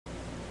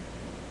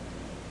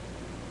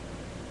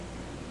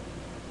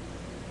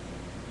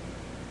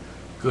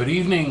Good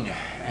evening,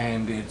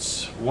 and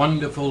it's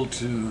wonderful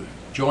to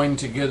join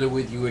together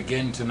with you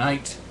again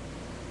tonight.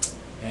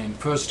 And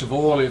first of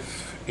all,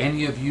 if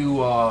any of you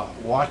are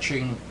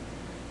watching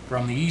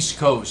from the East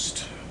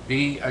Coast,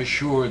 be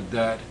assured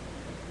that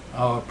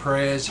our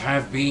prayers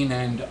have been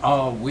and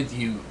are with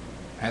you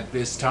at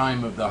this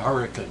time of the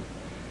hurricane.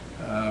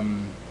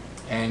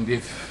 And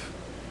if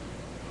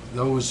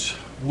those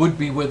would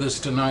be with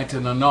us tonight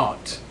and are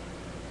not,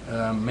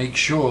 make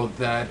sure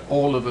that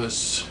all of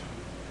us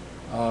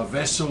are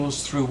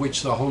vessels through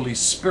which the Holy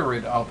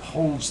Spirit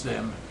upholds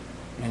them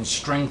and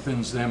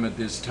strengthens them at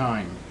this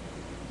time.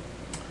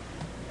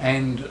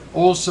 And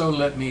also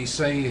let me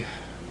say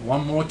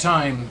one more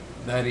time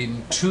that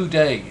in 2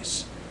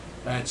 days,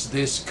 that's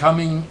this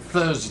coming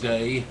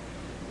Thursday,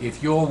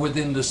 if you're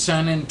within the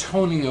San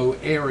Antonio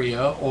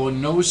area or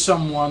know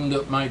someone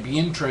that might be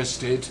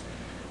interested,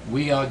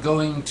 we are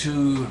going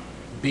to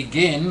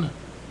begin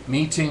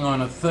meeting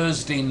on a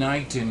Thursday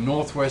night in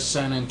Northwest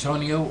San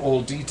Antonio.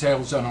 All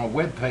details on our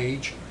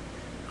webpage,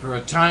 for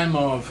a time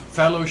of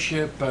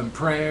fellowship and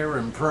prayer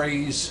and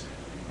praise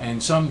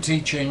and some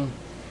teaching.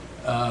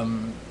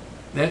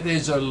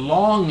 There's a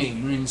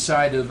longing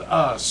inside of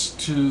us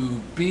to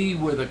be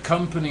with a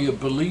company of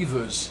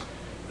believers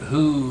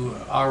who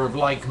are of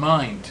like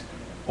mind,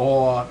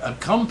 or a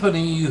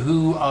company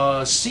who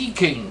are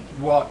seeking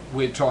what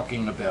we're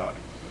talking about.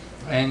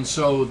 And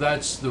so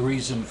that's the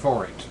reason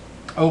for it.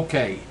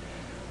 Okay,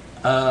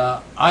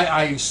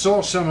 I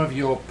saw some of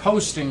your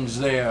postings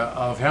there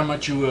of how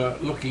much you were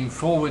looking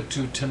forward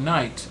to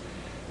tonight,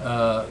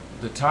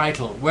 the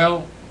title.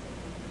 Well,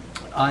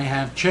 I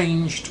have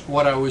changed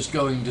what I was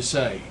going to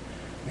say,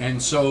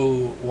 and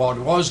so what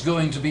was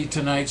going to be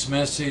tonight's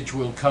message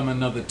will come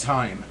another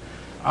time.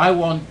 I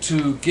want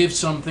to give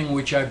something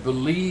which I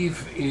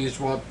believe is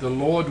what the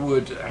Lord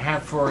would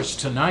have for us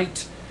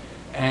tonight,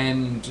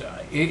 and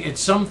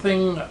it's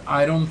something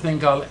I don't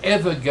think I'll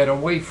ever get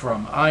away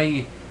from.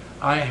 I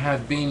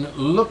have been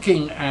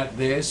looking at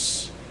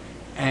this,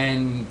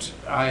 and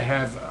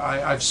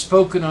I've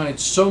spoken on it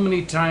so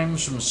many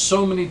times from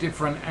so many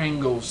different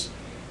angles.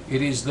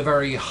 It is the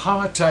very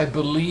heart, I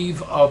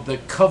believe, of the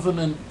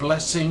covenant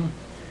blessing,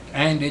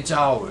 and it's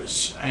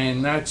ours,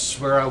 and that's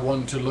where I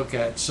want to look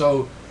at.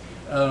 So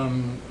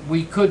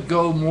we could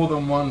go more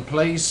than one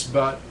place,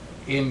 but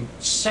in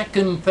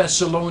 2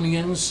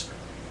 Thessalonians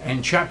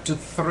and chapter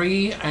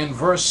 3 and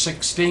verse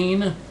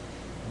 16,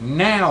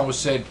 "Now,"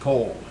 said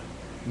Paul,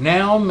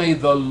 "now may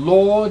the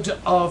Lord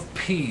of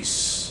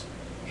peace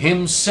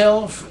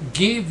himself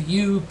give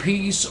you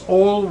peace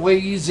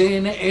always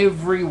in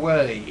every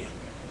way."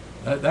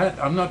 That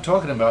I'm not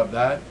talking about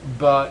that,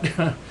 but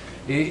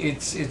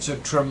it's a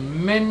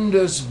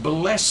tremendous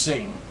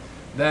blessing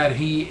that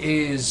he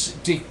is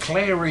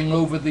declaring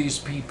over these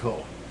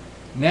people.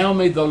 Now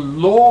may the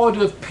Lord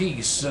of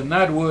peace, and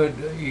that word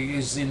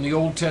is in the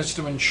Old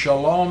Testament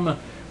shalom,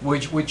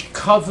 which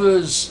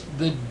covers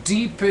the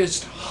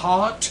deepest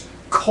heart,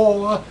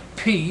 core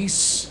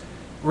peace,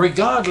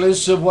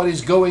 regardless of what is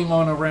going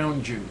on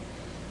around you.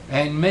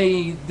 And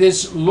may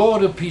this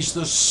Lord of peace,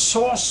 the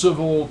source of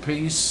all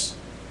peace,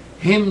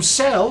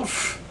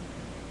 himself,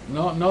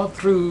 not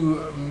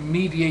through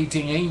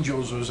mediating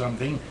angels or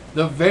something,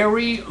 the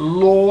very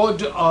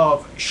Lord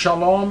of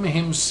shalom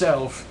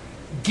himself,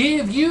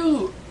 give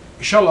you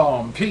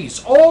shalom,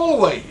 peace,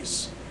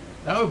 always.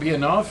 That would be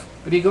enough.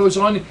 But he goes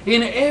on,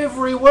 in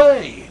every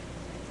way.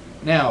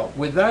 Now,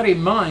 with that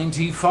in mind,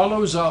 he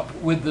follows up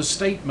with the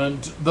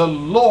statement, "The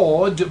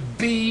Lord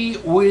be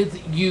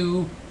with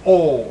you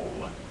all."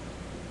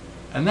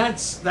 And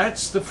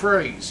that's the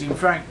phrase. In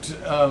fact,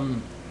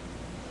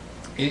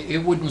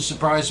 it wouldn't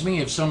surprise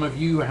me if some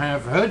of you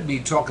have heard me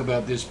talk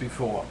about this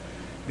before,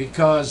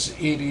 because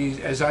it is,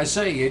 as I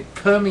say, it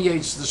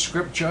permeates the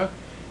scripture.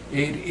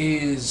 It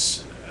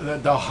is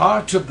the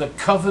heart of the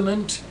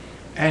covenant,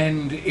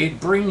 and it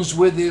brings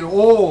with it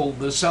all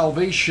the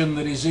salvation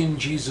that is in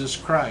Jesus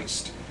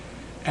Christ.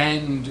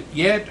 And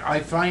yet I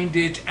find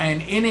it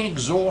an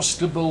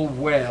inexhaustible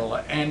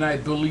well, and I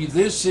believe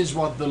this is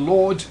what the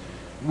Lord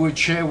would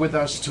share with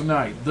us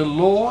tonight. The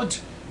Lord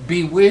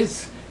be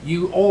with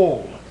you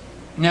all.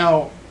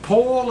 Now,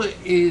 Paul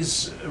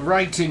is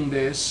writing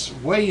this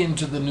way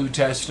into the New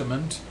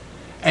Testament,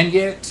 and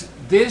yet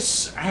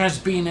this has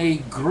been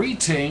a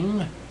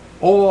greeting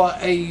or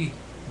a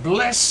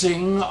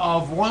blessing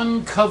of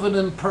one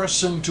covenant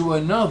person to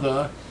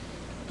another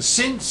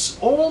since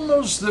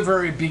almost the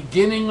very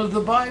beginning of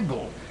the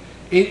Bible.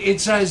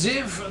 It's as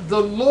if the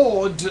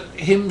Lord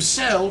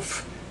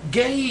himself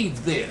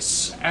gave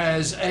this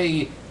as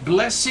a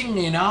blessing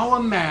in our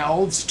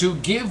mouths to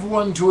give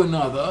one to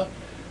another,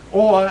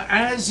 or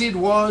as it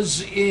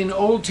was in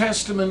Old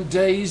Testament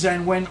days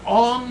and went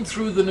on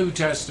through the New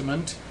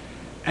Testament,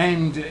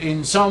 and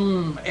in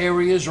some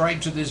areas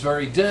right to this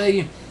very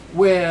day,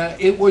 where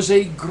it was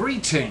a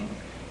greeting.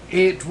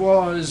 It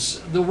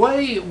was the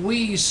way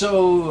we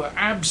so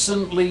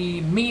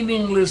absently,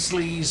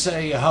 meaninglessly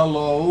say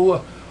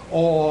hello,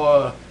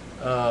 or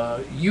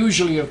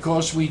Usually, of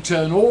course, we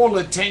turn all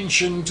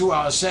attention to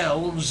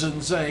ourselves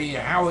and say,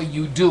 how are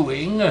you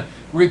doing?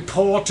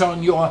 Report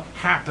on your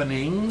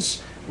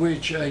happenings,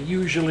 which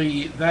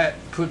usually that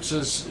puts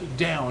us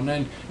down.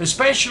 And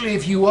especially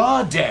if you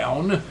are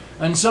down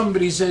and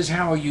somebody says,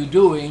 how are you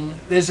doing?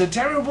 There's a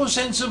terrible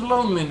sense of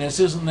loneliness,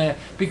 isn't there?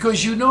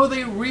 Because you know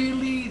they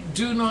really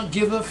do not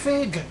give a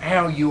fig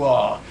how you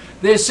are.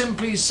 They're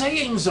simply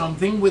saying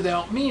something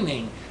without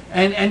meaning.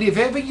 And if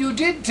ever you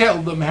did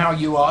tell them how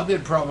you are,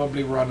 they'd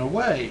probably run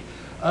away.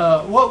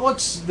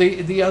 What's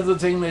the other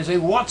thing they say?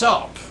 What's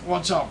up?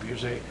 What's up, you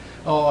say?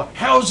 Or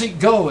how's it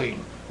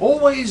going?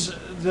 Always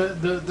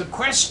the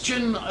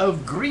question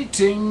of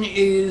greeting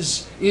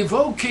is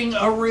evoking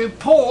a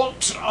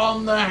report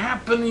on the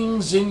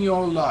happenings in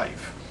your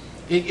life.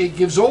 It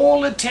gives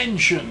all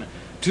attention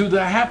to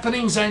the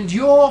happenings and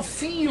your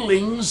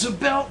feelings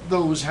about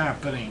those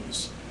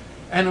happenings.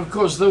 And of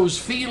course, those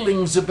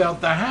feelings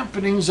about the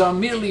happenings are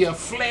merely a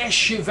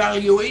flesh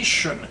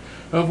evaluation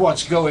of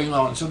what's going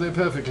on, so they're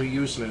perfectly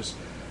useless.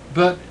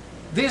 But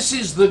this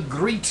is the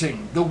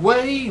greeting, the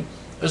way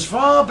as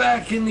far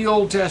back in the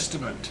Old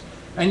Testament,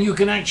 and you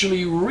can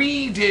actually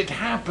read it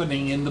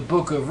happening in the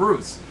book of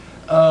Ruth,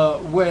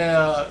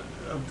 where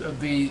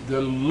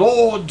the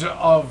Lord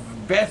of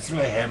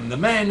Bethlehem, the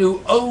man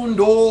who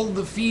owned all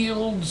the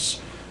fields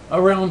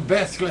around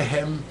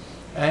Bethlehem,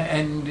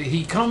 and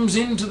he comes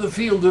into the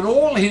field and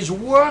all his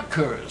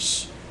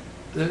workers.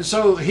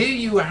 So here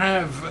you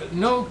have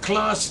no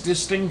class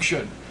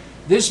distinction.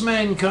 This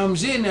man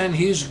comes in and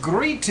his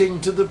greeting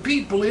to the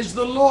people is,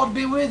 the Lord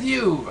be with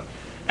you.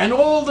 And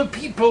all the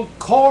people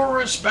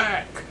chorus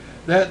back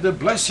that the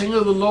blessing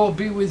of the Lord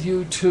be with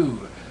you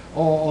too.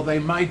 Or they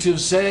might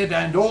have said,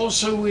 and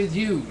also with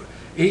you.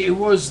 It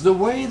was the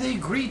way they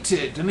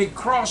greeted, and it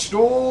crossed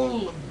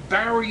all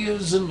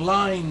barriers and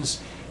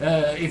lines.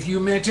 If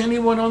you met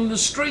anyone on the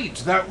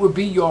street, that would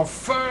be your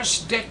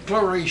first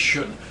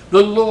declaration,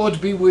 the Lord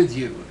be with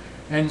you.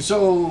 And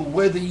so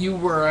whether you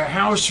were a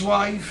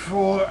housewife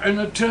or an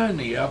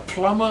attorney, a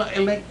plumber,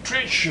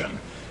 electrician,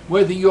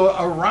 whether you're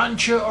a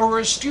rancher or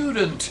a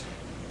student,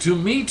 to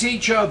meet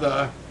each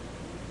other,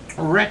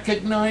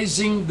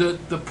 recognizing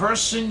that the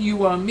person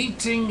you are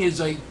meeting is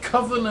a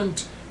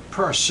covenant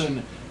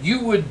person,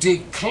 you would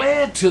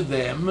declare to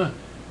them,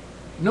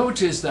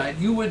 notice that,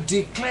 you would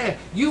declare,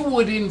 you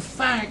would in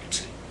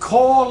fact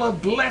call a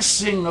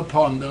blessing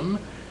upon them,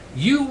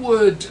 you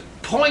would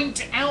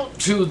point out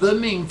to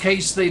them in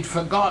case they'd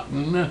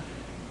forgotten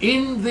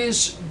in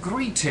this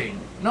greeting,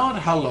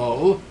 not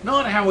hello,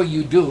 not how are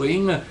you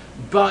doing,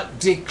 but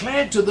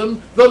declare to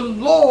them, the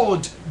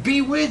Lord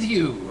be with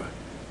you.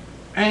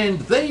 And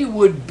they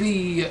would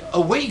be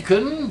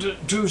awakened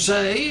to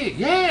say,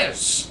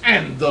 yes,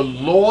 and the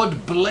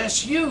Lord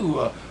bless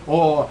you,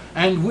 or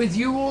and with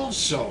you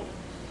also.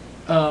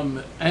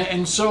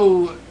 And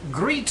so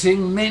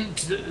greeting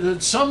meant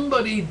that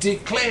somebody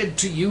declared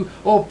to you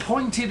or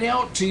pointed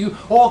out to you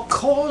or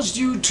caused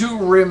you to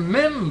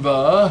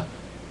remember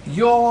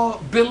your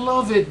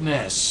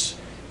belovedness,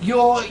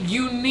 your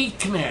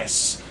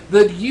uniqueness,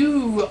 that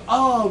you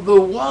are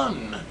the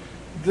one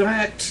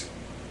that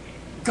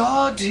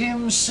God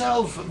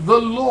himself, the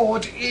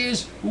Lord,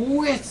 is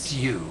with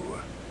you.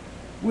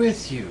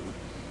 With you.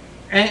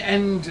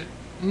 And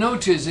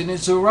notice, and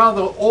it's a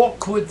rather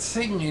awkward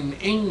thing in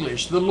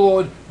English, the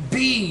Lord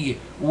be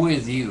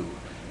with you.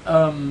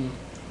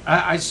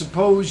 I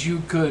suppose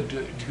you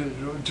could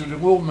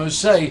almost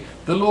say,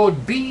 the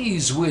Lord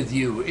bees with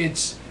you.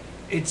 It's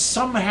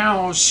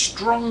somehow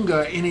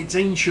stronger in its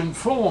ancient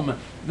form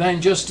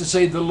than just to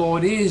say the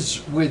Lord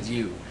is with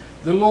you.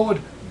 The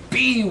Lord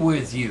be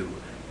with you.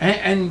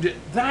 And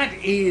that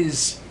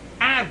is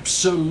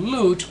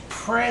absolute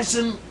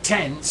present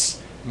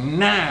tense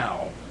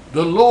now.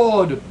 The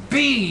Lord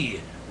be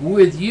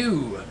with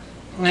you.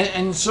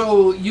 And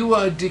so you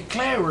are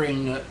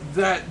declaring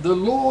that the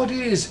Lord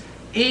is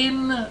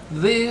in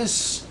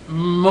this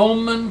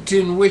moment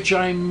in which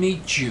I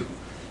meet you.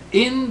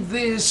 In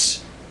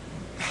this,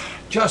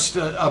 just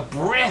a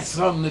breath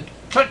on the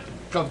click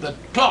of the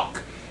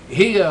clock,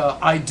 here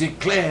I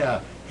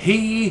declare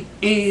he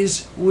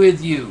is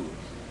with you.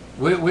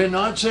 We're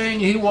not saying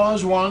he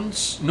was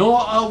once, nor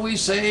are we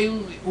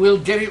saying we'll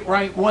get it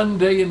right one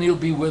day and he'll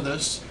be with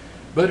us.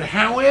 But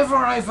however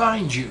I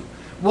find you,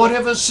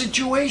 whatever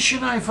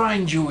situation I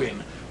find you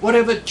in,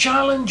 whatever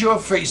challenge you're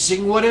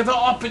facing, whatever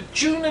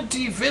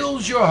opportunity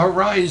fills your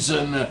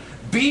horizon,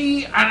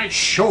 be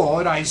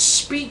assured I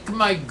speak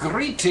my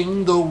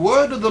greeting, the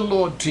word of the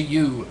Lord to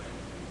you.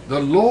 The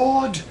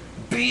Lord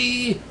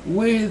be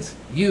with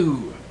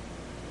you.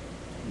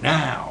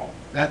 Now,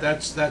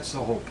 that's the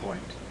whole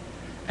point.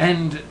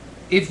 And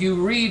if you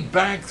read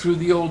back through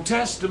the Old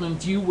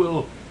Testament, you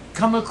will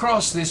come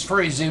across this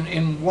phrase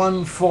in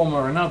one form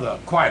or another.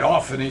 Quite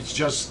often it's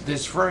just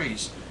this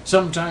phrase.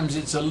 Sometimes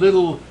it's a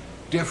little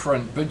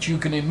different, but you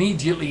can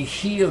immediately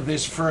hear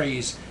this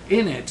phrase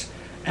in it.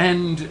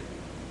 And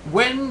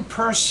when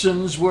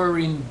persons were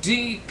in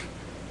deep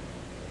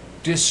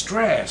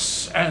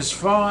distress as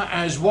far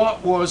as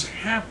what was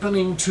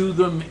happening to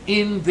them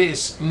in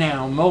this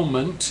now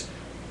moment,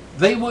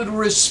 they would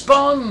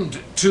respond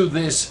to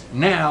this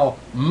now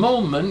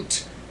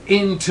moment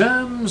in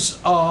terms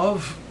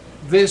of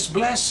this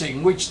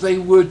blessing, which they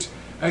would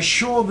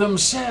assure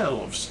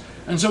themselves.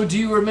 And so do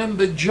you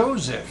remember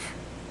Joseph?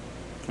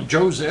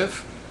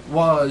 Joseph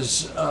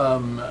was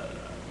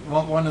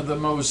one of the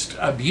most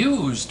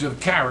abused of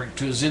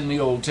characters in the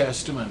Old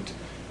Testament.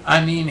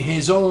 I mean,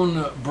 his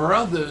own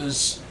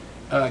brothers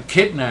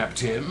kidnapped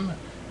him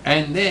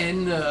and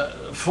then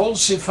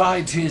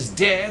falsified his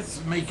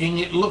death, making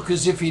it look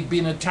as if he'd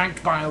been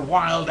attacked by a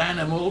wild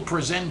animal,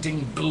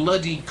 presenting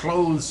bloody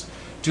clothes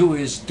to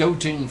his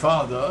doting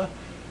father.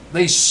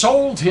 They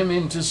sold him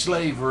into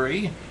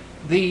slavery.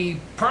 The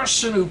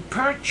person who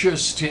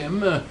purchased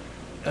him,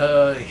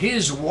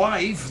 his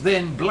wife,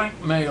 then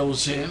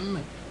blackmails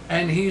him,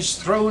 and he's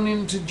thrown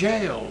into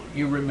jail,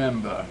 you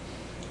remember.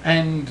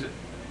 And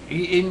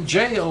in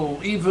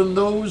jail, even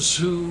those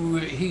who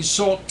he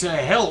sought to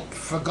help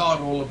forgot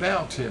all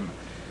about him.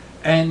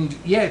 And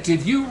yet,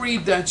 if you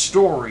read that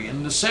story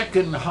in the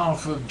second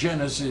half of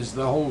Genesis,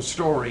 the whole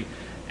story,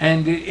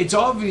 and it's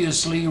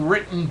obviously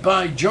written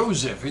by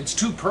Joseph. It's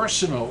too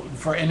personal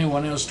for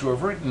anyone else to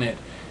have written it.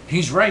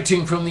 He's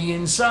writing from the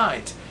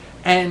inside.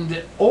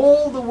 And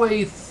all the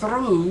way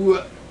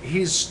through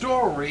his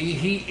story,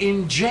 he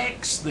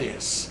injects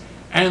this.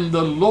 And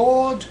the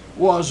Lord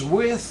was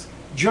with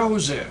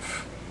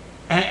Joseph.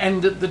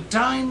 And at the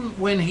time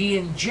when he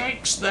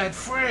injects that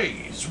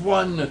phrase,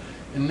 one,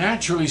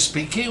 naturally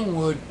speaking,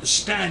 would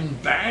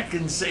stand back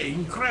and say,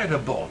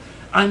 incredible.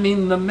 I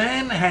mean, the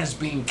man has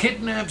been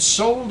kidnapped,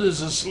 sold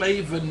as a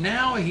slave, and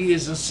now he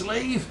is a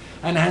slave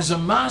and has a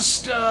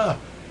master.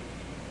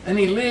 And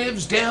he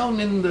lives down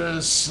in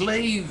the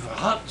slave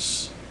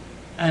huts.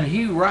 And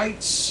he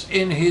writes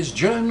in his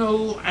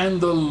journal,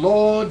 and the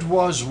Lord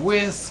was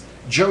with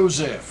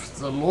Joseph.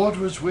 The Lord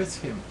was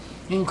with him.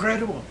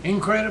 Incredible,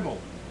 incredible.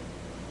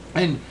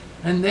 And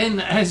then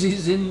as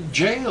he's in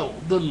jail,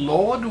 the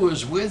Lord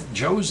was with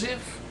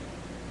Joseph.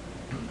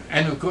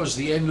 And of course,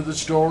 the end of the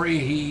story,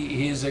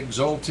 he is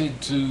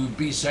exalted to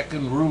be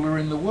second ruler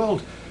in the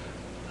world.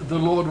 The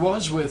Lord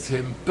was with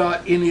him.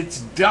 But in its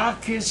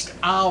darkest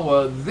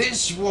hour,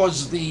 this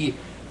was the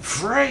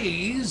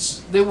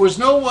phrase. There was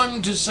no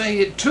one to say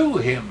it to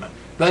him,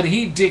 but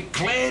he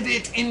declared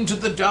it into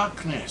the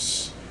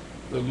darkness.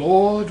 The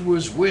Lord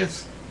was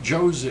with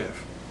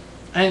Joseph.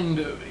 And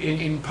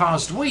in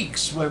past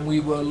weeks, when we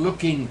were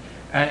looking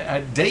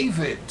at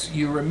David,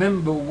 you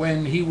remember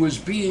when he was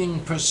being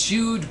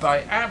pursued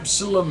by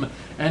Absalom,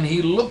 and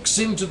he looks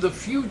into the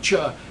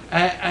future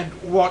at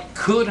what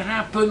could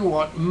happen,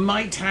 what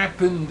might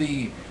happen,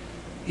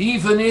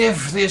 even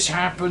if this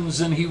happens.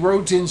 And he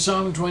wrote in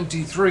Psalm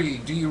 23,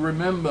 do you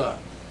remember?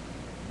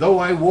 Though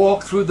I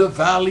walk through the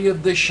valley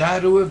of the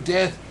shadow of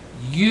death,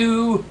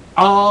 you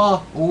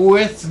are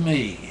with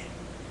me.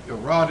 Your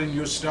rod and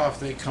your staff,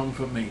 they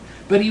comfort me.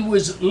 But he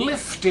was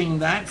lifting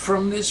that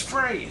from this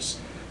phrase,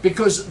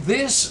 because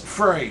this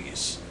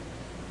phrase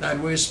that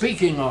we're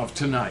speaking of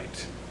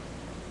tonight,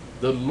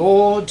 the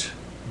Lord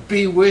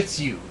be with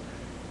you.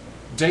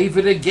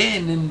 David,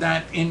 again, in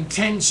that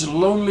intense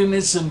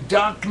loneliness and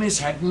darkness,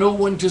 had no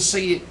one to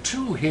say it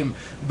to him,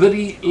 but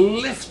he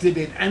lifted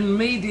it and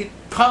made it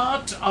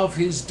part of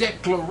his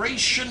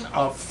declaration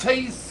of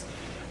faith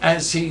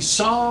as he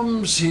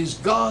psalms his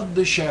God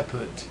the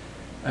shepherd.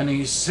 And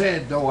he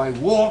said, though I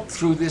walk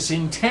through this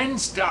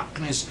intense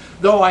darkness,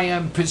 though I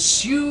am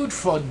pursued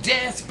for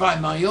death by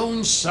my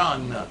own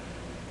son,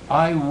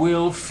 I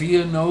will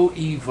fear no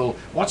evil.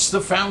 What's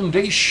the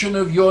foundation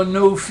of your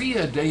no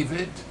fear,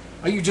 David?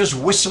 Are you just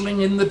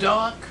whistling in the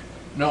dark?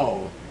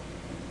 No.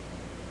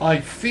 I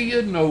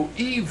fear no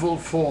evil,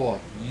 for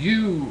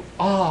you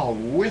are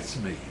with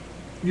me.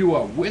 You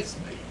are with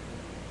me.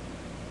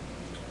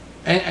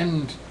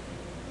 And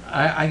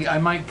I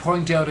might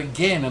point out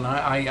again, and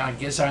I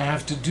guess I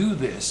have to do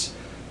this,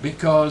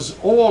 because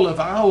all of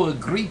our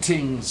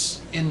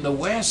greetings in the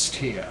West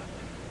here,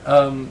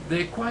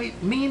 they're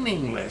quite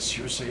meaningless,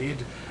 you see.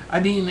 I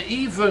mean,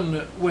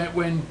 even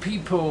when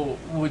people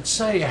would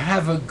say,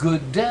 have a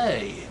good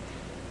day,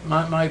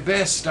 my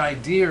best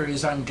idea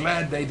is I'm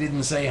glad they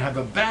didn't say have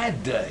a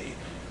bad day.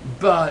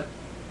 But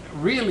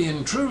really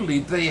and truly,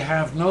 they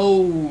have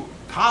no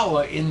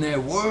power in their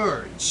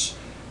words.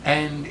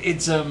 And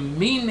it's a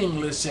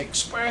meaningless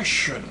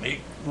expression. It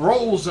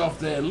rolls off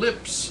their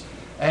lips,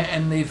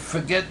 and they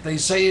forget they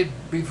say it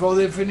before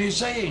they finish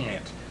saying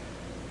it.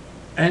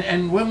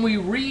 And when we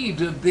read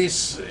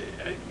this,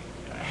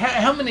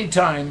 how many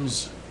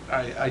times,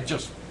 I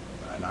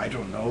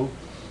don't know,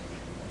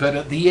 but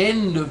at the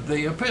end of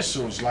the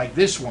epistles, like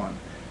this one,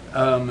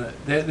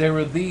 there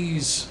are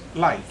these,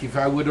 like, if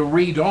I were to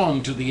read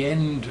on to the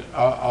end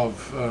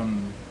of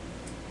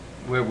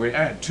where we're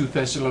at, 2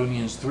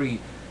 Thessalonians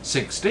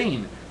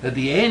 3:16, at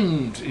the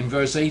end, in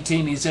verse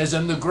 18, he says,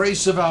 and the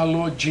grace of our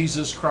Lord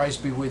Jesus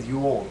Christ be with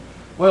you all.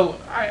 Well,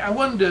 I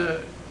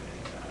wonder,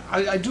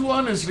 I do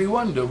honestly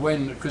wonder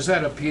when, because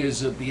that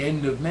appears at the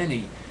end of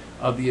many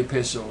of the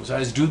epistles,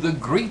 as do the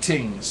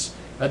greetings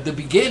at the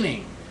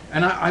beginning.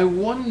 And I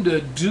wonder,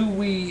 do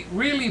we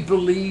really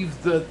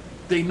believe that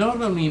they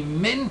not only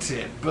meant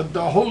it, but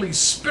the Holy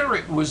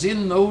Spirit was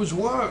in those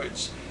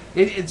words?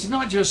 It's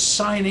not just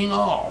signing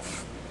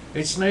off.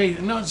 It's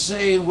not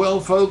saying, well,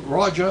 folk,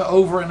 Roger,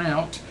 over and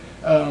out.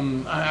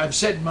 I've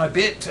said my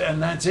bit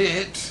and that's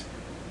it.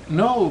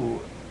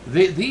 No,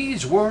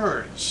 these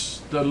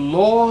words, the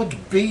Lord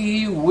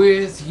be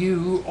with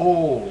you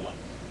all,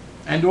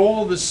 and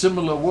all the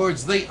similar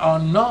words, they are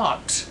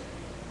not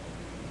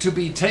to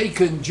be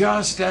taken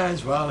just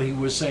as, well, he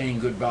was saying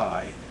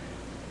goodbye,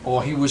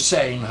 or he was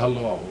saying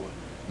hello.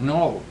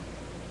 No.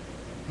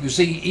 You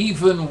see,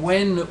 even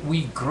when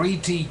we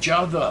greet each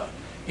other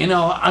in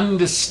our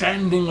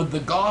understanding of the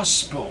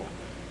gospel,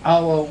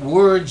 our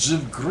words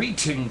of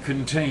greeting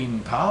contain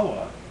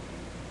power.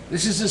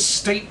 This is a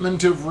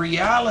statement of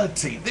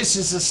reality. This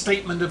is a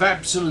statement of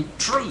absolute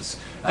truth.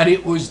 And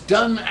it was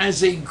done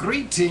as a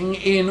greeting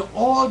in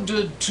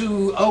order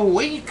to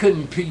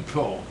awaken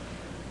people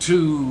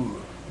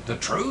to the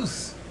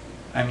truth.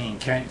 I mean,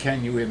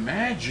 can you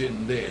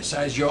imagine this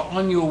as you're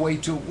on your way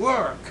to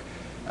work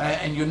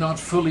and you're not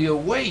fully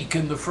awake,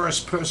 and the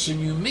first person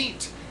you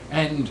meet,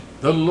 and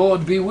the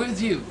Lord be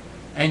with you,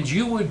 and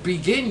you would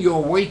begin, you're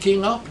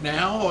waking up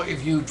now, or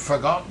if you'd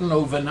forgotten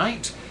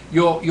overnight,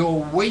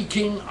 you're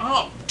waking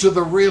up to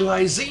the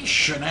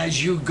realization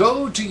as you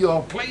go to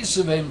your place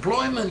of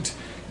employment,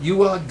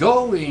 you are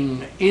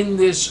going in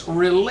this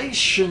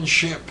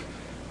relationship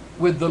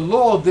with the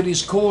Lord that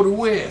is called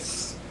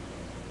with.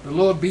 The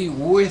Lord be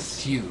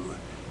with you.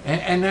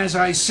 And as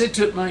I sit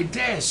at my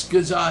desk,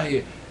 as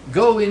I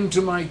go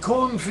into my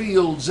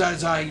cornfields,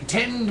 as I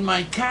tend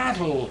my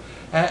cattle,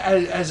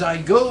 as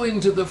I go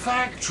into the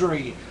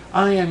factory,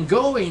 I am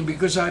going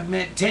because I've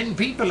met 10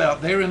 people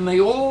out there and they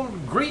all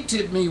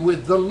greeted me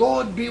with the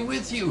Lord be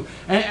with you.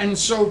 And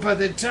so by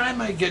the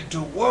time I get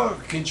to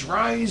work, it's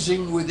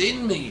rising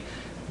within me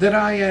that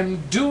I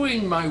am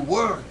doing my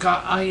work.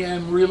 I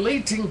am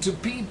relating to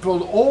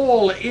people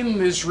all in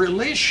this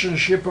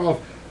relationship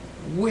of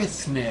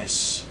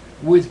withness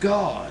with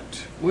God,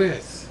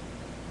 with.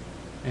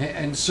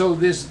 And so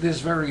this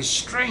very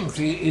strength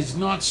is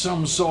not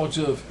some sort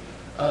of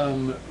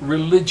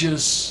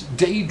religious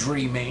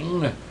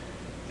daydreaming.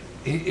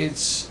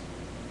 It's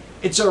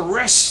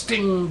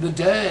arresting the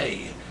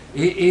day.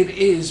 It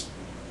is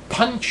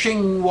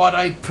punching what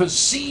I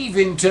perceive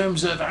in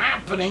terms of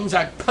happenings.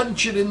 I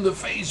punch it in the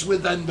face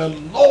with, and the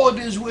Lord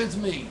is with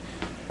me.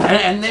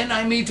 And then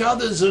I meet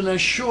others and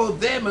assure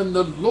them, and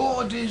the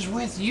Lord is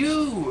with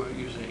you.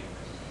 You see,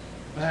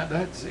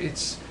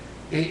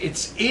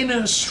 it's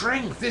inner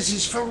strength. This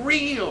is for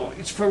real.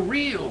 It's for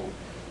real.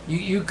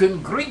 You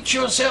can greet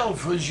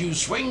yourself as you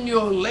swing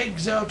your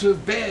legs out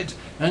of bed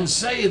and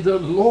say, the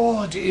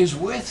Lord is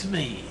with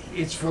me.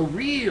 It's for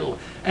real.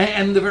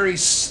 And the very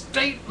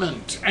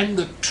statement and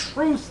the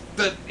truth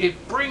that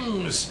it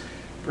brings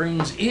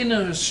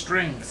inner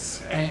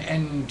strength,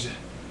 and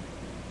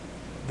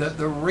that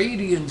the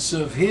radiance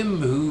of Him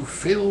who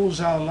fills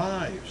our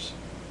lives.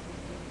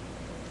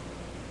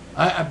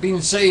 I've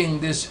been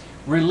saying this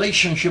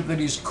relationship that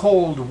is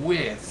called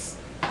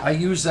with. I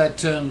use that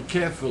term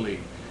carefully,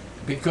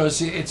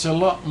 because it's a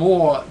lot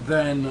more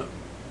than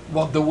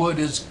what the word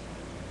has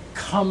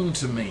come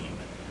to mean.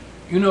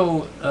 You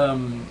know,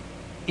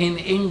 in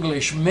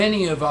English,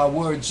 many of our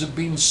words have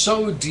been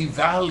so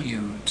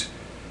devalued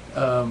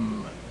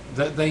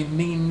that they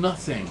mean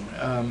nothing.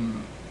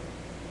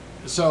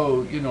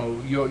 So, you know,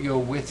 you're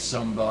with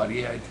somebody,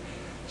 it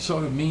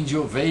sort of means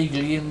you're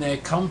vaguely in their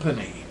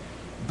company.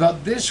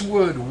 But this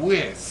word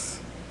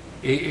with,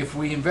 if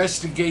we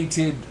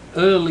investigated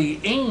early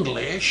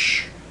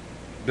English,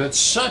 but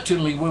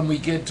certainly when we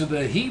get to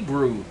the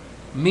Hebrew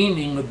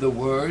meaning of the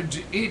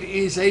word, it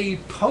is a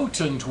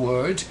potent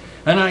word.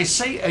 And I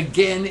say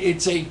again,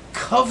 it's a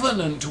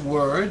covenant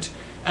word.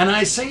 And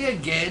I say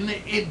again,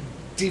 it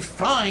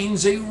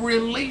defines a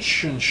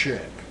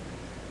relationship.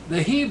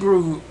 The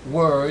Hebrew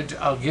word,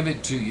 I'll give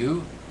it to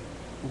you,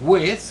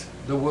 with,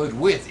 the word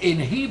with in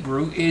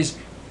Hebrew is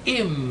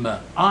im,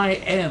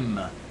 I-M,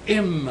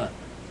 im.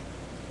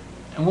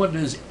 And what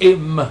does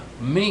im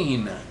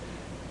mean?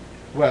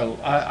 Well,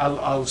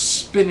 I'll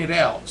spin it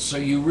out so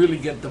you really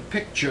get the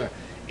picture.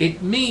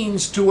 It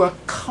means to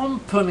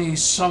accompany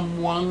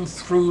someone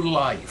through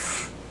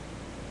life.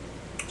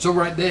 So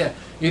right there,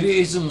 it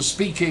isn't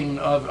speaking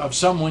of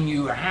someone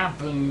you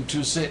happen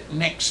to sit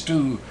next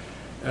to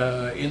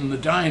in the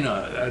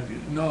diner.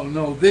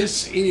 No,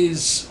 this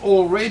is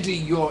already,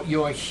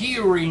 you're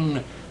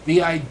hearing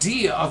the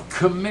idea of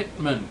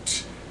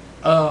commitment,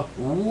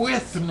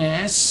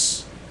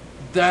 withness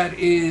that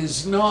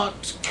is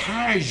not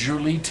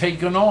casually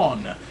taken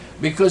on.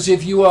 Because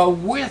if you are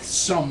with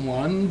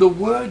someone, the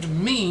word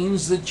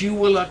means that you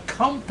will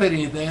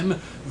accompany them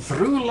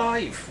through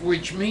life,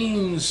 which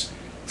means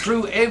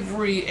through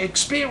every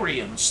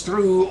experience,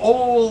 through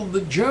all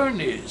the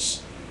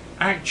journeys.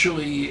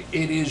 Actually,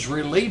 it is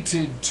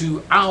related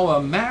to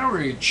our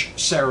marriage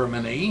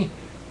ceremony,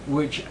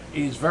 which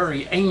is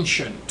very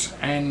ancient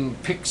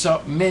and picks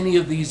up many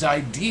of these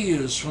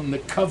ideas from the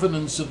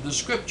covenants of the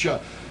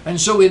scripture. And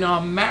so in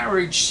our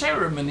marriage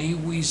ceremony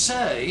we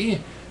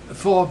say,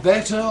 for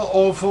better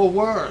or for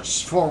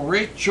worse, for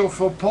rich or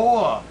for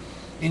poor,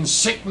 in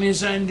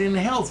sickness and in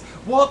health.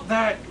 What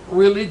that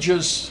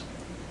religious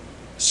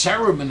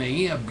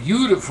ceremony, a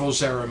beautiful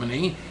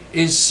ceremony,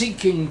 is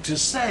seeking to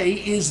say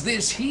is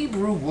this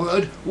Hebrew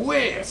word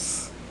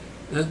with.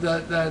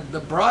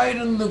 The bride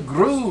and the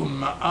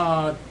groom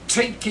are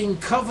taking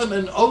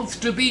covenant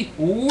oath to be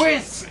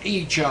with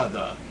each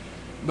other.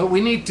 But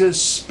we need to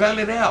spell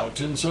it out,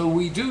 and so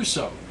we do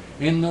so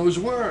in those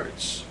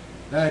words.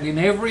 That in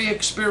every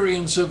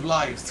experience of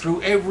life,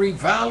 through every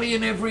valley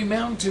and every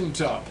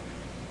mountaintop,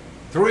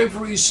 through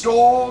every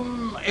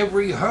storm,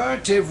 every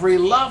hurt, every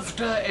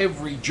laughter,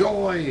 every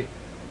joy,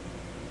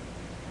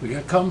 we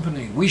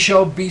accompany. We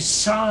shall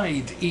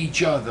beside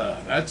each other.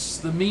 That's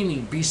the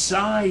meaning.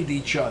 Beside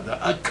each other,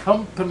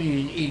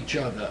 accompanying each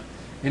other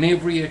in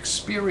every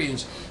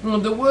experience.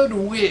 And the word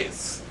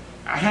with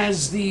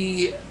has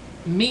the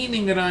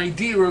meaning and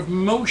idea of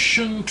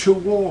motion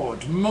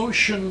toward.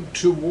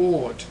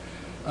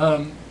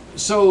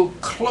 So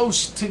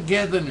close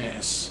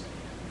togetherness.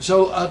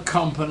 So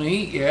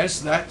accompany, yes,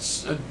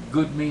 that's a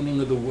good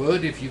meaning of the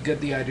word if you get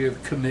the idea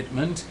of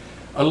commitment.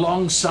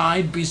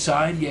 Alongside,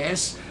 beside,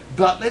 yes.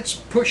 But let's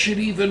push it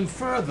even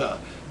further,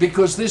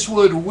 because this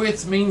word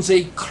with means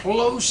a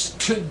close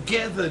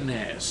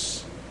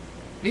togetherness.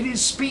 It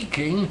is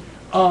speaking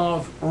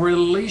of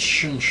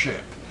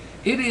relationship.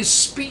 It is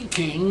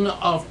speaking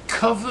of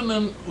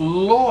covenant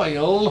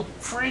loyal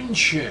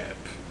friendship.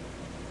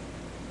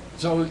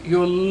 So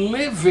you're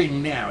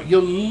living now,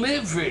 you're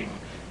living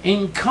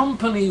in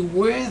company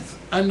with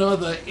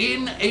another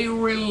in a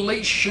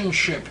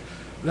relationship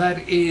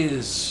that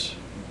is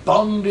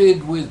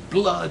bonded with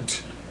blood,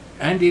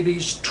 and it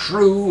is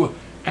true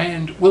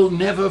and will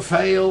never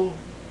fail.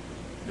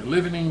 You're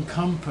living in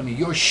company.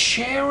 You're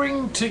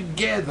sharing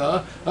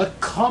together a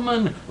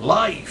common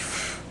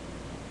life.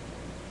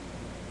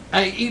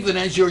 Even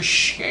as you're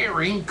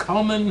sharing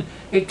common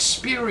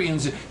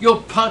experiences,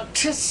 you're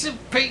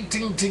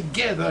participating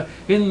together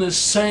in the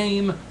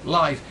same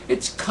life.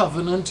 It's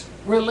covenant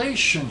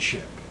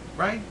relationship,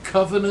 right?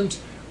 Covenant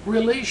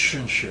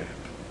relationship.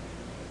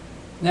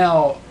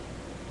 Now,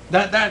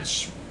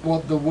 that's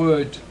what the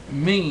word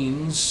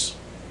means,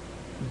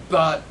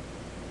 but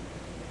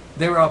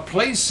there are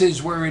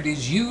places where it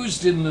is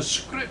used in the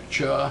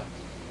scripture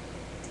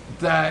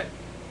that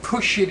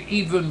push it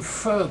even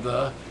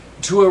further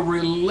to a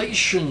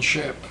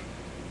relationship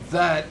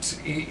that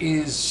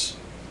is,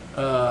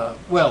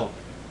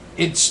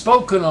 it's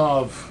spoken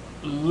of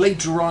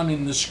later on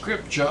in the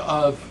scripture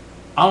of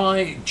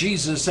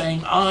Jesus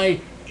saying,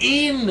 I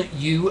in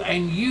you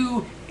and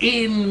you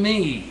in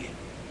me.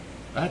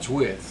 That's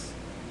with.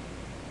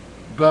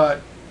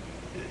 But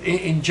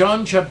in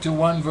John chapter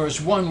 1 verse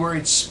 1, where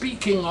it's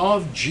speaking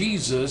of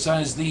Jesus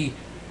as a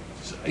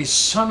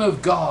Son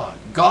of God,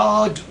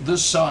 God the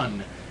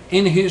Son,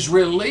 in his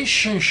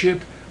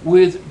relationship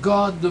with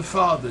God the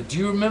Father. Do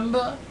you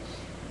remember?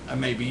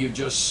 And maybe you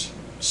just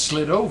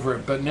slid over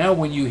it, but now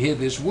when you hear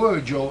this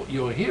word,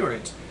 you'll hear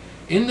it.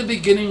 In the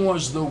beginning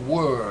was the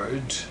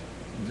Word,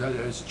 that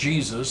is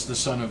Jesus, the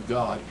Son of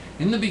God.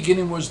 In the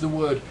beginning was the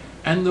Word,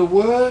 and the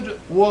Word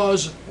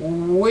was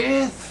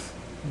with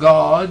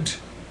God,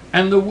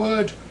 and the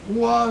Word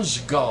was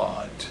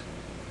God.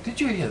 Did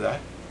you hear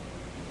that?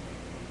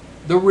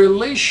 The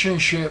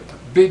relationship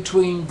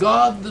between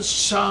God the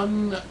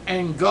Son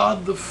and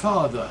God the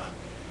Father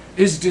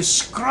is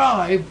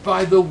described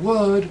by the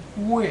word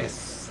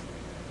with.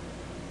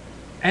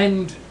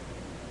 And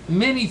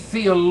many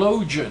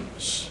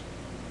theologians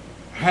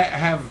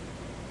have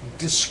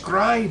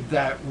described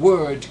that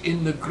word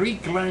in the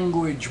Greek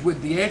language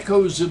with the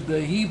echoes of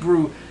the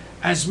Hebrew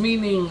as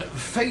meaning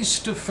face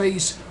to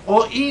face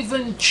or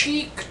even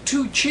cheek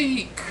to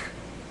cheek.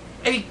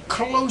 A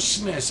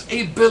closeness,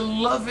 a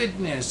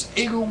belovedness,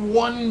 a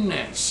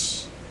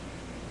oneness.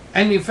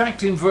 And in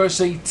fact, in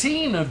verse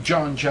 18 of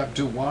John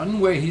chapter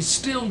 1, where he's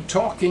still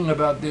talking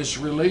about this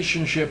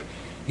relationship,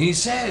 he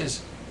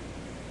says,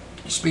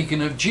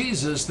 speaking of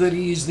Jesus, that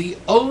he is the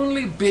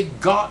only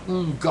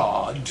begotten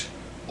God,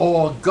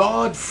 or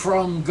God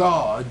from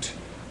God,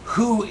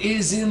 who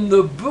is in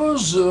the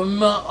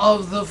bosom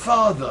of the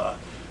Father,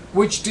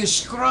 which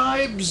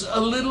describes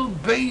a little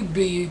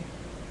baby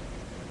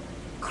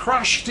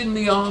crushed in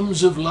the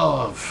arms of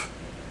love,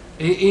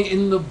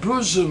 in the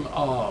bosom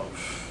of.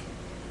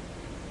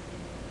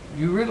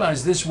 You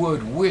realize this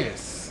word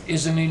with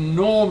is an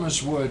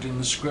enormous word in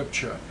the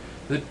scripture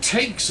that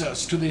takes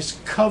us to this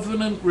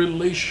covenant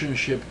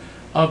relationship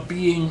of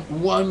being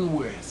one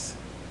with.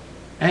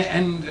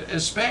 And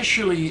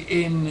especially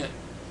in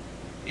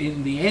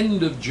the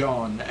end of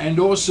John, and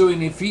also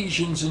in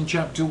Ephesians in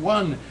chapter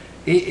 1,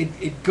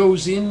 it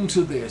goes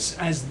into this,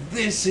 as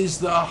this is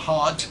the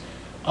heart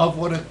of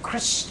what a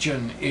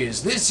Christian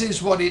is. This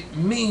is what it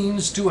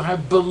means to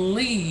have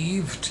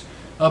believed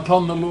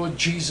upon the Lord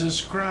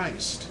Jesus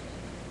Christ.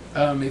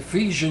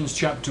 Ephesians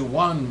chapter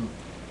 1,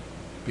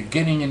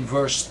 beginning in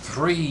verse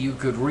 3, you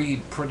could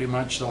read pretty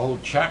much the whole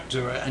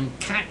chapter and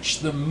catch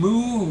the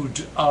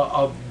mood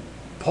of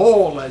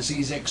Paul as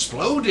he's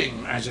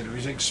exploding, as it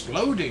is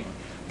exploding.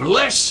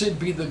 Blessed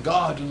be the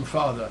God and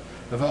Father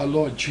of our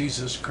Lord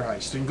Jesus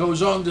Christ. And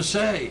goes on to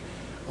say,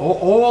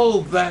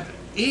 all that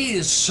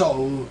is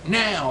so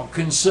now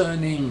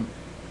concerning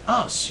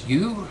us,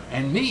 you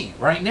and me,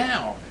 right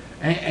now.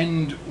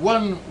 And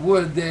one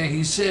word there,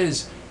 he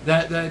says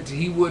that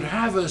he would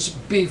have us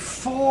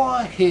before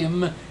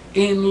him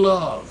in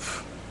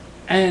love.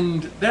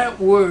 And that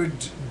word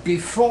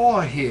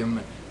before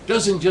him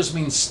doesn't just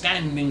mean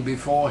standing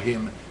before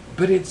him,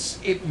 but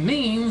it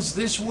means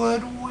this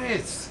word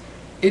with.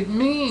 It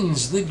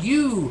means that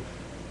you,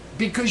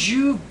 because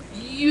you,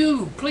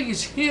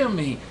 please hear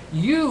me,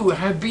 you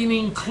have been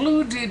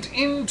included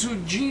into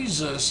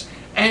Jesus,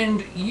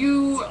 and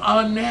you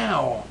are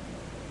now,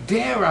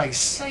 dare I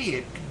say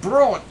it,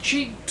 brought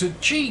cheek to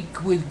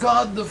cheek with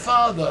God the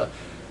Father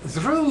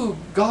through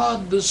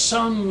God the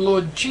Son,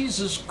 Lord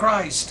Jesus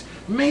Christ,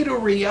 made a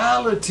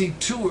reality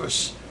to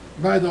us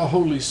by the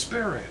Holy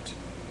Spirit.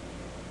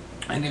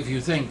 And if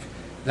you think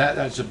that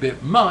that's a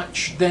bit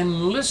much,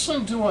 then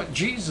listen to what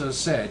Jesus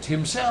said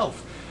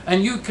himself.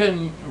 And you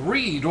can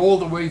read all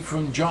the way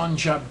from John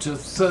chapter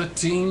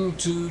 13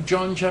 to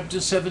John chapter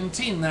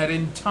 17, that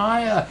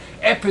entire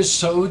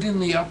episode in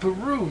the upper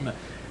room.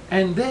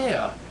 And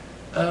there,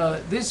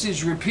 this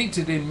is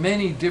repeated in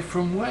many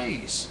different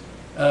ways.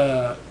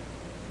 The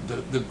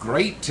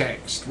great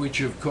text,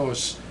 which of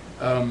course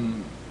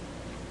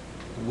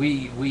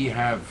we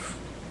have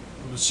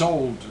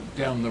sold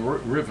down the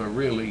river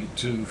really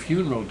to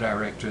funeral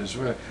directors,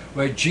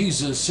 where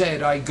Jesus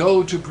said, I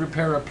go to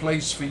prepare a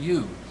place for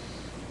you.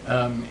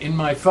 In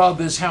my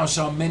Father's house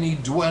are many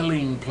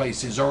dwelling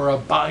places or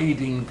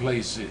abiding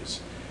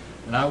places.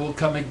 And I will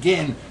come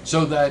again,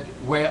 so that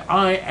where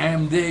I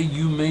am, there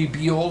you may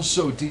be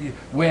also.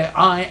 Where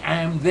I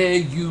am, there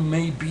you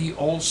may be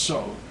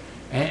also.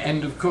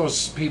 And of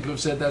course, people have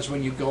said that's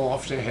when you go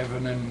off to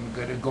heaven and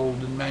get a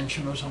golden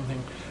mansion or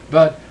something.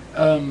 But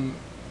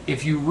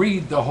if you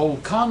read the whole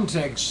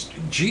context,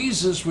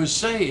 Jesus was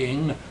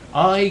saying,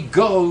 I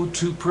go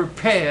to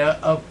prepare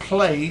a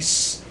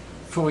place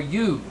for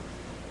you.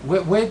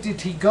 Where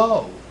did he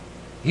go?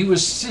 He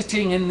was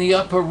sitting in the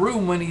upper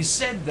room when he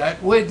said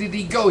that. Where did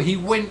he go? He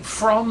went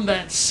from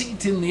that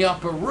seat in the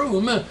upper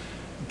room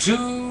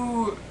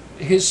to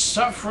his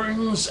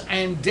sufferings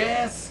and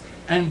death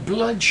and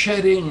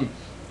bloodshedding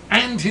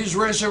and his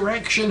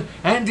resurrection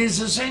and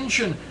his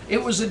ascension.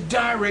 It was a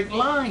direct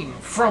line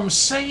from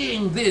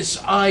saying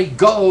this, I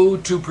go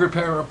to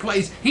prepare a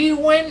place. He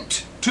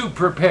went to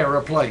prepare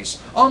a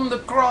place on the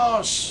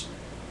cross,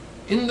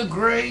 in the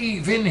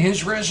grave, in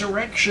his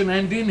resurrection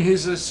and in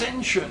his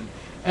ascension.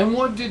 And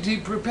what did he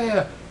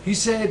prepare? He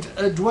said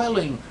a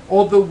dwelling,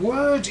 or the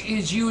word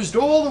is used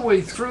all the way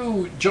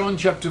through John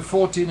chapter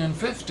 14 and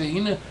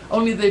 15,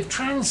 only they've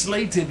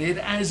translated it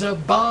as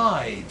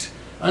abide,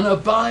 an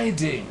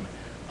abiding.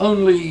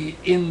 Only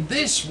in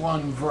this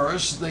one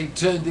verse, they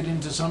turned it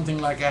into something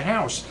like a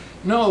house.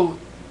 No,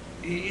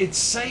 it's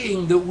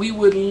saying that we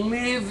would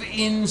live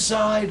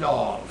inside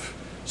of.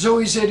 So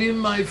he said, in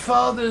my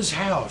Father's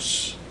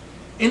house,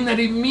 in that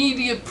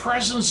immediate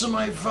presence of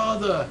my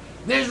Father,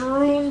 there's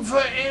room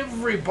for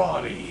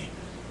everybody.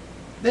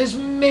 There's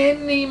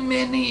many,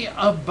 many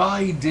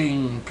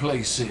abiding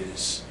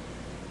places.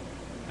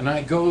 And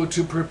I go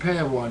to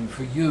prepare one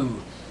for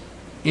you,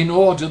 in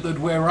order that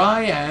where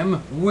I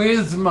am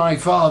with my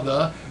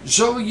Father,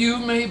 so you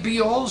may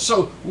be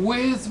also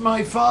with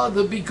my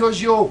Father,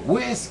 because you're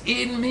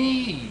within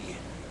me.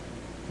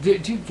 Do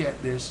you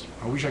get this?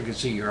 I wish I could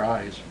see your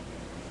eyes.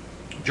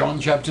 John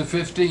chapter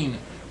 15,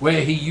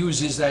 where he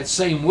uses that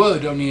same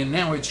word, only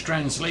now it's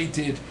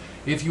translated,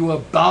 if you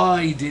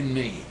abide in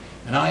me,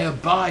 and I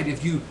abide,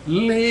 if you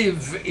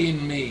live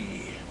in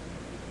me.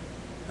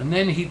 And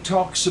then he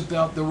talks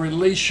about the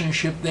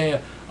relationship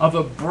there of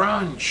a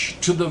branch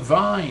to the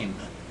vine.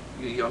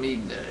 I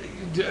mean,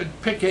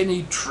 pick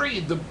any tree,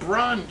 the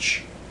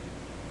branch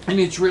and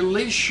its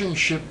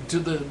relationship to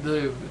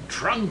the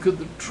trunk of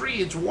the tree,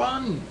 it's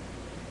one.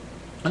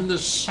 And the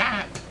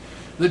sap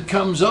that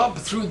comes up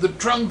through the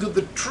trunk of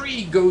the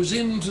tree goes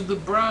into the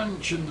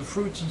branch and the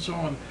fruits and so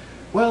on.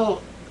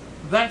 Well,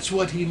 that's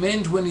what he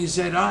meant when he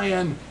said, I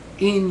am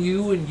in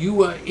you and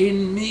you are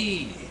in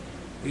me.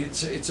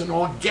 It's an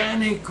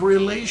organic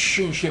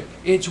relationship.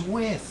 It's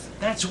with.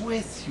 That's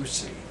with, you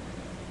see.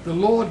 The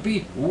Lord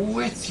be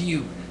with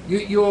you.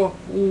 You're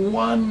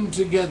one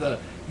together.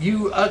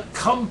 You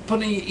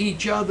accompany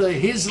each other.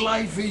 His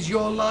life is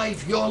your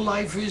life. Your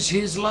life is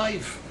his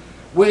life.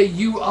 Where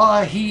you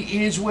are,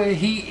 he is. Where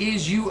he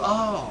is, you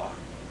are.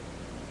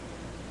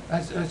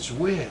 That's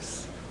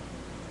with.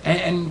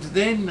 And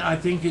then I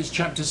think it's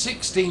chapter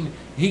 16,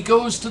 he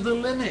goes to the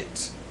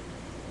limit.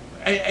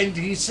 And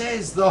he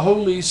says the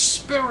Holy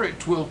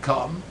Spirit will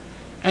come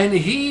and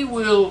he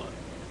will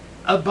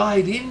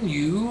abide in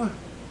you.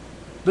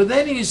 But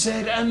then he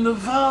said, and the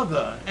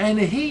Father, and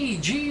he,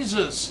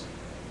 Jesus,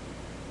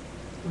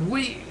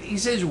 he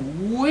says,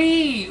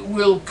 we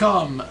will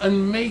come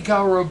and make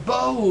our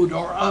abode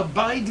or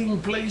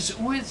abiding place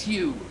with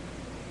you.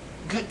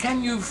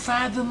 Can you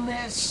fathom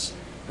this?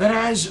 That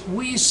as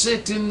we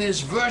sit in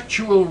this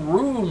virtual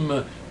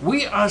room,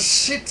 we are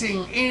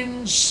sitting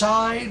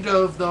inside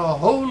of the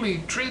Holy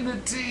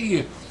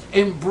Trinity,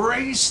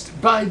 embraced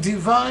by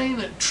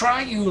divine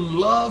triune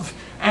love,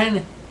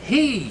 and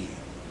He,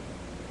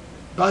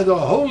 by the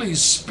Holy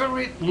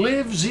Spirit,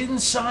 lives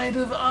inside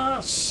of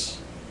us.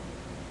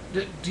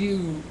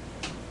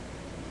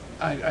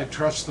 I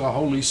trust the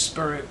Holy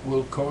Spirit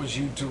will cause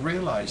you to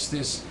realize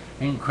this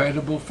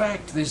incredible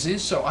fact. This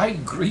is so. I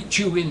greet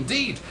you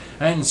indeed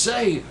and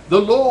say, the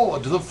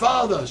Lord, the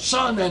Father,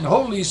 Son, and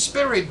Holy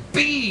Spirit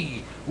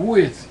be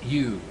with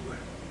you.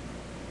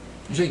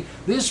 You see,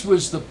 this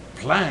was the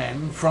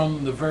plan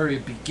from the very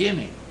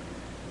beginning.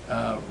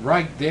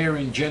 Right there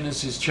in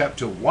Genesis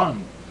chapter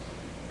 1,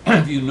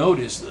 have you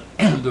noticed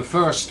that the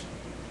first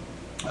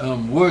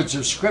words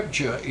of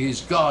Scripture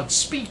is God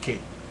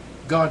speaking,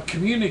 God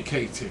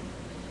communicating,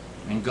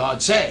 and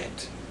God said.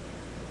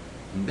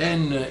 And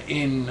then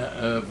in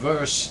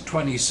verse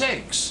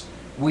 26,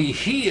 we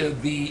hear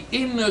the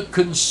inner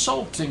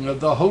consulting of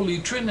the Holy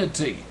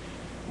Trinity,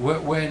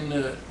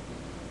 when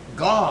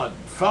God,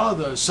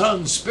 Father,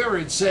 Son,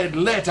 Spirit said,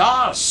 let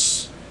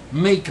us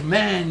make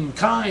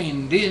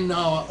mankind in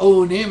our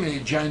own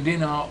image and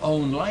in our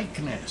own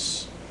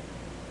likeness.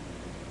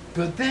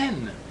 But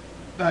then,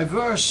 by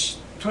verse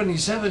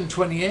 27,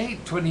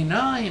 28,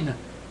 29,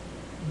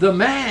 the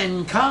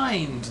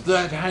mankind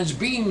that has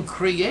been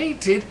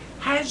created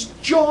has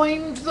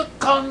joined the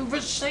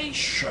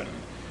conversation.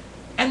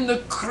 And the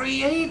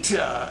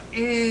Creator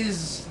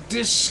is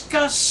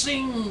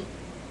discussing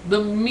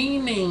the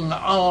meaning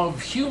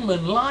of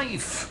human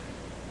life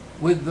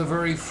with the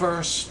very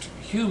first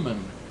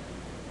human.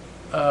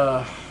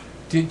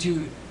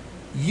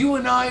 You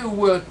and I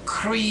were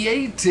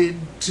created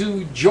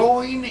to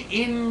join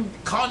in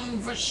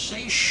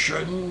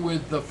conversation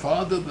with the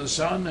Father, the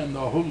Son, and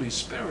the Holy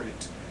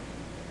Spirit.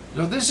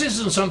 So this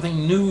isn't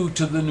something new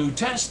to the New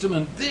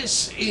Testament.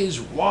 This is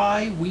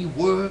why we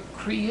were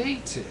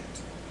created.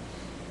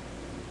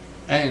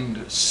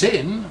 And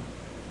sin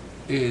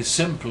is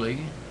simply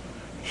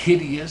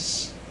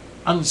hideous,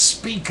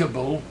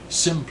 unspeakable,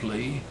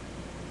 simply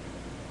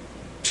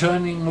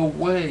turning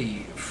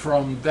away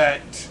from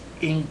that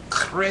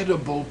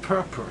incredible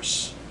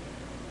purpose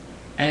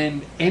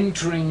and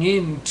entering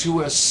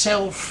into a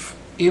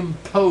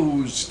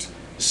self-imposed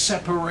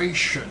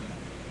separation,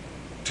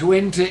 to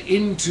enter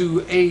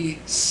into a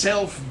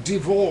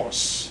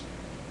self-divorce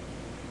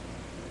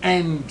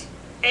and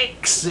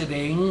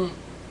exiting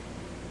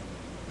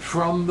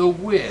from the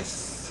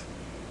with.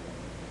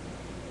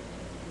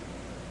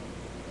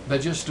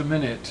 But just a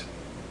minute,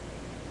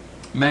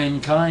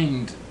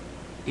 mankind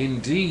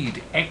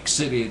indeed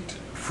exited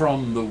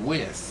from the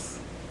with.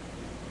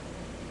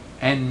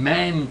 And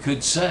man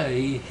could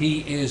say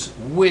he is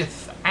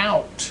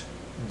without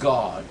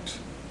God.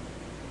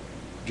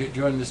 Do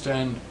you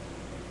understand?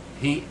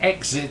 He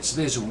exits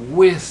this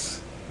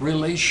with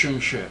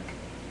relationship.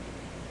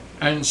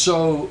 And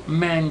so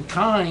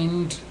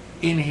mankind,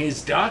 in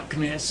his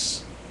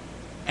darkness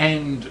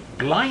and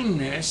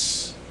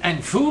blindness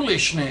and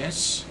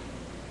foolishness,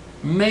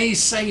 may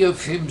say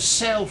of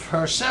himself,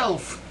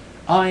 herself,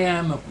 I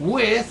am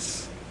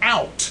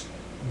without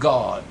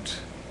God.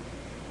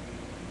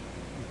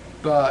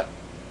 But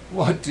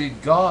what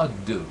did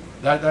God do?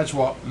 That's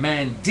what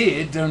man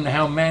did and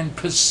how man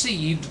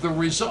perceived the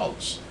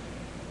results.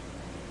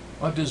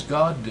 What does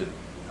God do?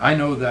 I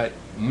know that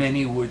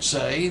many would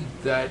say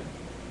that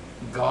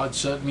God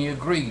certainly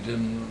agreed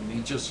and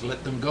he just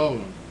let them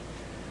go.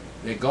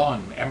 They're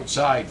gone,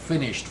 outside,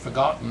 finished,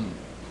 forgotten.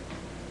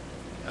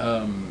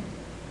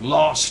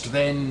 Lost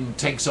then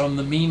takes on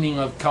the meaning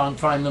of can't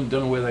find them,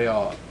 don't know where they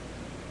are.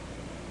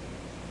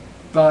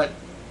 But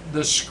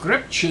the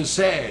Scripture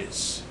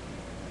says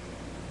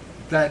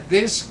that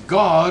this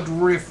God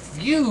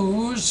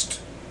refused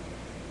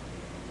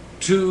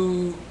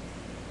to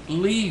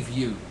leave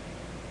you.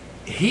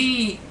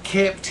 He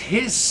kept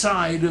his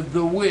side of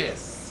the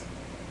with.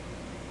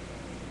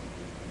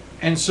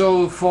 And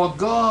so, for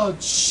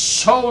God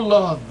so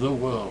loved the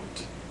world.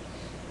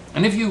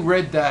 And if you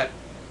read that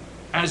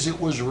as it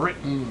was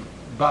written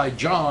by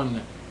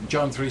John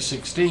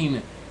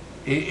 3:16,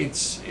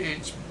 it's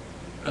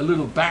a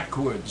little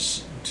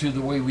backwards to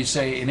the way we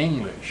say it in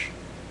English,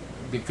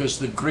 because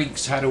the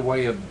Greeks had a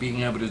way of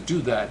being able to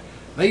do that.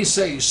 They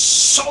say,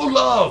 so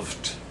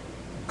loved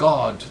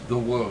God the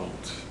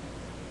world.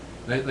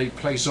 They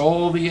place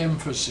all the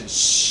emphasis,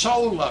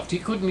 so loved. He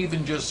couldn't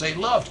even just say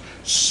loved,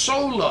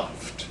 so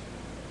loved.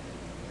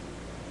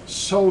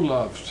 So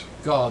loved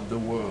God the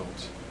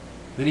world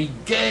that he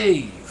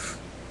gave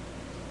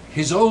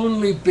his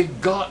only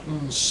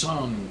begotten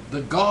Son,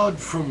 the God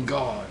from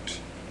God,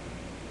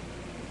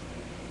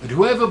 that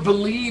whoever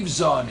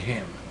believes on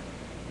him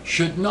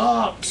should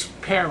not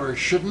perish,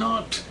 should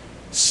not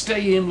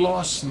stay in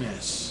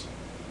lostness,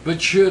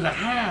 but should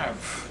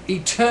have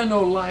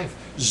eternal life,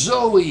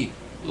 Zoe,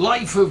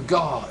 life of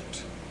God.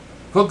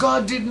 For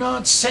God did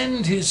not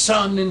send his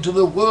Son into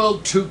the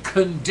world to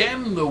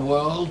condemn the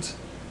world,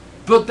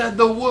 but that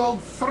the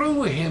world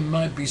through him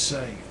might be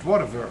saved.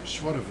 What a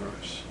verse, what a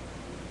verse.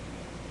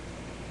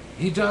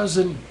 He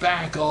doesn't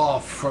back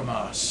off from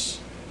us.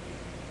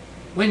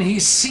 When he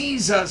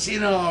sees us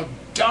in our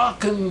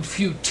darkened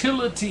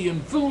futility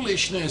and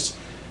foolishness,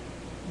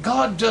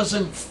 God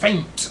doesn't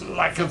faint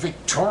like a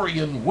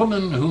Victorian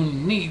woman who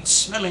needs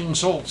smelling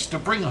salts to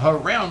bring her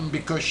round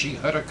because she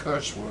heard a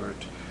curse word.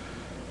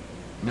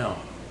 No,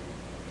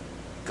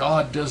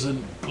 God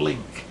doesn't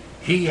blink.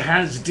 He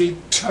has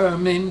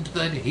determined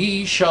that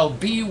he shall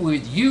be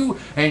with you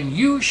and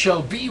you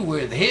shall be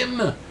with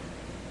him.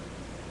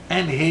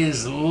 And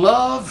his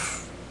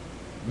love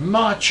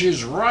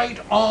marches right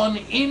on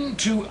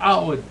into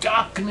our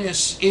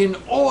darkness in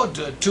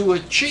order to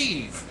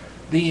achieve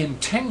the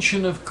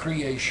intention of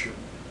creation,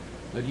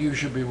 that you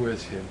should be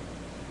with him.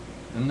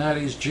 And that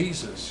is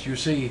Jesus. You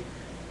see,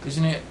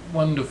 isn't it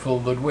wonderful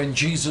that when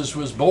Jesus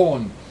was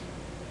born,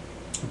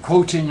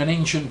 quoting an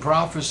ancient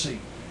prophecy,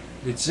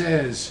 it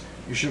says,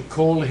 you shall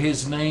call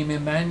his name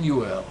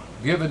Emmanuel.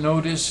 Have you ever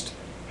noticed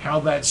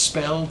how that's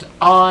spelled?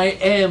 I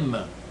am.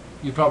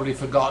 You've probably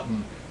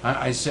forgotten.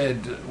 I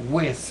said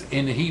with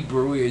in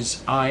Hebrew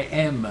is I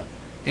am.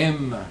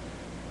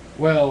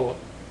 Well,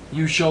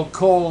 you shall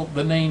call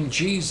the name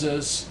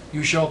Jesus,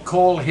 you shall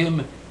call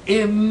him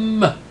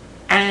Immanuel.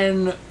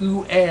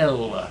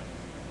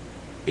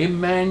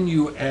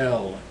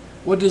 Emmanuel.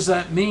 What does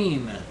that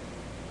mean?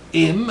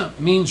 Im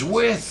means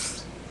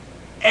with.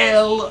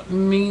 El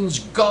means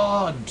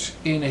God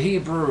in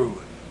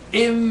Hebrew.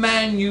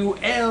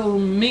 Emmanuel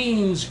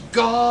means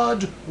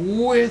God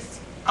with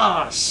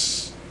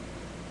us.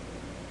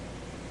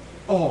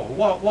 Oh,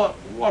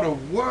 what a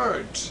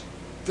word!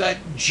 That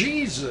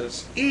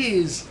Jesus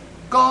is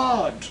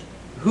God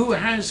who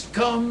has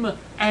come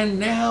and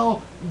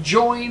now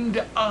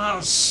joined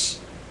us,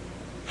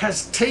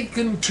 has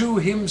taken to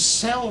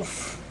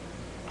himself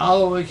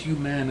our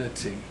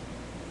humanity.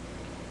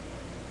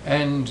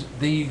 And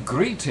the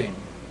greeting,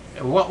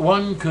 what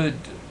one could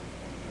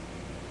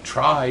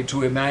try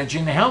to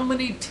imagine how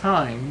many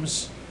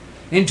times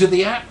into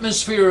the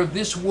atmosphere of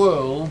this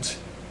world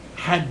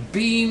had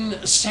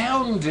been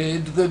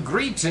sounded the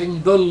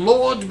greeting, the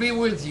Lord be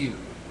with you.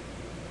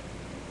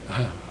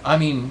 I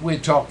mean, we're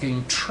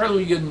talking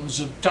trillions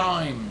of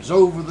times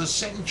over the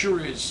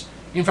centuries.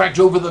 In fact,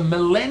 over the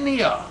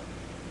millennia,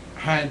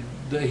 had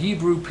the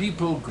Hebrew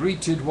people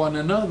greeted one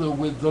another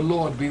with the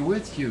Lord be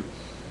with you.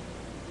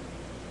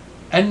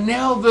 And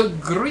now the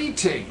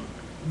greeting,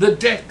 the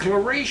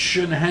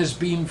declaration has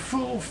been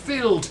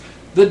fulfilled.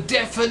 The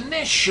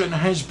definition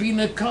has been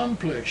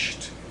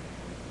accomplished.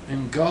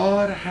 And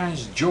God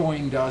has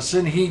joined us,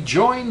 and he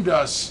joined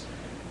us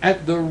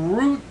at the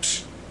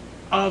root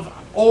of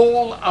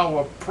all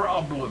our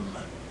problem.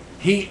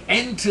 He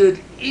entered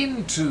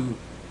into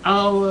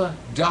our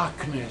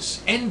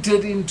darkness,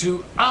 entered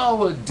into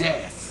our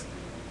death.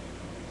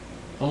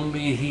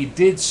 Only he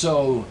did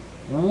so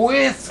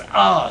with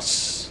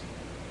us.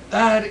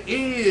 That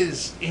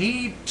is,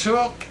 he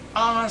took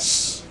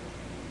us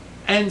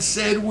and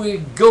said,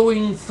 we're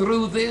going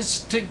through this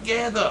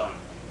together.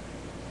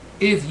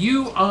 If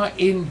you are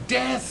in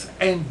death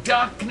and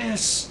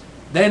darkness,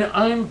 then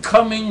I'm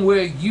coming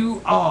where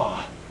you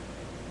are.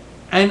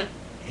 And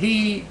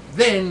he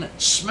then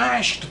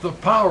smashed the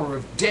power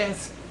of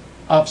death,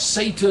 of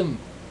Satan.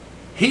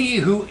 He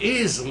who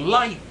is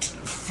light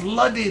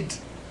flooded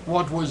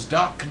what was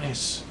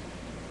darkness.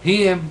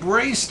 He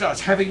embraced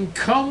us, having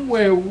come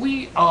where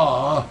we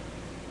are.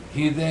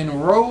 He then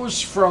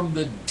rose from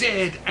the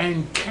dead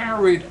and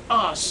carried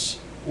us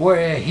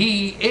where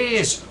he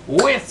is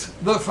with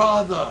the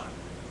Father.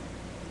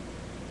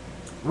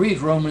 Read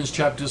Romans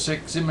chapter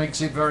 6. It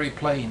makes it very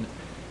plain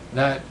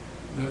that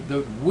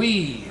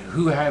we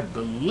who have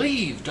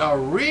believed are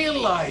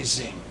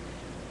realizing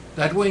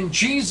that when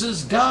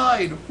Jesus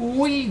died,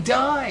 we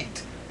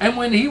died. And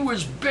when he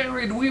was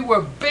buried, we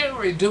were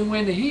buried. And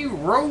when he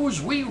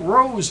rose, we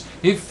rose.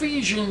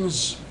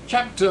 Ephesians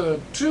chapter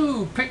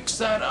 2 picks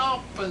that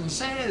up and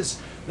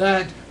says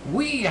that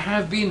we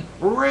have been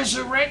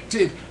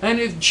resurrected. And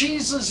if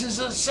Jesus is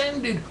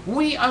ascended,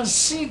 we are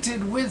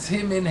seated with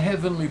him in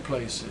heavenly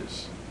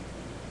places.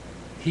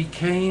 He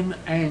came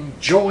and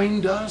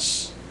joined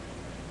us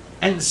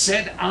and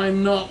said,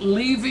 I'm not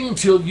leaving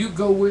till you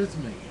go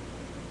with me.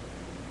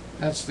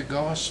 That's the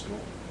gospel.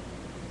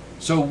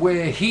 So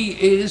where he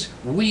is,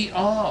 we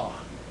are.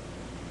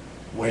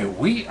 Where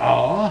we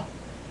are,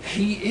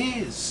 he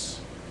is.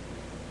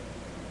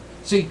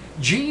 See,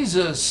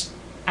 Jesus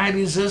at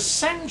his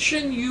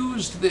ascension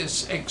used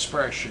this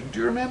expression. Do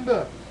you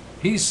remember?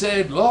 He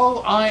said,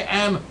 Lo, I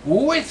am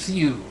with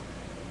you,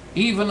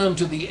 even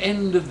unto the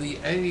end of the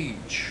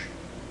age.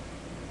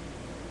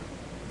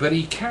 But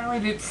he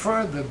carried it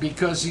further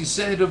because he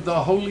said of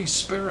the Holy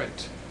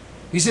Spirit,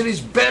 he said, it's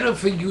better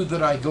for you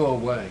that I go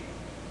away.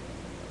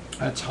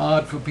 That's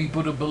hard for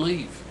people to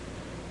believe.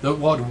 That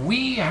what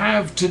we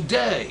have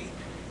today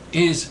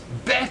is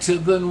better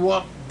than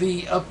what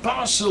the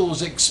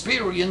apostles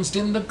experienced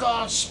in the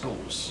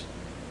Gospels.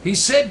 He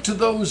said to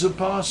those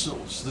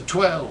apostles, the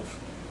 12,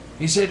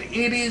 he said,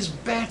 it is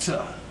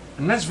better.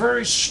 And that's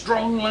very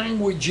strong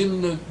language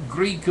in the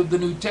Greek of the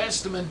New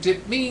Testament.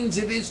 It means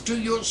it is to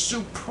your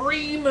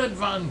supreme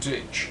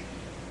advantage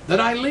that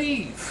I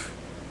leave,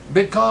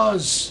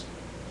 because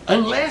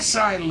unless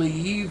I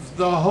leave,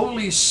 the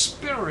Holy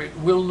Spirit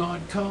will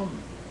not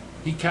come.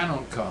 He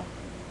cannot come.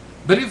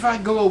 But if I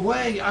go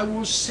away, I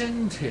will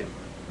send him.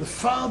 The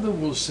Father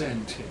will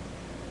send him.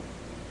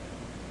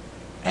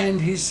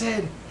 And he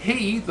said,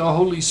 he, the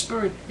Holy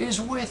Spirit,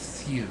 is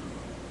with you.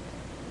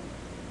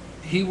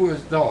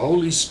 The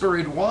Holy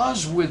Spirit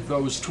was with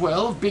those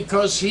 12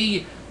 because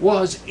he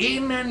was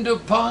in and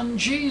upon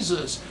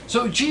Jesus.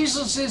 So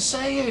Jesus is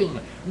saying,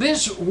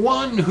 this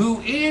one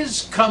who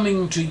is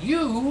coming to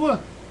you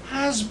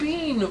has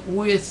been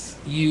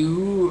with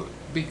you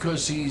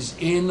because he's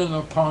in and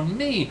upon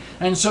me.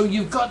 And so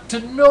you've got to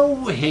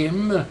know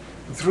him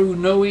through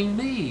knowing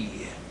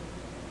me.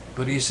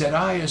 But he said,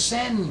 I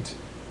ascend.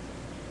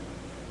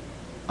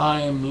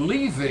 I am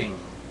leaving.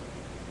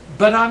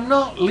 But I'm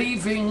not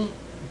leaving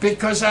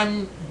because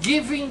I'm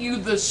giving you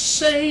the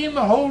same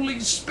Holy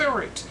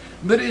Spirit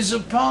that is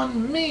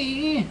upon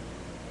me,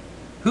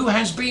 who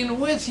has been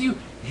with you.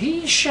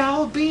 He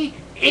shall be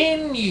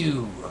in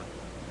you.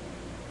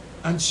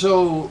 And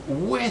so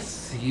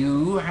with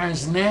you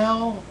has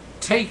now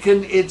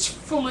taken its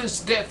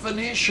fullest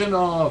definition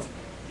of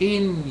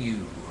in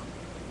you,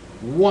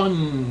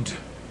 one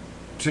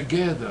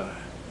together,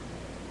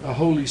 the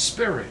Holy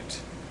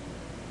Spirit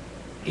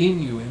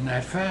in you in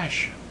that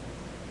fashion.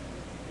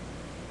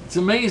 It's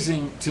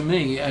amazing to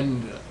me,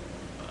 and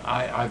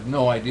I've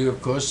no idea,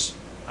 of course,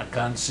 I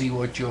can't see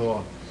what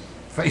your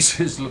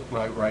faces look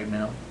like right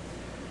now,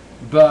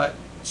 but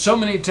so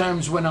many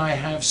times when I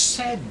have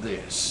said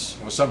this,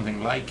 or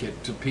something like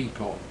it, to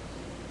people,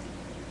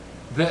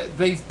 that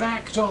they've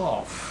backed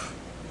off,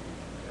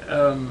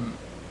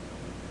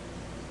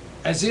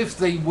 as if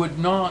they would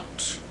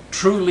not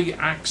truly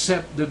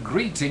accept the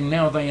greeting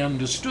now they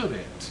understood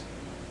it,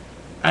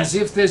 as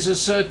if there's a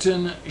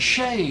certain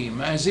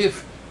shame, as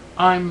if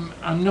I'm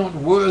not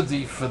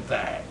worthy for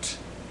that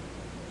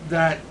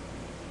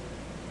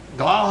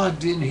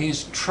God in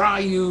his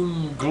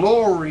triune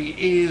glory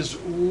is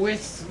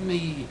with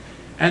me,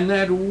 and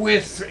that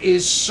with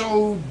is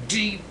so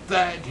deep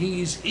that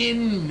he's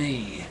in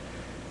me,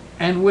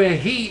 and where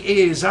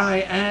he is I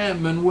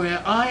am, and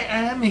where I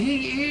am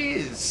he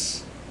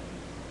is.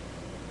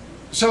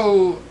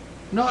 So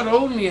not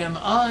only am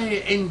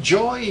I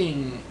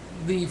enjoying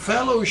the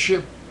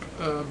fellowship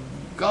of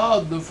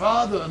God the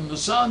Father and the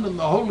Son and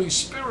the Holy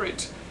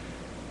Spirit,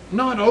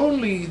 not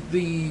only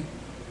the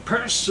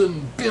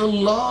person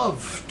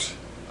beloved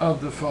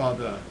of the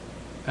Father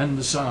and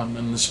the Son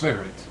and the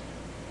Spirit,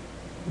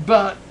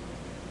 but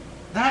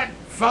that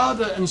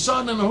Father and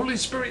Son and Holy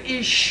Spirit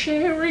is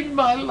sharing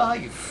my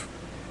life,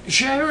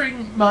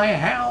 sharing my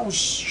house,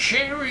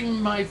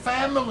 sharing my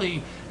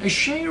family,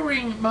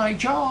 sharing my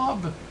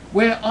job,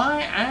 where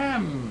I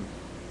am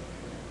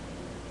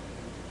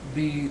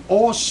the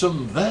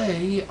awesome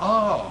they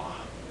are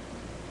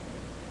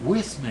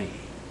with me.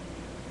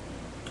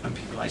 And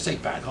people, I say,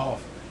 back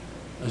off,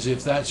 as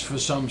if that's for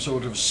some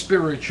sort of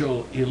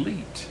spiritual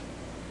elite.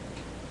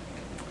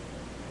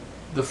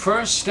 The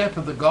first step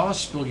of the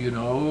gospel, you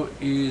know,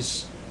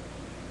 is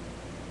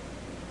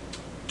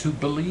to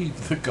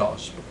believe the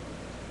gospel,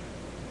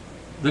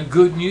 the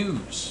good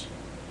news.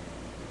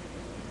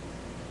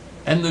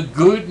 And the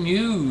good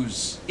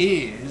news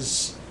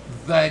is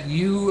that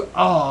you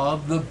are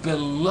the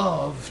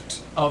beloved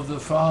of the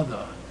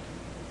Father,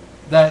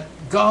 that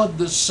God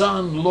the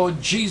Son,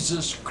 Lord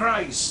Jesus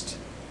Christ,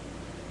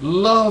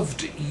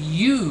 loved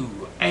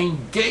you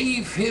and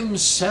gave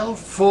himself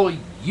for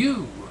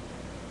you,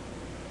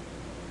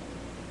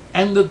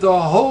 and that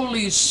the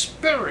Holy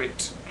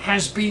Spirit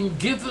has been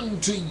given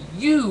to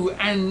you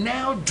and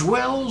now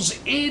dwells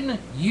in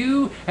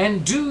you.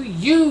 And do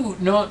you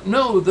not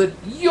know that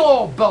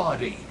your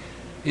body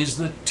is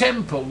the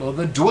temple or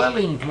the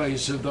dwelling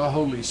place of the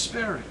Holy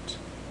Spirit?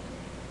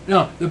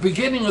 Now, the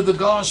beginning of the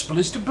gospel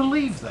is to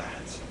believe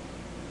that.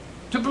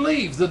 To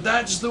believe that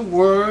that's the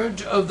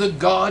word of the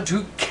God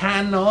who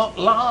cannot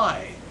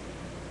lie.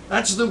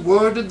 That's the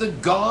word of the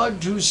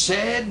God who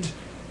said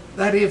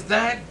that if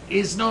that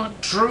is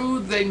not true,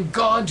 then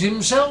God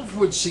himself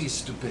would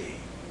cease to be.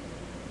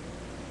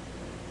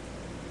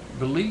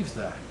 Believe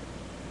that.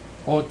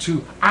 Or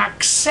to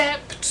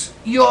accept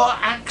your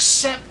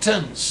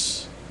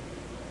acceptance.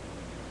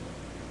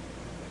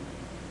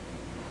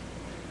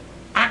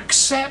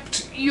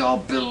 Accept your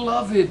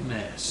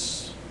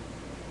belovedness.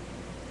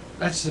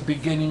 That's the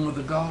beginning of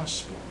the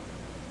gospel.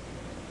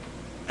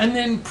 And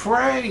then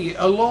pray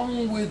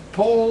along with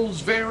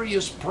Paul's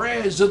various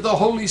prayers that the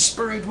Holy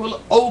Spirit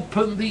will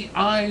open the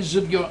eyes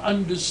of your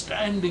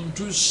understanding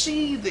to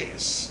see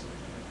this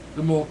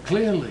the more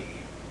clearly.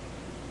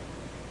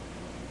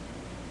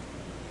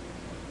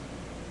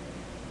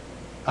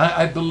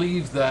 I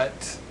believe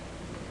that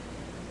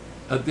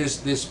at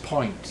this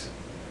point,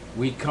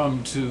 we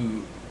come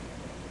to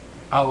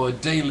our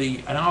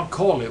daily, and I'll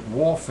call it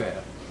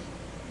warfare,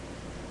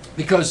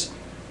 because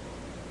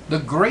the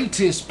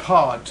greatest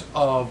part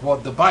of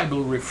what the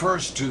Bible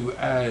refers to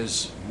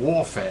as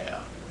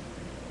warfare,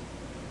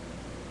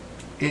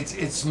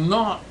 it's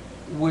not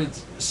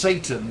with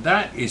Satan.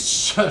 That is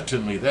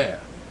certainly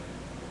there.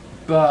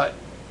 But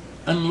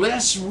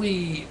unless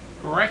we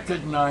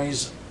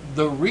recognize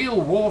the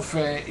real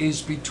warfare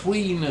is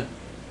between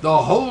the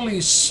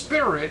Holy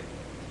Spirit,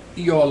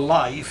 your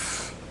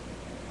life,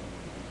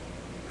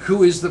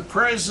 who is the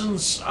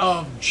presence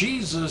of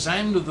Jesus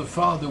and of the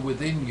Father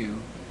within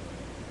you,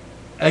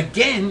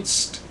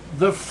 against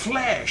the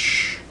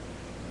flesh,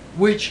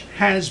 which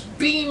has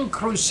been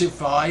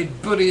crucified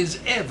but is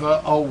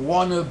ever a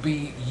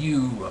wannabe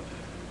you.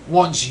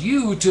 Wants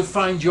you to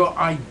find your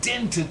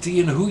identity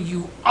in who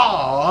you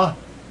are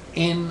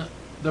in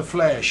the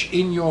flesh,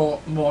 in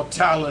your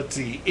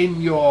mortality,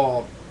 in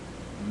your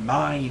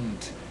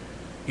mind,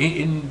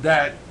 in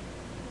that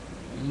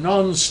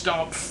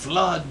non-stop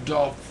flood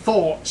of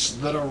thoughts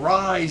that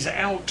arise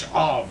out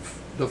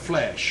of the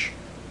flesh,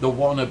 the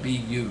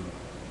wannabe you.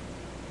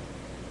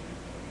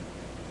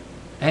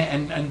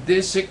 And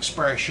this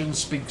expression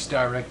speaks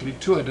directly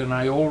to it, and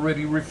I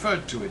already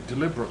referred to it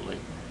deliberately.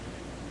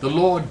 The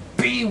Lord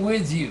be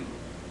with you.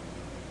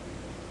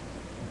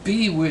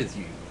 Be with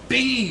you.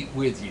 Be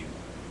with you.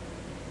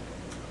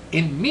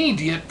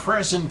 Immediate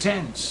present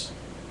tense.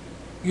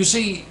 You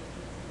see,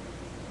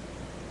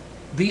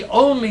 the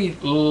only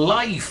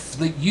life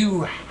that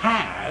you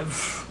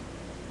have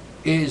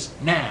is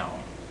now.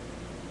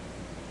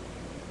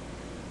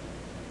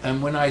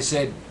 And when I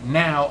said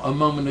now a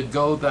moment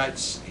ago,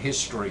 that's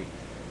history.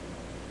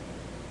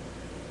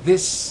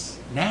 This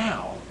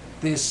now,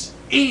 this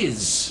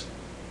is.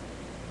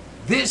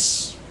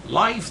 This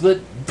life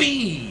that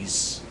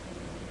bees,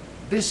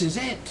 this is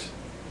it.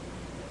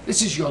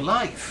 This is your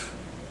life.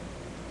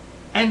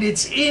 And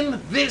it's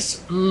in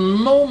this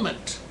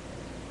moment,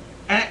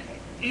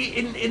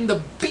 in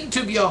the beat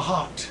of your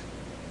heart,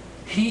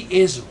 He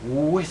is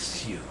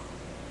with you.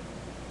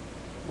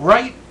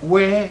 Right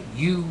where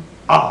you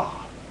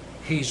are,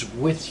 He's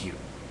with you.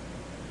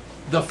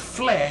 The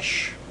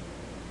flesh,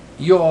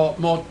 your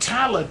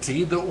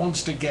mortality that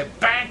wants to get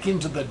back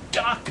into the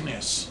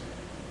darkness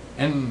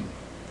and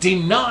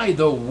deny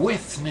the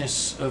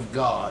witness of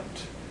God.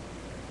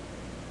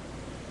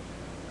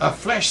 A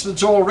flesh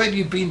that's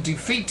already been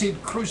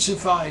defeated,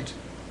 crucified,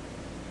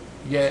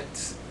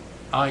 yet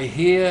I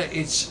hear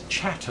its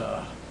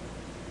chatter.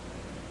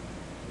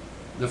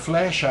 The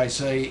flesh, I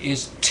say,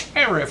 is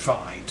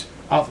terrified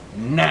of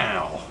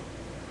now.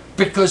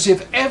 Because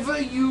if ever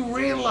you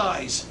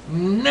realize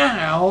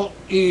now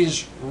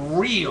is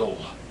real,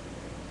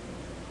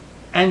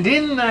 and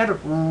in that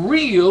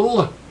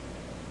real,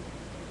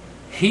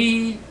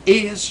 He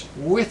is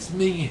with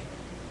me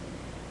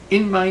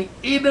in my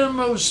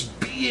innermost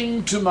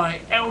being to my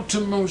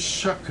outermost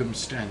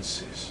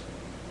circumstances.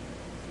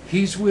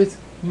 He's with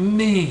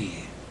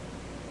me.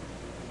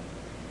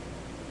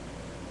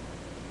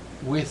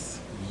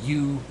 With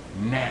you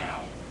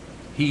now.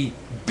 He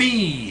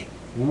be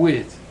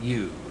with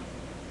you.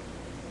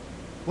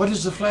 What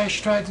does the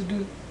flesh try to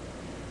do?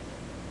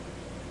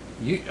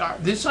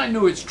 This I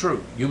know it's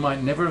true. You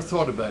might never have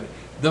thought about it.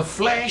 The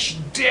flesh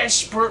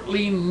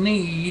desperately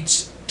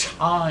needs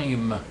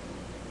time.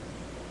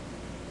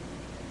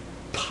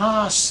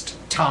 Past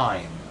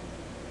time.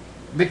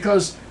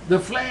 Because the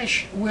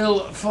flesh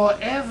will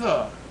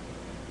forever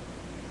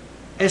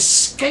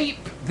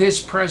escape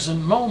this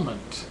present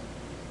moment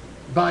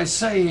by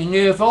saying,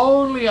 if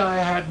only I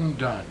hadn't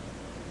done.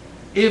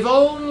 If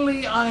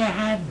only I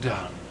had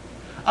done.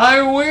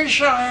 I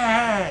wish I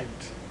had.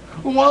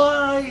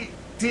 Why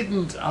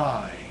didn't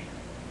I?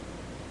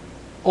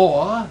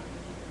 Or,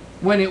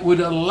 when it would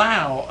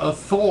allow a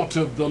thought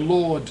of the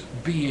Lord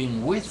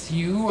being with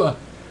you,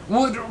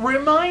 would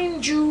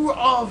remind you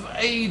of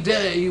a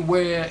day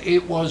where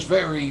it was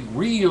very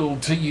real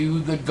to you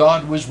that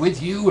God was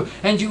with you,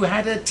 and you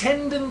had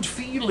attendant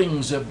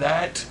feelings of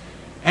that.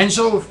 And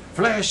so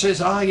flesh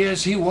says, ah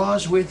yes, He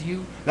was with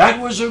you. That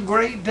was a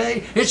great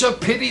day. It's a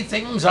pity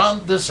things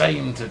aren't the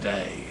same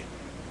today.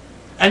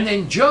 And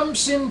then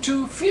jumps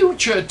into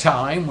future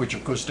time, which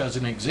of course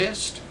doesn't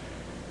exist,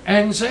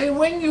 and say,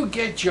 when you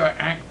get your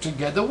act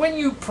together, when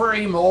you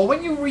pray more,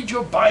 when you read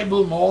your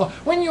Bible more,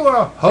 when you are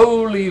a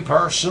holy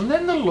person,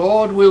 then the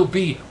Lord will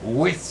be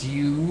with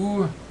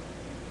you.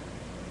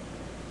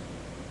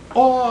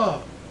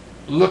 Or,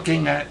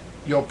 looking at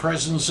your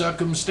present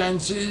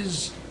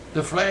circumstances,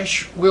 the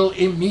flesh will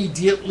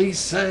immediately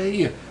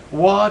say,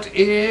 what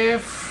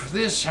if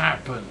this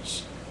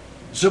happens?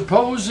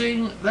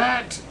 Supposing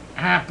that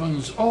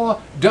happens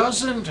or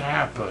doesn't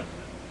happen,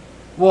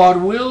 what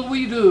will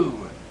we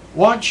do?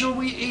 What shall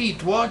we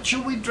eat? What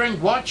shall we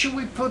drink? What shall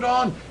we put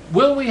on?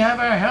 Will we have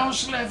our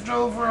house left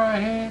over our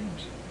head?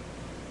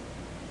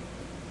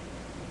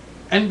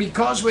 And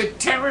because we're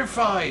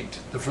terrified,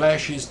 the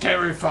flesh is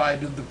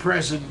terrified of the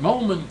present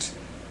moment,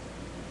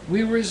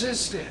 we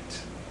resist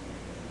it.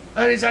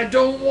 That is, I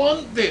don't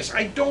want this.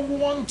 I don't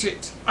want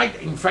it.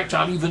 In fact,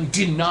 I'll even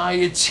deny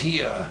it's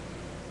here.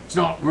 It's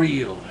not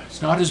real.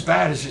 It's not as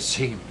bad as it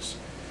seems.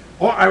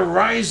 Or I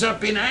rise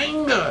up in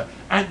anger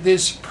at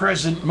this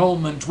present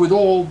moment with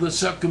all the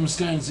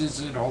circumstances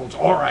it holds.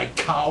 Or I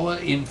cower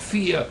in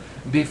fear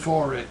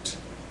before it.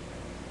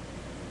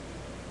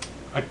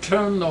 I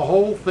turn the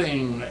whole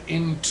thing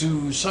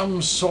into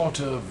some sort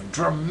of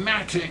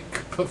dramatic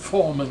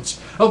performance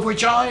of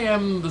which I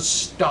am the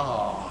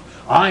star.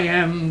 I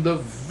am the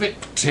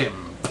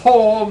victim.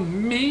 Poor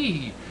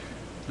me,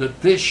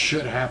 that this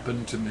should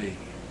happen to me.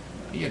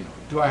 You know,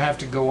 do I have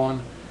to go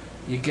on?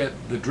 You get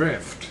the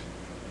drift.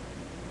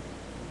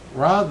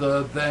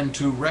 Rather than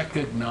to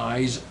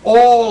recognize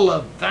all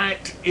of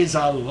that is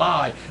a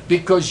lie,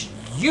 because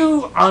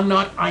you are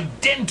not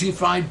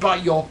identified by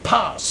your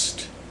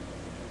past.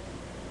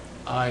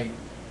 I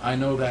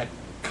know that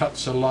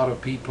cuts a lot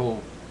of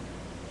people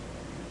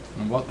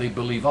and what they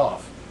believe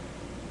off.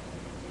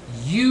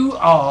 You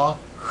are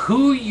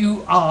who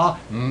you are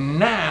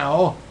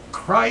now,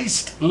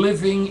 Christ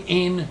living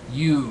in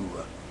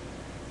you.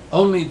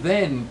 Only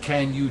then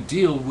can you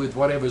deal with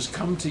whatever's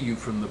come to you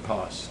from the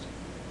past.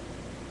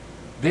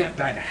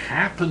 That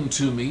happened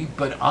to me,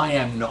 but I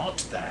am not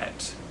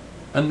that.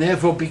 And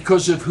therefore,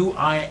 because of who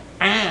I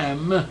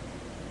am,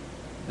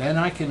 then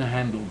I can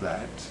handle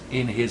that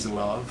in His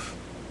love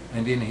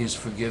and in His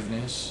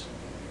forgiveness.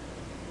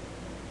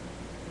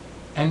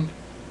 And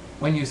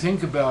when you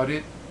think about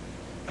it,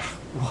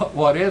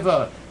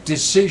 whatever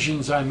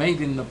decisions I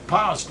made in the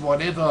past,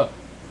 whatever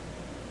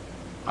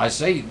I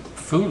say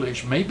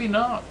foolish, maybe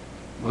not.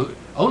 Well,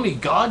 only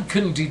God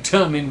can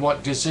determine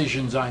what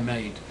decisions I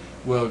made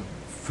were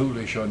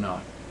foolish or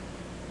not.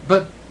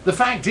 But the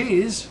fact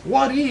is,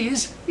 what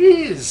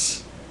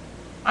is.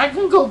 I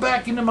can go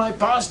back into my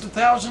past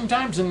 1,000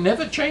 times and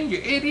never change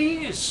it. It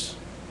is.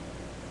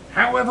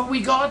 However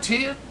we got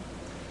here,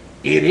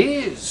 it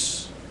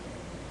is.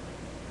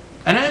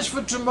 And as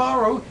for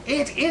tomorrow,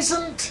 it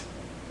isn't.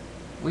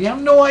 We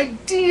have no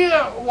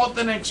idea what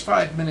the next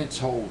 5 minutes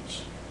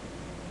holds.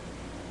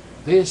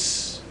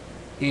 This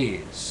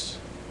is.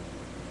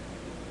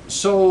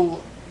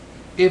 So,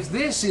 if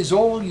this is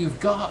all you've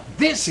got,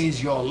 this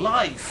is your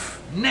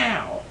life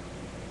now.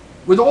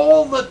 With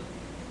all that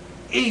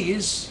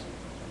is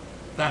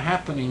the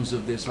happenings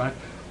of this life,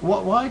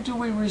 why do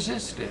we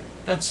resist it?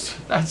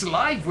 That's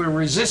life. We're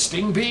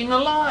resisting being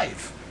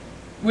alive.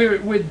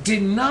 We're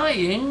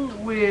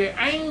denying, we're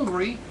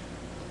angry,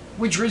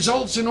 which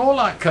results in all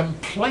our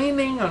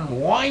complaining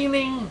and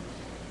whining,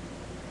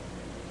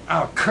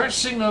 our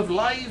cursing of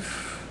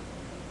life,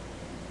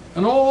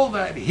 and all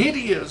that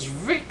hideous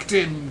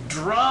victim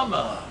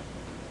drama.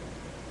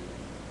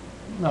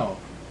 No.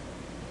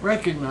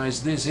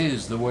 Recognize this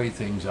is the way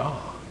things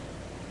are.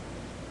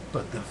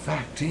 But the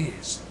fact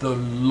is, the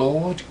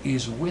Lord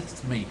is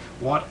with me.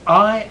 What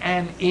I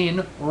am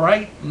in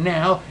right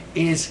now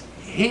is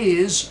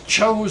His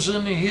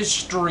chosen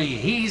history.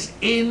 He's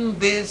in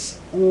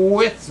this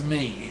with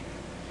me.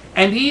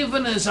 And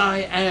even as I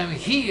am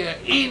here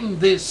in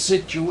this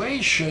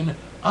situation,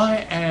 I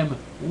am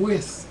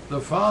with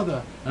the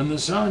Father and the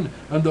Son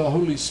and the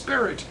Holy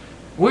Spirit.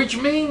 Which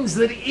means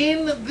that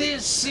in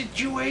this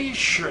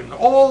situation,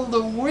 all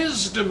the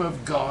wisdom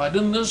of God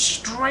and the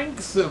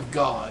strength of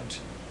God,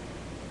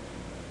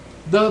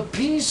 the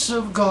peace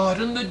of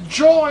God and the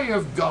joy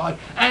of God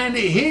and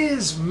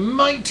His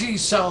mighty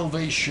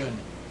salvation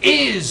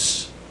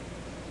is.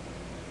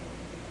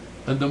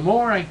 And the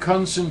more I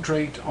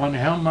concentrate on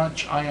how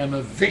much I am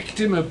a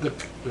victim of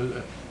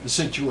the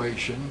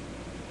situation,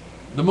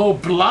 the more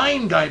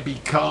blind I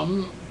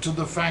become to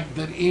the fact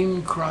that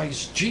in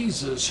Christ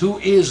Jesus, who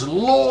is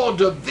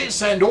Lord of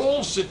this and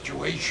all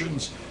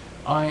situations,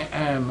 I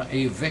am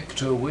a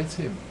victor with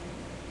Him.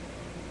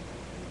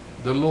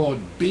 The Lord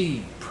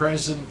be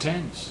present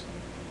tense.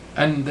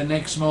 And the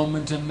next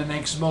moment and the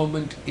next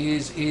moment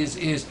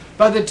is.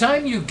 By the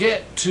time you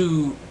get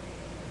to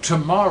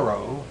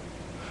tomorrow,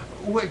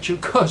 which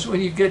of course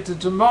when you get to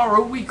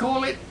tomorrow we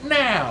call it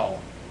now,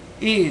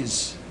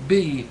 is,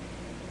 be.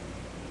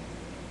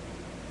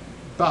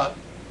 But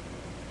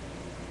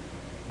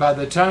by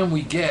the time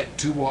we get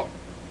to what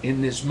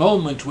in this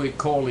moment we're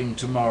calling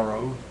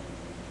tomorrow,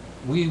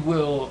 we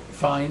will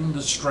find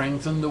the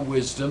strength and the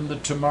wisdom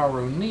that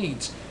tomorrow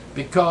needs,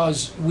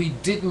 because we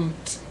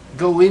didn't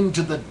go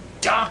into the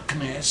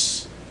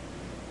darkness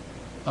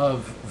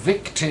of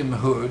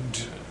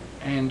victimhood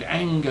and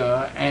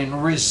anger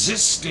and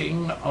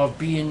resisting of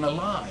being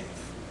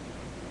alive.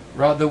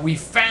 Rather, we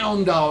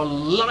found our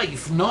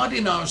life not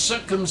in our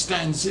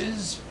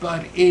circumstances,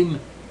 but in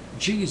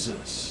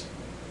Jesus,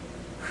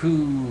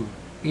 who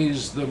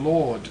is the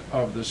Lord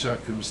of the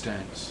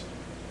circumstance.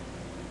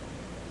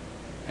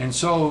 And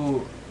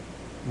so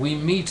we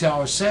meet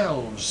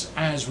ourselves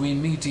as we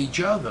meet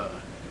each other,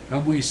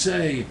 and we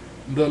say,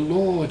 the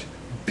Lord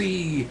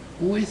be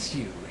with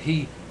you.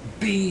 He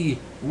be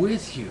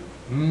with you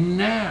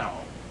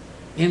now,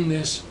 in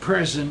this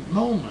present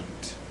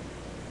moment.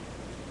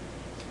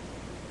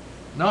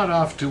 Not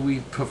after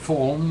we've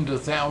performed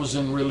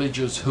 1,000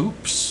 religious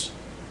hoops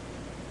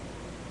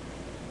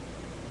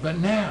but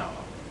now,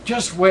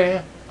 just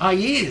where I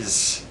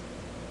is.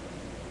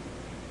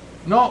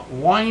 Not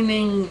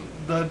whining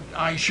that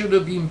I should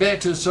have been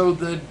better so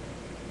that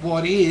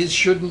what is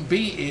shouldn't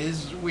be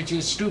is, which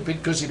is stupid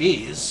because it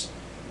is.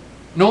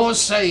 Nor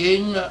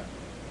saying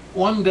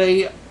one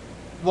day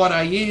what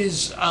I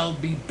is I'll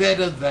be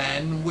better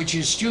than, which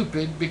is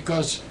stupid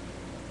because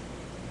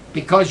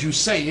you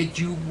say it,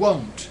 you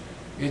won't.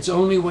 It's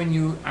only when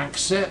you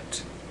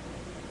accept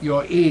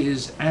your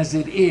is as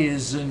it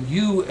is and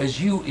you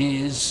as you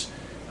is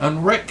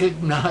and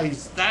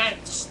recognize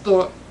that's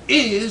the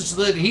is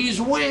that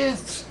he's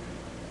with.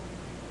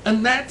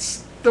 And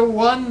that's the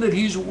one that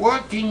he's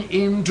working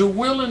in to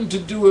will and to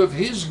do of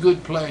his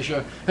good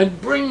pleasure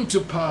and bring to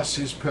pass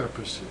his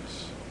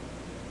purposes.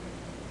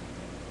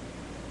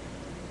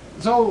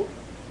 So,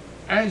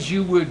 as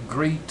you would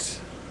greet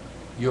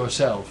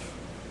yourself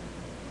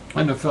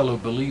and a fellow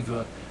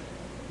believer,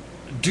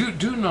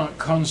 do not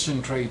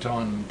concentrate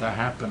on the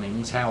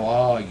happenings. How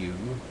are you?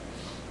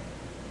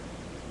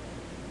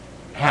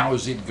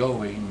 How's it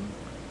going?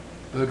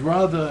 But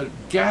rather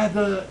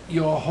gather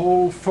your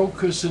whole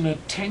focus and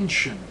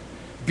attention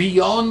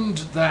beyond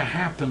the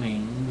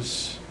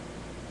happenings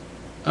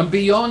and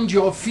beyond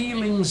your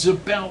feelings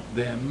about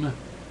them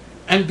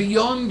and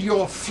beyond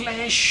your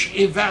flesh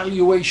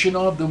evaluation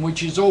of them,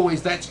 which is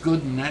always that's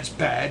good and that's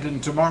bad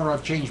and tomorrow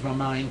I've changed my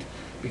mind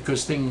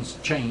because things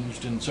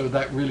changed and so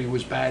that really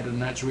was bad and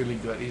that's really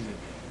good, is it?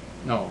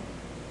 No.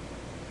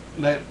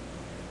 Let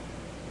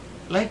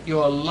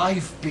your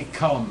life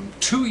become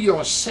to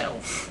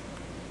yourself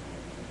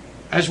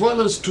as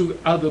well as to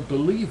other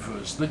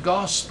believers the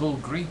gospel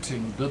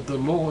greeting that the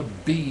Lord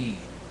be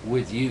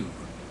with you.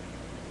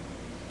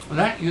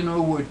 That,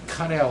 would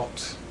cut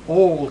out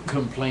all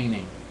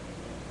complaining,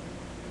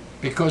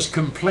 because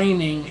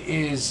complaining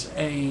is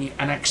an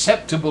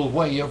acceptable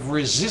way of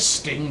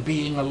resisting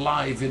being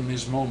alive in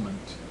this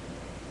moment.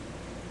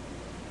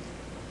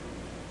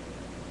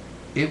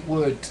 It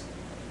would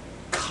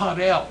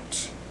cut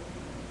out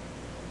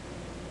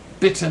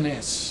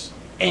bitterness,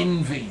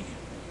 envy,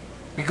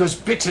 because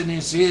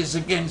bitterness is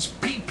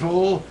against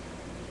people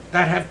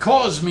that have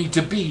caused me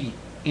to be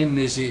in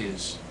this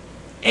is.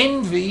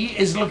 Envy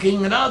is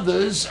looking at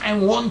others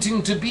and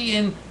wanting to be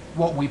in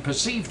what we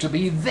perceive to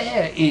be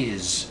their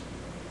is,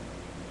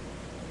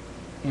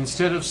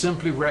 instead of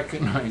simply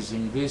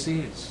recognizing this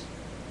is.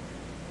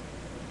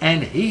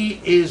 And he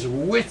is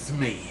with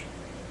me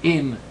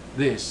in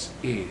this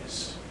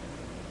is.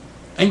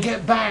 And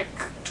get back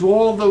to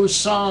all those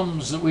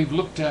Psalms that we've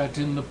looked at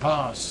in the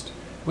past,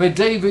 where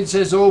David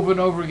says over and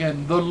over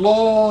again, the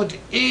Lord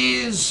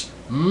is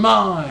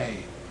my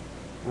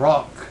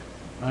rock,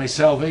 my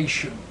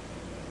salvation,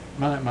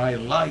 my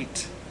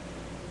light,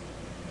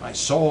 my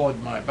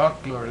sword, my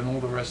buckler, and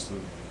all the rest of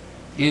them,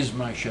 is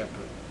my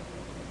shepherd.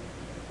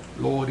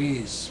 Lord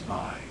is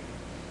my.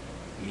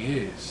 He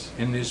is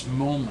in this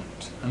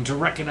moment. And to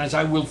recognize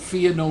I will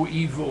fear no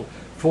evil,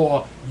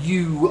 for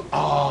you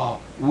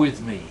are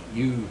with me.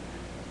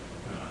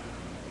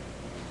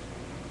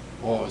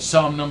 Or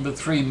Psalm number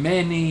 3,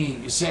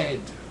 many said,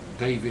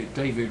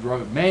 David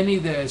wrote, many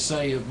there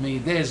say of me,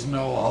 there's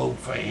no hope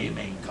for him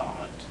in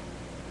God.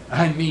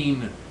 I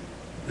mean,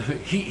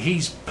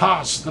 he's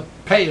past the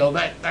pale,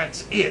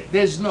 that's it.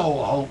 There's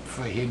no hope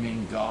for him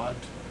in God.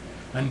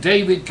 And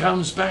David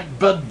comes back,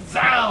 but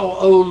thou,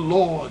 O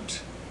Lord,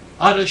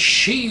 art a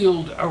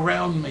shield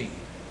around me,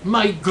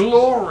 my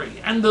glory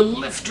and the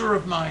lifter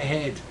of my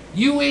head.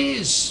 You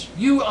is,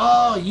 you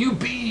are, you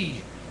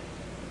be.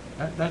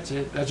 That's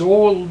it. That's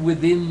all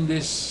within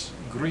this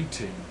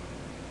greeting.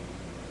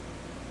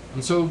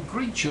 And so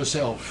greet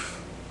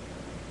yourself.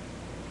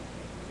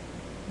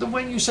 Then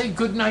when you say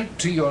good night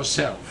to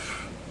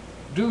yourself,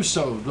 do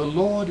so. The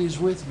Lord is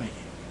with me.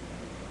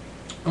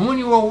 And when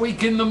you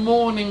awake in the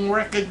morning,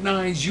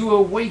 recognize you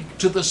awake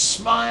to the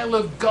smile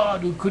of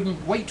God who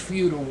couldn't wait for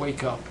you to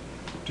wake up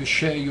to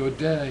share your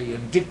day,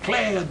 and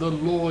declare the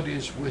Lord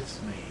is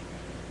with me.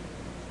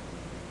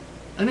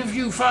 And if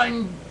you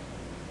find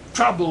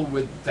trouble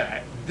with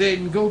that,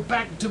 then go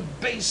back to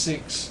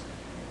basics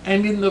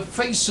and in the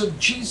face of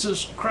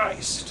Jesus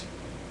Christ,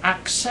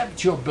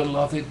 accept your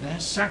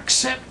belovedness,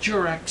 accept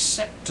your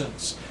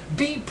acceptance,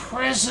 be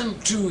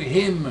present to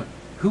him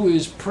who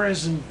is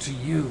present to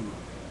you,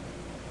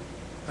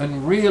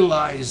 and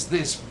realize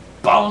this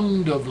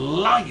bond of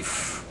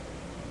life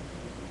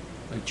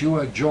that you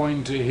are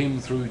joined to him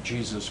through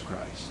Jesus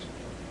Christ.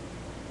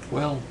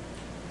 Well,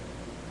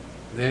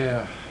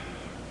 there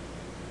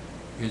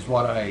is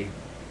what I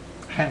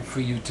have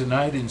for you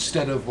tonight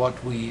instead of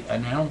what we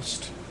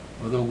announced,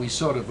 although we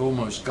sort of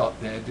almost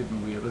got there,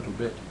 didn't we, a little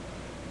bit?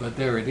 But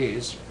there it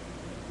is.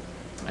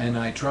 And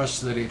I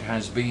trust that it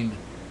has been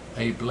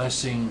a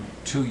blessing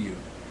to you.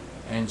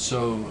 And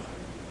so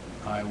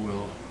I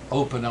will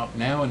open up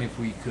now, and if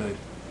we could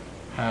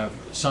have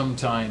some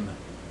time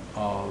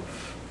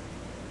of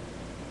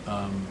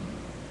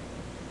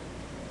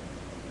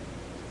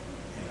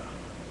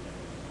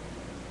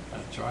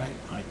that's right,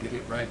 I did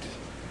it right.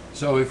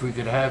 So if we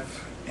could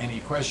have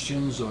any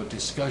questions or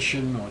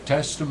discussion or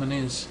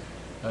testimonies,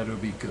 That'll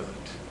be good.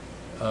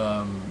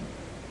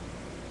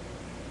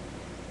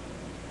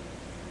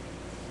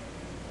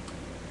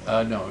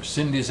 No,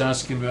 Cindy's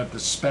asking about the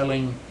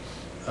spelling.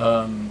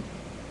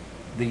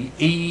 The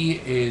E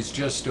is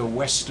just a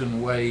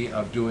Western way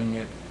of doing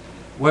it.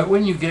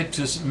 When you get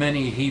to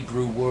many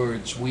Hebrew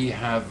words, we've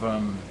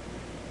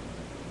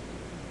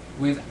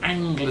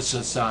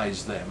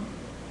anglicized them,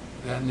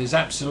 and there's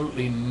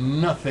absolutely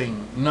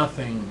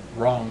nothing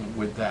wrong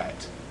with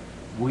that.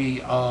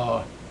 We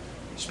are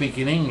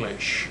speaking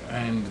English,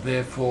 and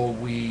therefore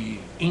we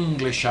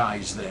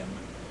Englishize them.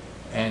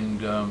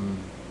 And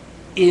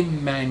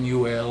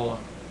Emmanuel,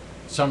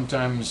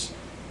 sometimes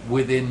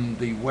within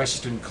the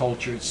Western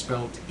culture it's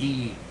spelled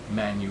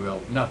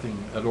Emmanuel,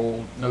 nothing at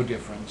all, no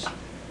difference.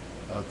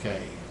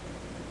 Okay.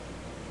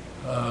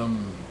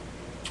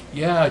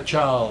 Yeah,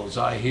 Charles,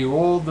 I hear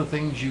all the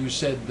things you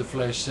said the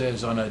flesh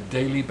says on a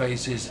daily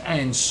basis,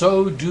 and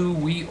so do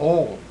we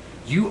all.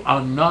 You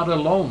are not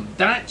alone.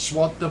 That's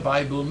what the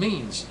Bible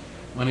means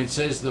when it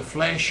says the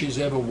flesh is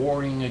ever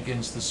warring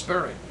against the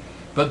spirit.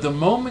 But the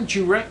moment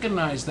you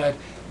recognize that,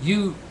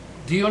 do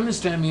you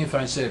understand me if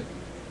I said,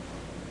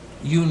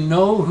 you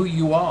know who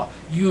you are.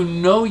 You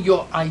know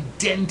your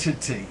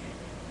identity.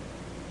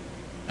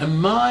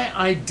 And my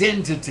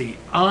identity,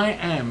 I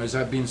am, as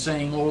I've been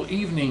saying all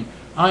evening,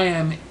 I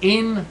am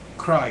in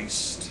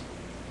Christ.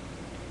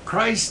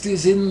 Christ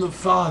is in the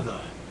Father,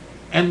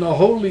 and the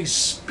Holy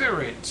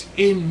Spirit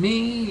in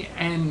me,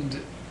 and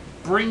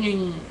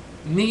bringing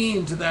me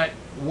into that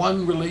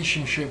one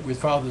relationship with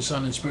Father,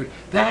 Son, and Spirit.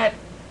 That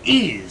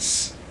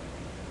is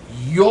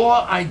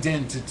your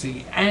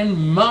identity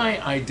and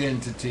my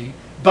identity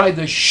by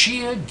the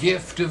sheer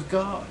gift of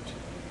God.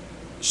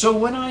 So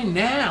when I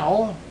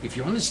now, if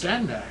you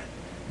understand that,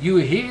 you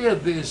hear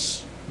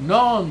this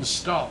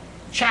non-stop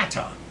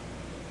chatter,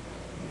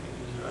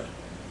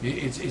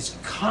 it's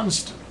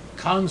constant.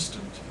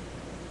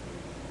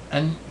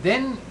 And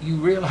then you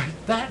realize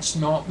that's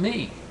not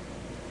me.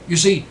 You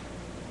see,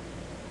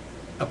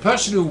 a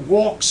person who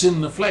walks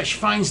in the flesh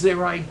finds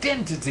their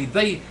identity.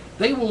 They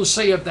will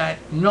say of that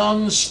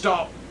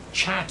non-stop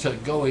chatter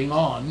going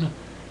on,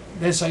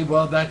 they say,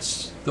 well,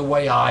 that's the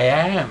way I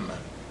am.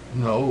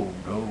 No.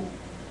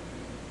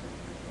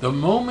 The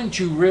moment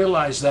you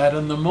realize that,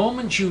 and the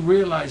moment you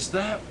realize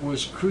that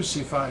was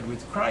crucified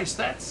with Christ,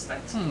 that's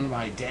an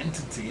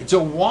identity. It's a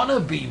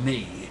wannabe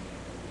me.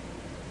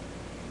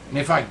 And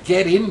if I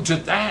get into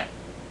that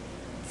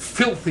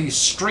filthy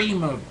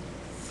stream of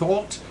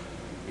thought,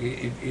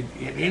 it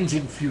ends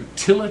in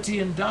futility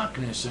and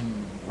darkness,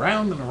 and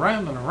round and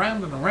around and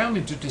around and around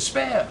into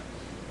despair.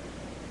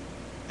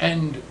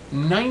 And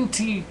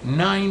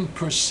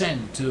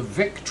 99% of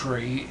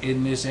victory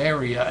in this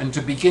area, and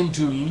to begin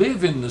to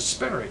live in the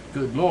Spirit,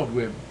 good Lord,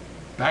 we're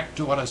back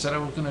to what I said I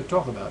was going to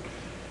talk about,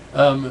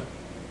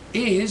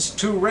 is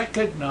to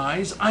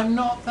recognize I'm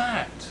not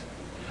that.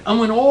 And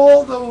when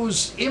all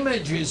those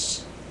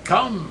images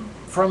come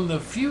from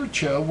the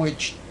future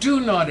which do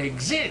not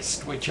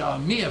exist, which are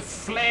mere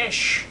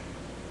flesh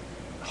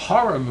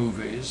horror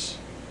movies,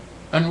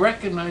 and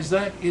recognize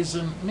that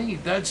isn't me,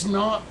 that's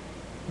not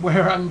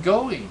where I'm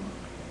going.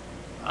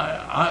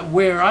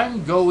 Where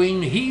I'm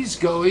going, he's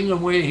going,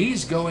 and where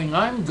he's going,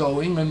 I'm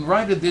going, and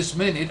right at this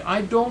minute,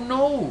 I don't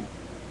know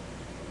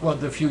what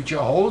the future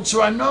holds,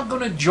 so I'm not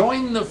going to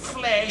join the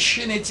flesh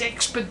in its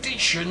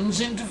expeditions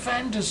into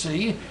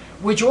fantasy,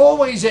 which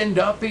always end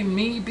up in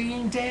me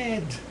being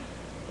dead,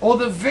 or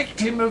the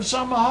victim of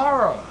some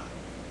horror.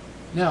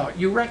 Now,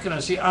 you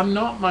recognize, see, I'm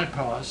not my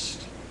past,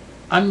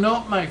 I'm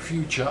not my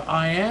future.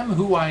 I am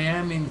who I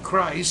am in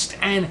Christ,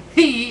 and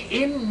He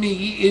in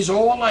me is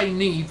all I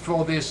need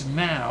for this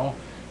now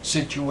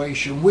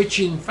situation, which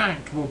in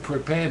fact will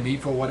prepare me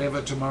for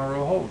whatever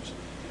tomorrow holds.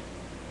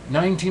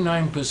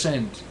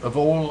 99% of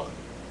all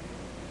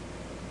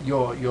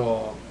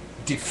your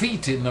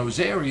defeat in those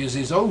areas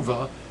is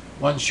over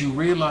once you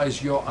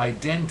realize your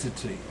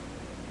identity.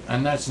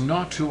 And that's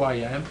not who I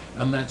am,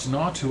 and that's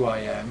not who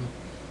I am.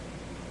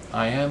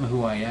 I am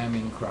who I am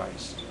in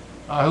Christ.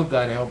 I hope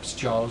that helps,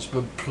 Charles,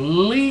 but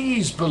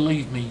please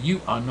believe me,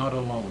 you are not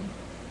alone.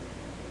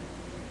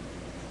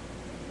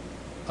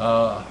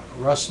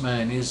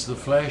 Russman, is the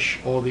flesh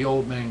or the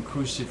old man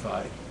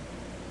crucified?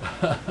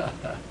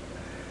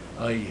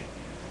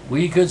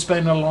 We could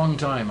spend a long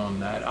time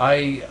on that.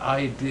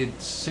 I did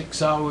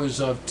 6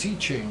 hours of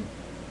teaching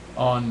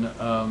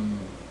on,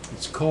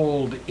 it's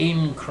called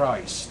In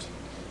Christ.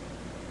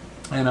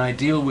 And I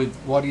deal with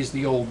what is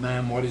the old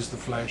man, what is the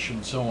flesh,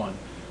 and so on.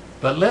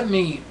 But let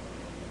me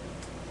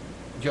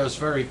just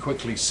very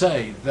quickly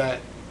say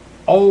that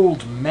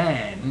old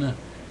man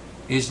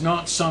is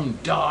not some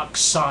dark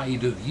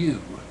side of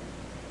you.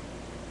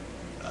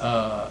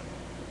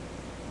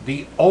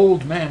 The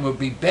old man would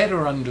be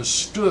better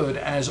understood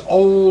as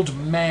old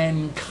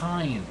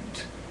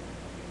mankind.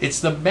 It's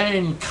the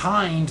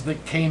mankind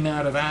that came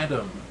out of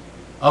Adam,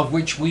 of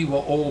which we were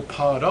all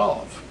part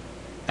of.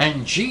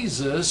 And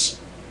Jesus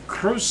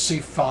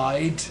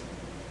crucified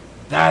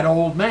that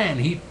old man.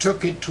 He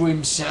took it to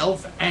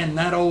himself, and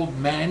that old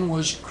man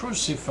was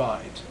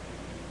crucified.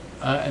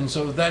 And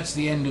so that's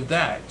the end of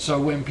that.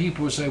 So when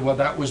people say, well,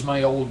 that was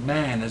my old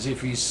man, as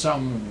if he's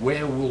some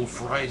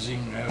werewolf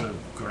rising out of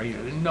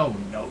grave. No,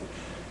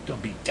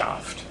 don't be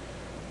daft.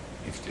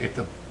 If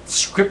the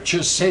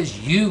scripture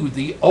says you,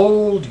 the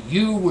old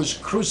you was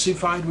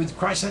crucified with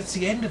Christ, that's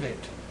the end of it.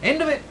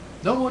 End of it.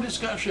 No more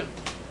discussion.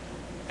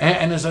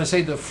 And as I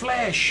say, the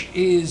flesh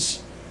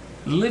is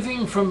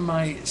living from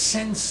my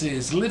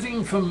senses,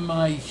 living from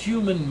my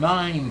human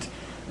mind,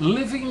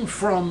 living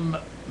from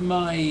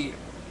my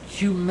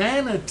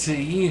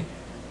humanity,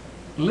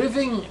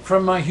 living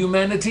from my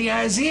humanity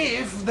as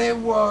if there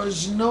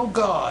was no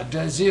God,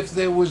 as if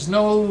there was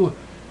no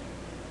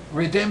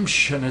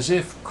redemption, as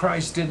if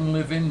Christ didn't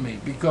live in me.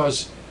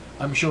 Because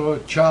I'm sure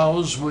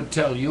Charles would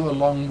tell you,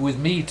 along with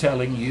me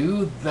telling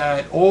you,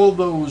 that all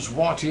those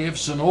what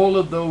ifs and all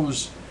of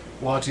those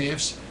what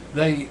ifs,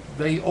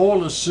 they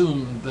all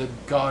assume that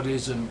God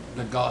isn't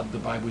the God the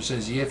Bible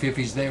says if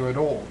he's there at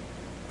all.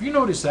 If you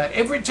notice that,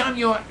 every time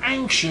you're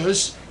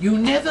anxious, you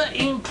never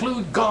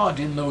include God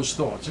in those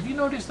thoughts. Have you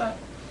noticed that?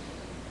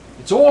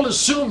 It's all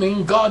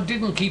assuming God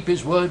didn't keep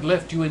his word,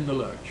 left you in the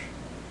lurch.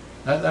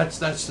 That's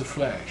the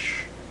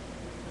flesh.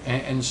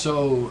 And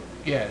so,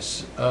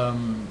 yes,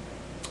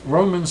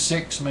 Romans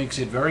 6 makes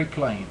it very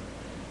plain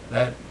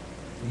that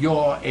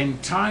your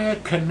entire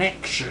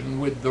connection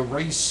with the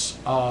race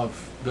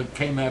that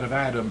came out of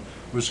Adam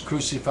was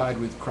crucified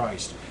with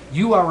Christ.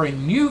 You are a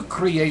new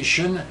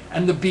creation,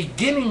 and the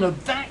beginning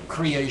of that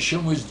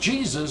creation was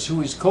Jesus,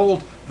 who is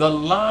called the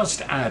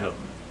last Adam.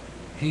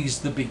 He's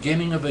the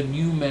beginning of a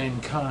new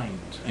mankind,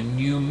 a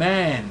new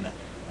man,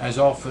 as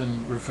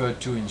often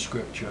referred to in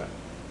Scripture.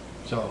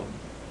 So,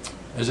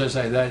 as I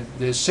say,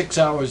 there's 6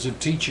 hours of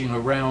teaching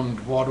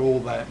around what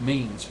all that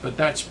means, but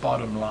that's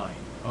bottom line,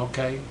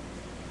 okay?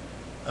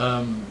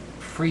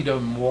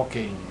 Freedom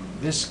walking.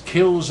 This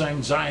kills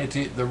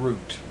anxiety at the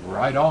root.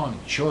 Right on,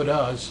 sure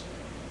does.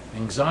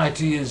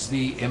 Anxiety is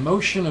the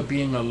emotion of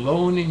being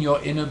alone in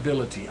your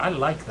inability. I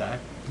like that.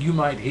 You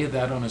might hear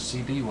that on a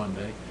CD one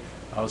day.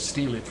 I'll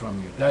steal it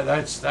from you.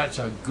 That's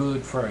a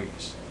good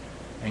phrase.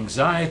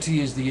 Anxiety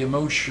is the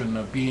emotion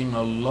of being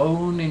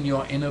alone in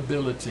your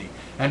inability.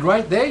 And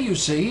right there you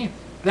see,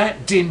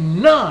 that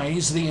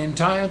denies the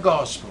entire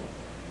gospel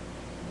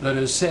that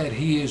has said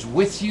he is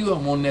with you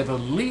and will never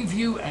leave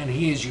you, and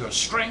he is your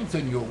strength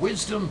and your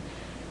wisdom,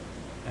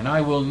 and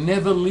I will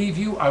never leave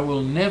you, I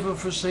will never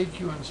forsake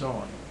you, and so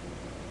on.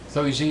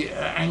 So you see,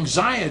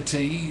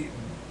 anxiety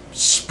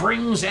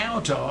springs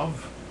out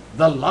of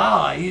the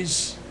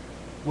lies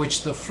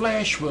which the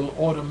flesh will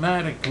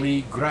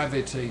automatically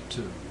gravitate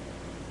to.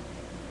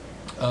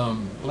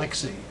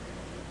 Lexi,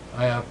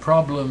 I have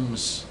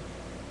problems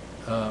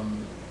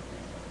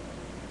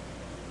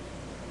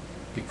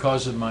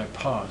because of my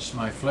past.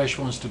 My flesh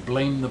wants to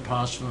blame the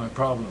past for my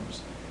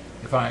problems.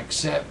 If I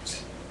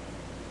accept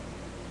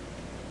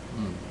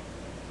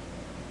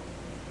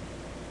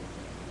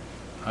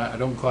I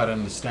don't quite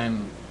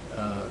understand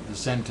the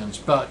sentence,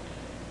 but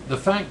the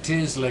fact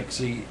is,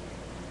 Lexi,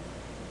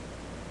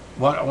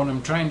 what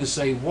I'm trying to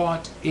say,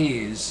 what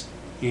is.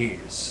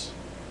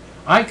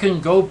 I can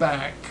go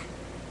back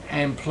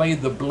and play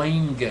the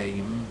blame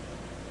game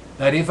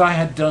that if I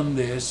had done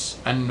this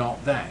and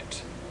not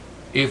that,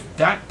 if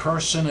that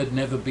person had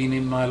never been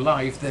in my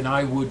life, then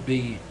I would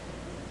be.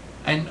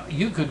 And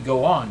you could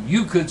go on.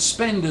 You could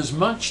spend as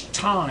much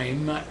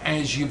time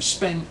as you've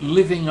spent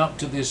living up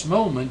to this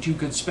moment. You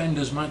could spend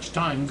as much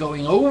time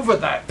going over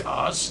that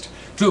past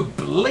to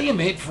blame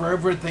it for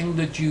everything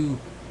that you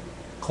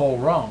call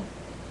wrong.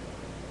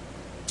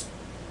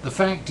 The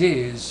fact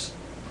is,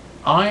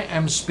 I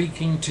am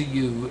speaking to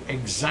you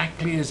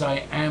exactly as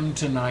I am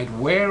tonight,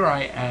 where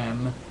I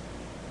am,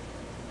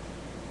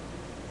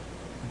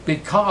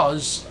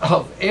 because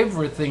of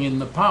everything in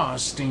the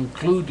past,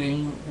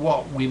 including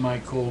what we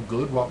might call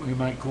good, what we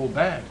might call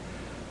bad.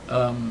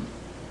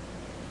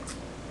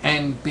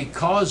 And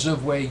because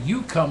of where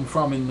you come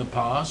from in the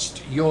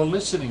past, you're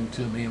listening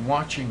to me and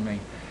watching me.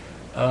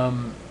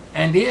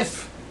 And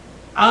if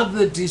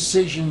other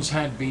decisions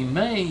had been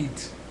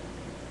made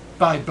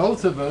by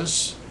both of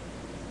us,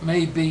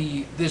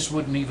 maybe this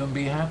wouldn't even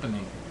be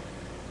happening.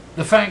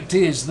 The fact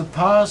is, the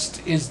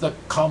past is the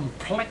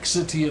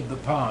complexity of the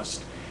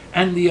past.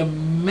 And the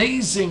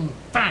amazing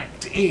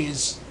fact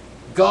is,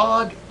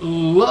 God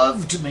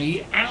loved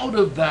me out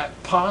of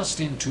that past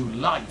into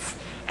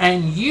life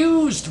and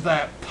used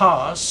that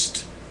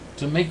past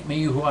to make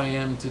me who I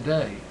am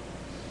today.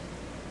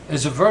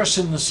 There's a verse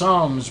in the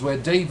Psalms where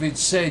David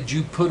said,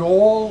 "You put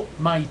all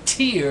my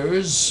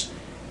tears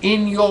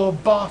in your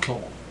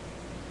bottle."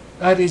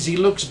 That is, he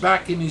looks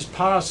back in his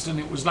past and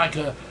it was like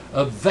a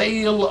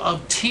veil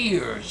of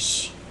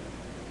tears.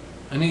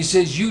 And he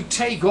says, "You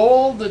take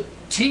all the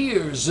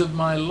tears of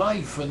my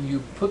life and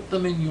you put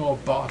them in your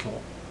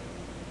bottle."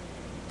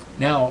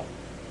 Now,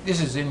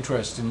 this is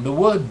interesting. The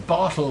word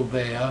bottle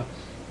there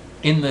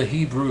in the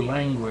Hebrew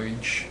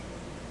language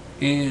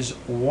is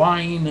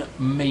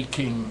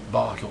wine-making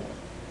bottle.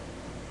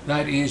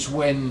 That is,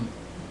 when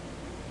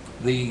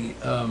the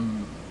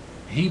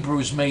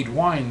Hebrews made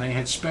wine, they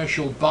had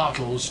special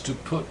bottles to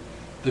put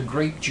the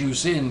grape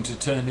juice in to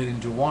turn it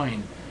into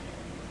wine.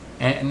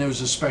 And there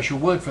was a special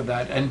word for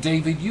that. And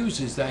David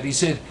uses that. He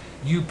said,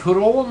 you put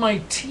all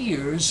my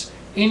tears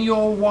in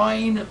your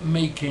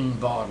wine-making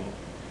bottle.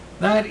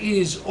 That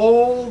is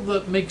all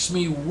that makes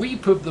me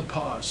weep of the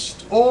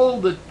past, all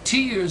the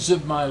tears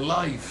of my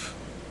life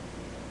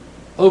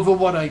over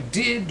what I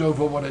did,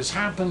 over what has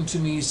happened to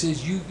me. He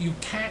says, you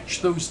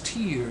catch those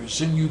tears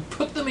and you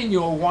put them in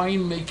your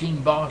wine-making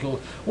bottle.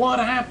 What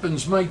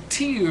happens? My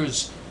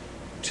tears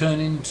turn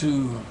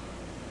into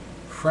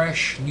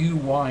fresh new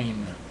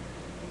wine.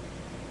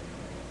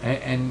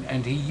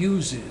 And he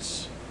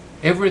uses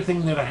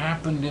everything that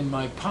happened in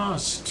my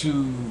past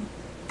to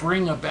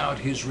bring about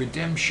his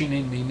redemption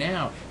in me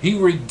now. He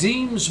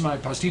redeems my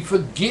past. He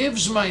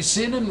forgives my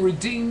sin and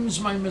redeems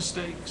my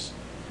mistakes.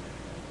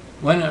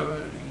 When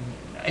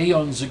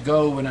aeons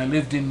ago, when I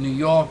lived in New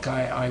York,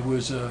 I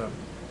was a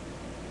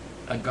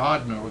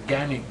gardener,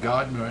 organic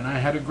gardener, and I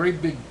had a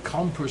great big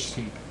compost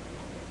heap.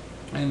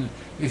 And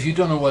if you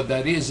don't know what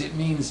that is, it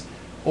means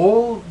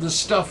all the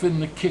stuff in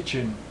the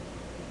kitchen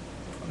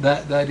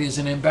that is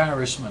an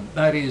embarrassment.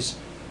 That is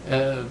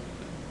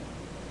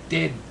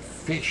dead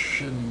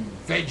fish and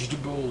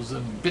vegetables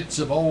and bits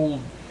of old,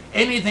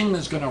 anything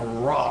that's going to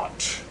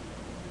rot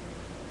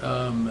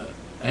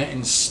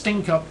and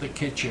stink up the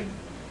kitchen.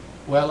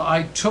 Well,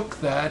 I took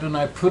that and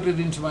I put it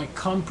into my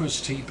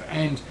compost heap,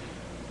 and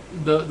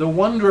the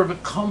wonder of a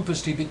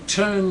compost heap, it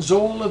turns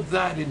all of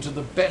that into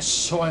the best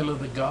soil of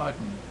the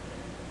garden.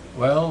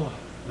 Well,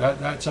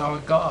 that's our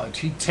God.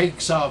 He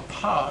takes our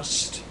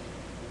past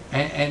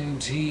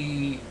and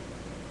he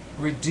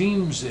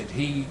redeems it.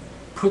 He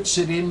puts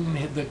it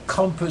in the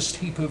compost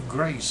heap of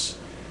grace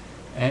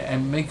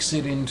and makes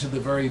it into the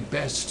very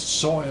best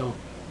soil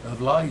of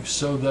life,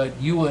 so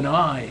that you and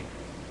I,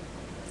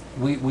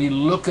 we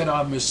look at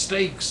our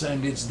mistakes,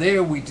 and it's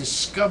there we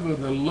discover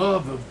the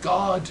love of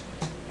God,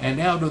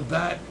 and out of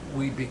that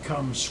we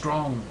become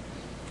strong.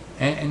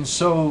 And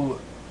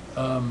so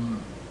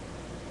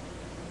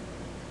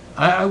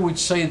I would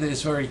say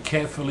this very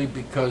carefully,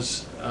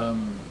 because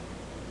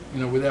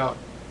without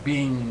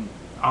being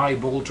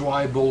eyeball to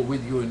eyeball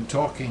with you and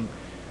talking,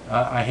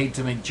 I hate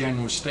to make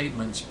general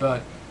statements,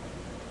 but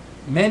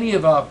many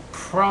of our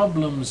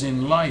problems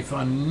in life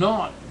are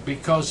not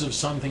because of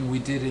something we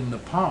did in the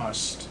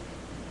past.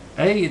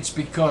 It's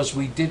because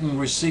we didn't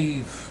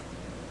receive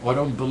or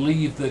don't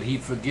believe that he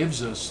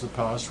forgives us the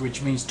past,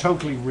 which means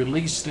totally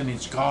released and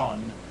it's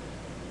gone.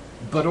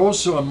 But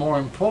also, and more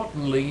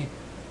importantly,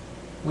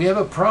 we have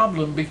a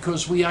problem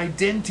because we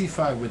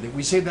identify with it.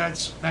 We say,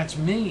 that's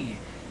me,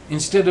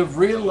 instead of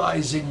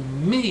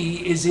realizing me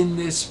is in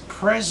this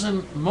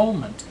present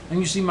moment. And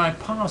you see, my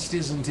past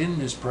isn't in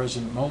this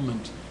present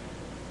moment.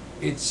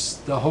 It's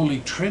the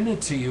Holy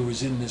Trinity who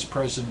is in this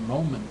present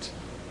moment.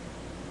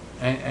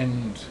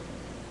 And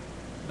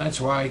that's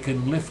why I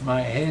can lift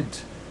my head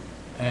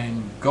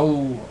and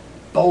go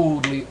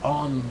boldly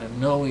on,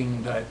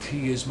 knowing that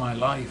he is my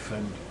life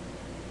and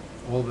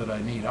all that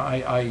I need.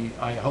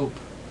 I hope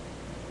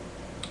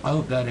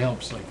that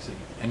helps, Lexi,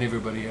 and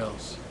everybody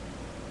else.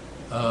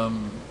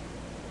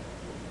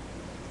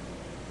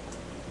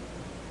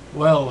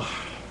 Well,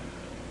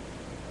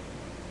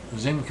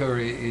 Zinka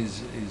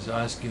is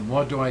asking,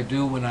 what do I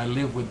do when I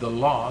live with the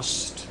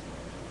lost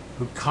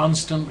who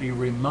constantly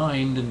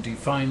remind and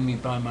define me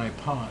by my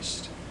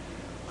past?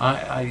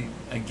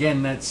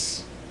 Again,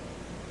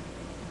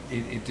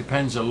 it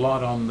depends a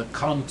lot on the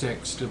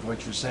context of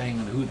what you're saying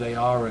and who they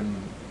are and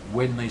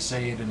when they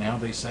say it and how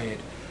they say it.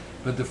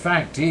 But the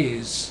fact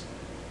is,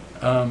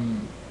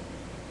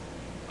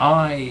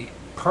 I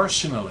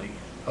personally,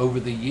 over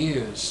the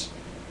years,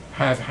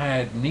 have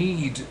had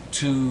need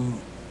to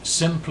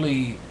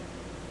simply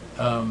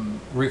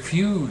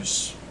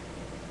refuse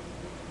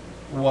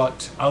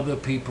what other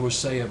people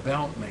say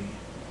about me.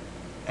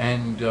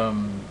 And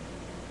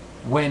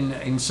when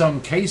in some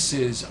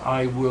cases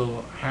I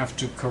will have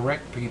to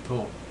correct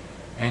people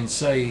and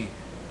say,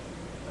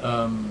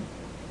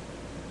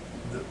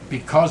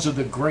 because of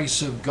the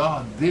grace of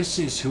God, this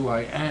is who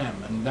I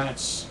am, and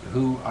that's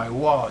who I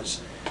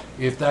was.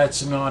 If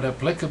that's not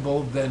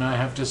applicable, then I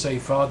have to say,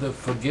 Father,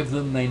 forgive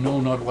them, they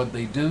know not what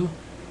they do.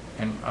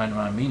 And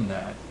I mean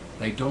that.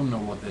 They don't know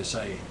what they're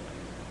saying.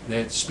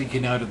 They're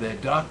speaking out of their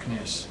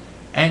darkness.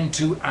 And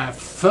to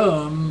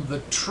affirm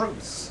the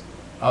truth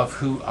of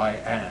who I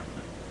am.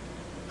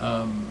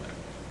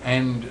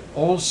 And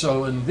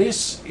also, and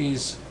this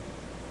is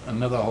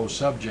another whole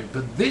subject,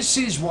 but this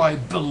is why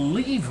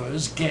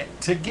believers get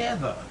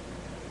together.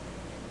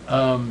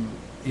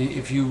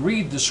 If you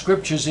read the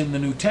scriptures in the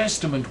New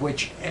Testament,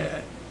 which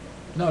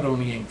not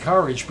only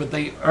encourage, but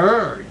they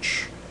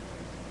urge,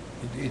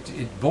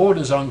 it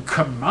borders on,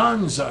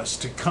 commands us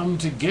to come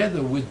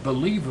together with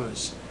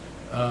believers.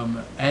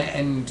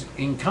 And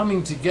in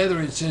coming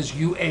together, it says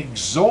you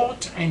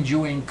exhort and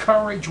you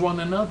encourage one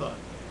another.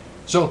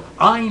 So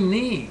I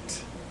need,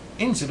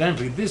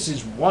 incidentally, this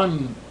is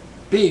one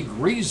big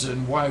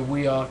reason why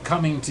we are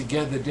coming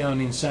together down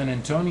in San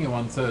Antonio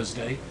on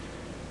Thursday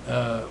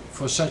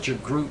for such a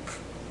group,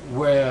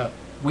 where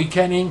We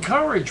can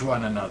encourage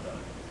one another.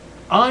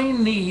 I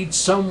need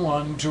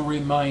someone to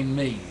remind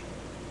me.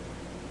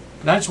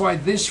 That's why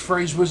this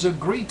phrase was a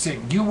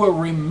greeting. You were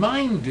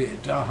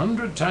reminded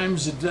 100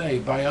 times a day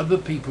by other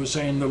people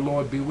saying, the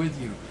Lord be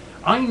with you.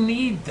 I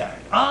need that.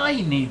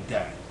 I need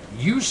that.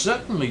 You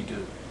certainly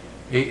do,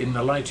 in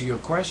the light of your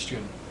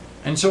question.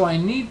 And so I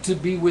need to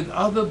be with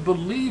other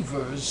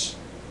believers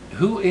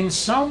who in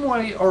some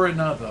way or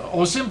another,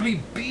 or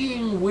simply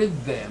being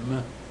with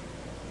them,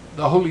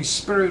 the Holy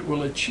Spirit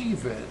will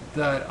achieve it,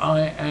 that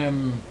I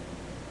am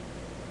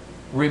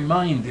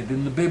reminded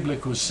in the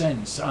biblical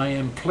sense, I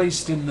am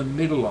placed in the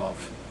middle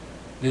of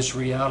this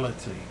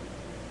reality.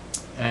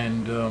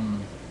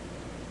 And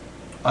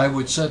I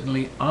would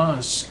certainly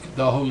ask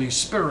the Holy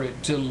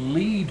Spirit to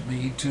lead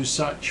me to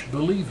such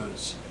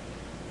believers,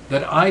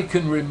 that I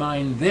can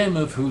remind them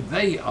of who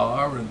they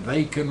are and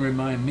they can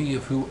remind me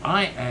of who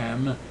I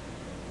am,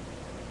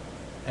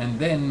 and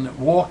then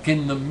walk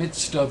in the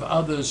midst of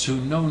others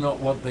who know not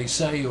what they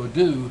say or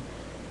do,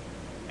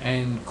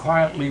 and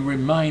quietly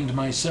remind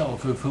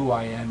myself of who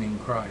I am in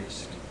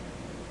Christ.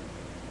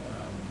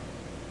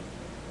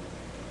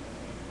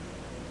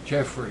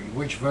 Jeffrey,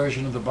 which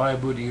version of the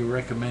Bible do you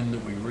recommend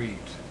that we read?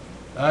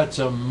 That's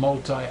a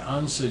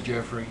multi-answer,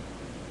 Jeffrey.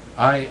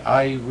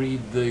 I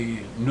read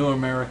the New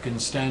American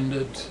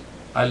Standard.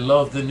 I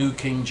love the New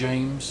King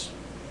James.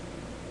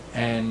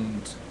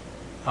 And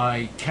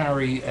I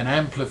carry an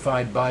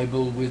Amplified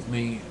Bible with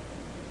me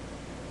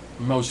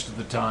most of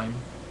the time.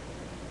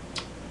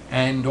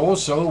 And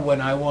also, when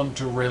I want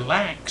to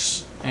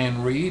relax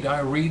and read,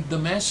 I read the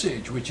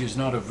Message, which is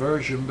not a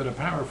version but a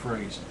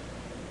paraphrase.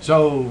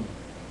 So,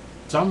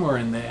 somewhere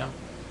in there.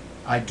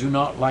 I do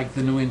not like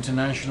the New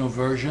International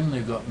Version.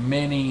 They've got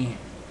many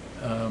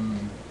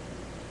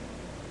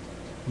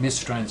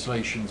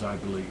mistranslations, I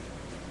believe.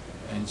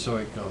 And so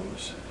it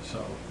goes.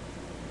 So,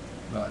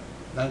 but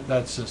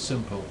that's a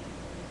simple,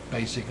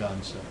 basic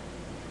answer.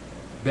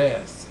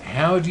 Beth,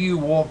 how do you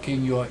walk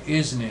in your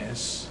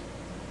isness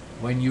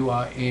when you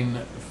are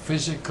in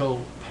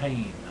physical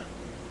pain?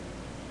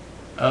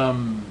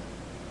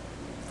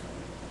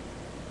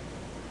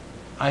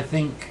 I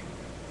think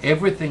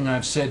everything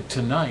I've said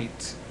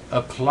tonight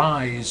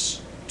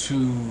applies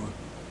to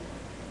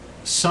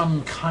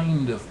some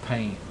kind of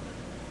pain.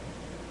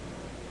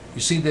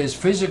 You see, there's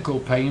physical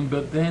pain,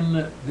 but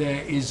then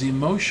there is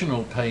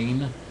emotional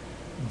pain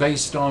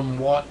based on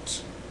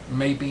what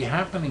may be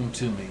happening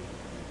to me.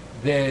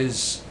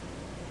 There's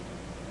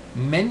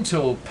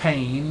mental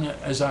pain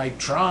as I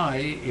try,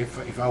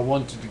 if I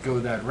wanted to go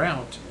that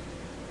route,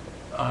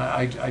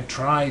 I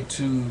try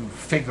to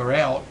figure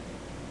out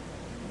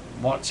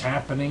what's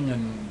happening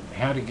and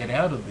how to get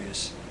out of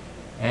this.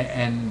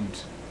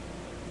 And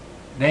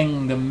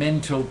then the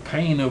mental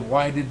pain of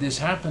why did this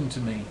happen to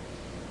me?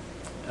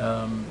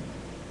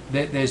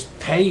 There's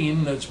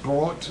pain that's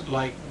brought,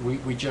 like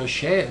we just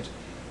shared,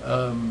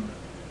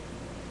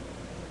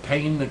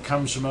 pain that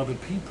comes from other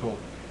people.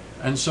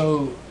 And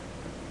so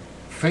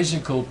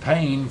physical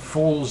pain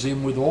falls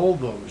in with all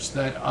those,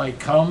 that I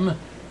come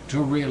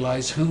to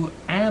realize, who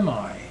am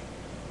I?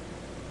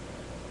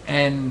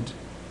 And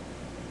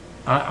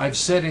I've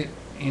said it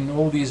in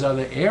all these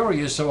other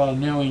areas, so I'll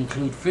now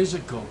include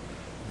physical,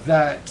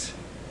 that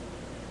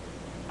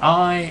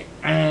I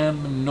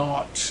am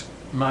not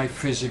my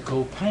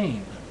physical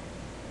pain.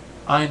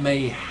 I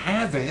may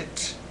have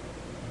it,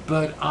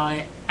 but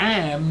I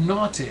am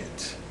not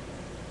it.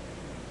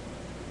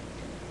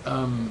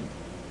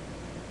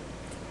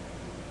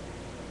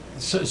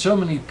 So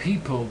many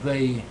people,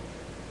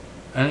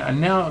 and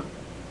now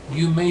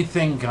you may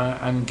think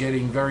I'm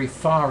getting very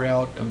far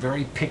out and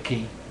very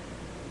picky,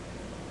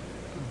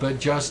 but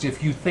just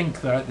if you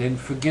think that, then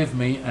forgive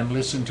me and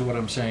listen to what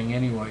I'm saying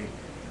anyway.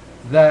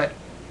 That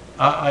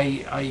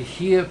I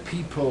hear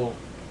people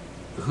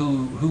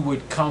who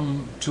would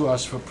come to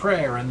us for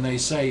prayer and they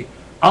say,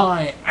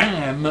 I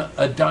am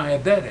a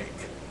diabetic.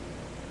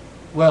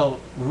 Well,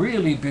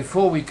 really,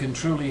 before we can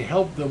truly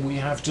help them, we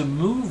have to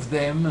move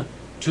them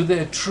to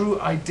their true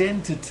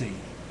identity.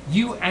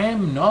 You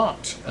am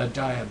not a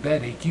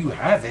diabetic. You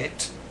have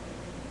it,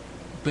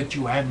 but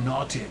you am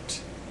not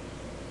it.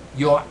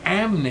 Your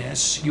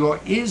amness, your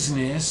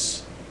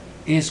isness,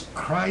 is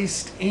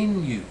Christ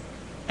in you,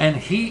 and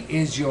He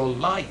is your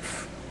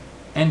life.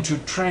 And to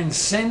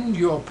transcend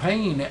your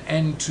pain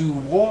and to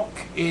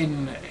walk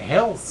in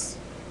health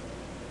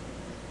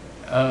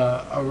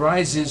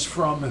arises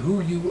from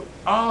who you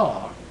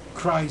are,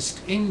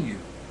 Christ in you.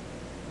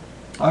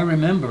 I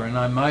remember, and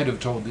I might have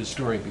told this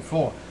story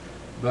before,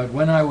 but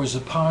when I was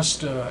a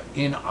pastor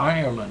in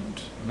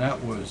Ireland, and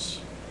that was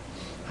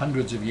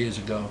hundreds of years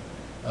ago,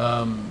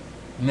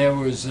 there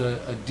was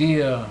a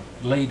dear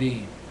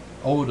lady,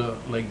 older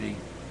lady,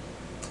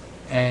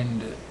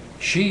 and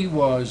she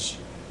was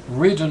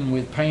ridden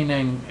with pain,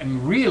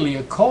 and really,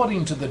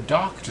 according to the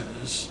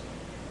doctors,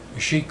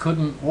 she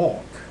couldn't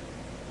walk.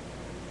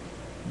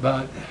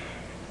 But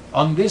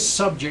on this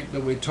subject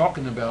that we're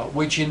talking about,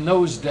 which in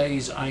those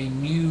days I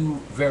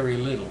knew very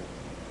little,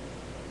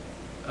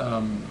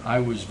 I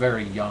was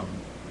very young,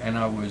 and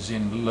I was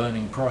in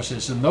learning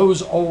process. And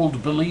those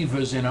old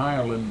believers in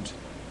Ireland,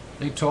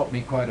 they taught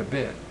me quite a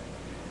bit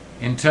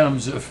in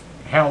terms of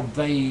how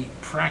they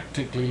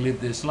practically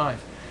live this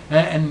life.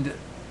 And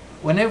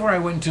whenever I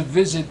went to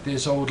visit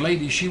this old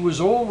lady, she was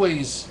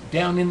always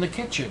down in the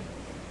kitchen.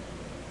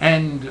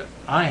 And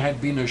I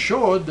had been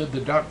assured that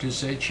the doctor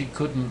said she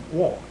couldn't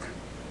walk.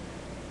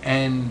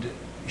 And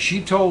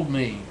she told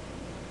me,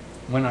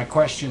 when I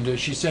questioned her,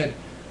 she said,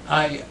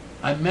 I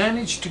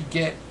managed to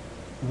get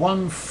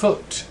 1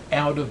 foot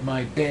out of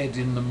my bed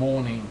in the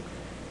morning,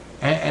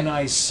 and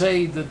I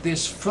say that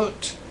this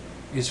foot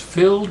is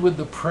filled with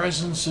the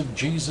presence of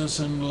Jesus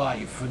and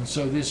life, and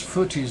so this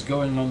foot is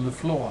going on the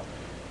floor.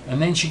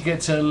 And then she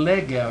gets her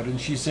leg out and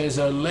she says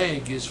her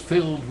leg is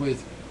filled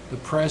with the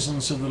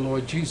presence of the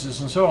Lord Jesus,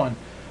 and so on.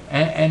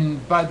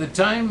 And by the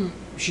time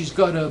she's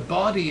got her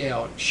body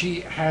out,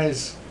 she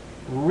has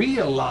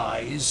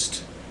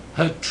realized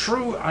her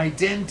true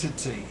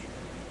identity,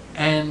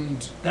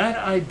 and that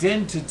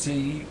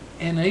identity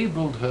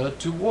enabled her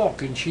to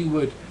walk. And she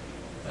would,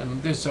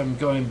 and this I'm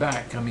going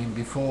back, I mean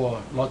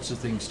before lots of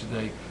things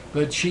today,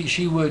 but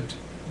she would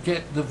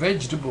get the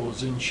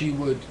vegetables, and she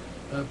would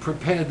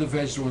prepare the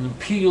vegetables and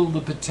peel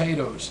the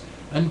potatoes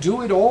and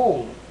do it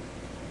all.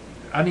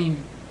 I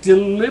mean,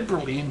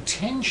 deliberately,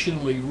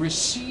 intentionally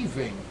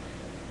receiving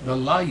the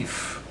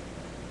life,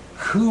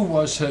 who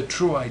was her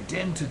true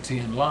identity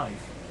in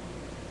life.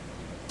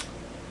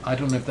 I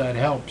don't know if that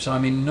helps.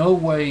 I'm in no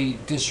way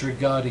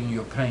disregarding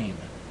your pain,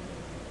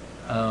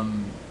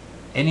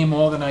 any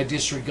more than I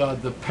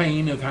disregard the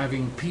pain of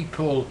having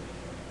people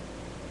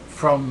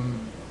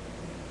from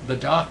the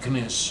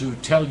darkness who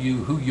tell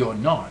you who you're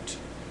not,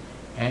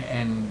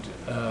 and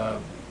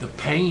the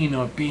pain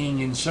of being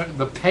in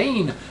the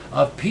pain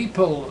of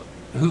people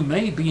who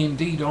may be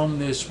indeed on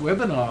this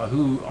webinar,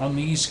 who on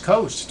the East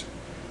Coast,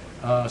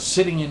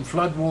 sitting in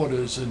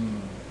floodwaters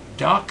and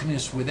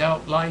darkness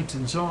without light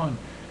and so on.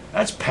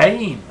 That's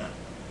pain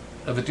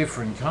of a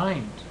different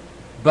kind.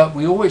 But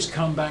we always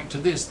come back to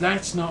this.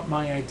 That's not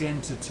my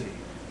identity,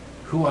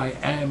 who I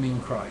am in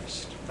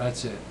Christ.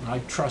 That's it. And I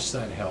trust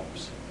that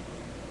helps.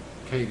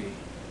 Katie,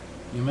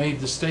 you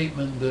made the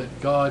statement that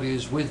God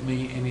is with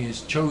me in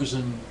His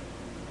chosen...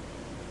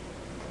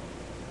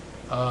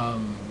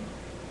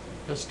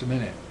 just a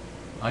minute.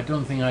 I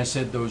don't think I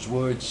said those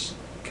words,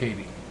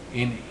 Katie.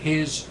 In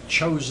His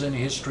chosen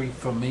history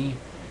for me.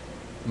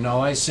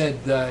 No, I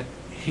said that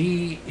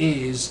He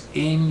is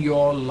in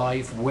your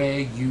life where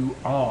you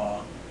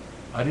are.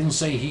 I didn't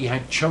say He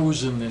had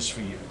chosen this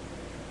for you.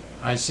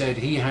 I said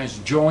He has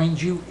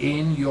joined you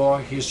in your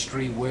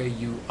history where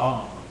you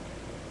are.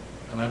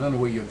 And I don't know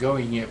where you're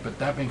going yet, but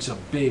that makes a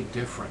big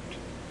difference.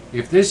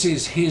 If this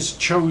is His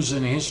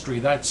chosen history,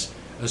 that's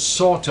a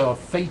sort of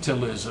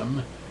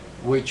fatalism,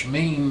 which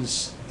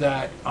means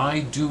that I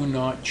do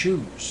not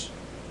choose,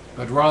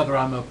 but rather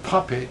I'm a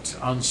puppet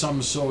on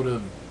some sort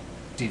of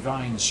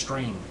divine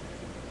string.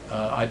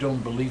 I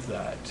don't believe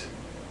that.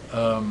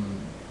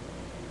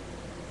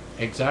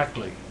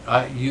 Exactly.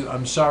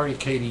 I'm sorry,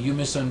 Katie, you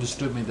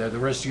misunderstood me there. The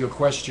rest of your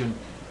question,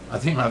 I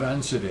think I've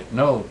answered it.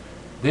 No,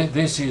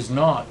 this is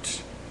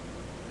not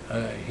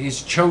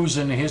His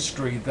chosen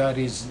history. That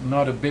is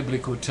not a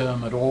biblical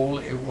term at all.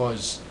 It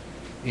was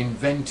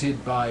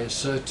invented by a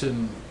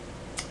certain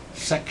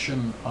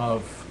section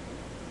of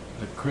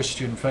the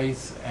Christian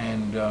faith,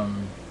 and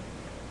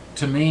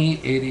to me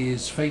it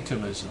is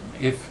fatalism.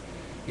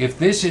 If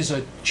this is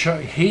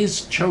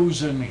His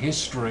chosen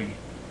history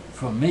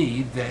for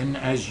me, then,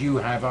 as you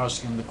have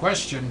asking the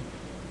question,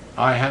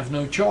 I have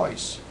no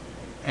choice.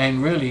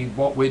 And really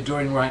what we're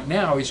doing right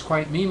now is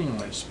quite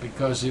meaningless,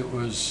 because it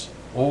was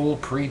all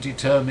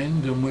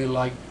predetermined and we're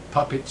like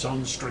puppets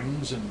on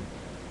strings. And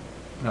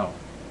no.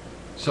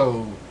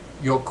 So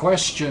your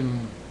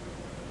question,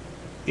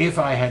 if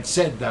I had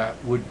said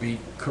that, would be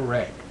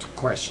correct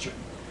question,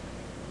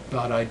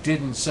 but I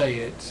didn't say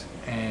it,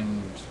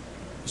 and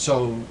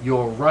so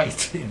you're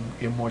right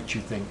in what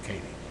you think,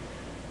 Katie.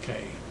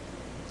 Okay.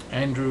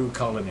 Andrew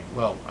Colony.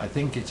 Well, I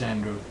think it's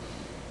Andrew.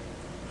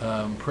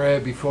 Prayer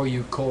before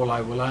you call,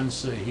 I will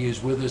answer. He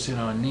is with us in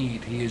our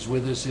need. He is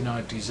with us in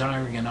our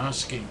desiring and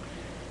asking.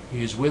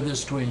 He is with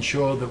us to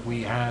ensure that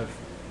we have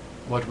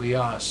what we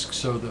ask,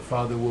 so the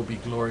Father will be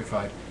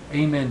glorified.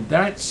 Amen.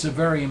 That's a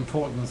very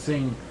important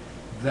thing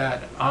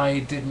that I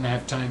didn't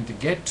have time to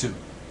get to.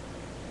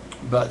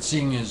 But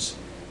seeing as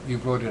you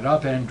brought it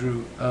up,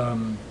 Andrew,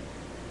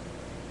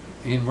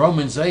 in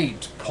Romans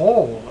 8,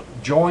 Paul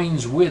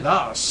joins with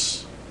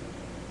us,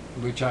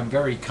 which I'm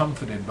very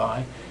comforted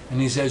by, and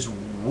he says,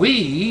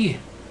 he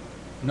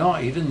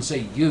didn't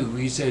say you,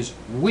 he says,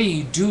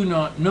 we do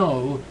not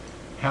know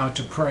how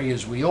to pray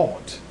as we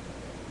ought.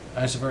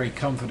 That's a very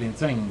comforting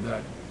thing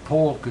that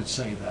Paul could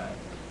say that,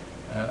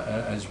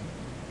 as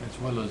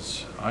well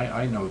as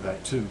I know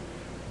that too.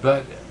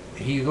 But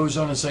he goes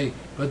on to say,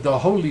 but the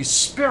Holy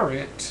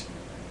Spirit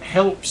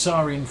helps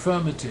our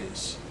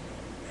infirmities.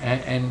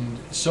 And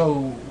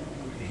so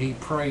he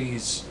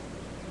prays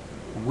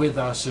with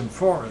us and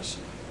for us.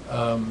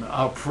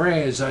 Our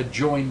prayers are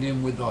joined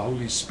in with the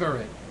Holy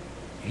Spirit.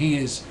 He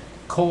is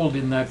called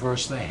in that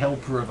verse the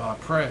helper of our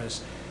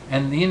prayers.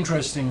 And the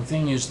interesting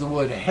thing is the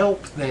word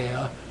help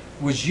there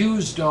was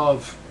used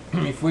of,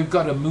 if we've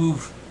got to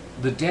move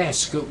the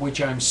desk at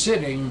which I'm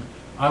sitting,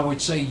 I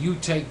would say you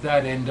take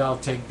that end, I'll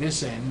take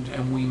this end,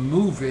 and we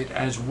move it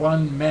as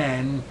one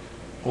man,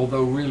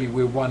 although really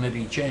we're one at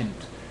each end.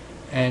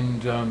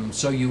 And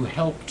so you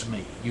helped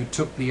me, you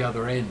took the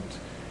other end.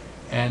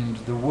 And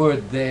the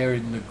word there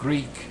in the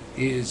Greek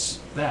is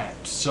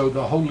that. So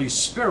the Holy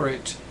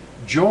Spirit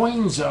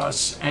joins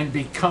us and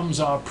becomes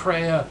our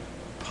prayer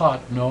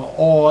partner,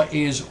 or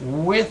is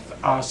with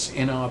us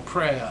in our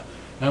prayer,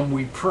 and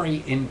we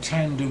pray in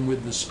tandem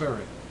with the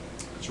Spirit.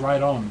 It's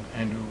right on,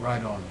 Andrew,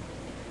 right on.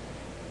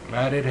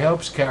 Glad it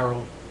helps,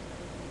 Carol.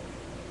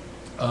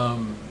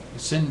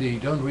 Cindy,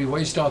 don't we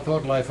waste our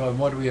thought life on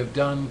what we have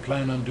done,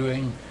 plan on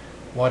doing,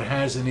 what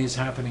has and is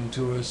happening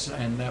to us,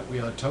 and that we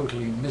are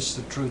totally miss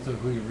the truth of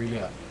who we really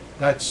are.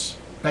 That's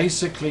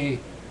basically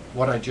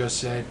what I just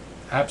said.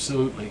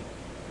 Absolutely.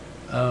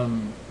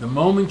 The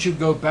moment you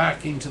go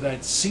back into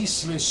that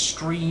ceaseless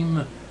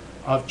stream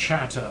of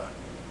chatter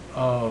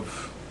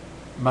of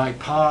my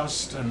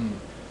past, and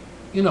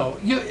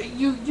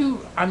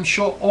you I'm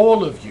sure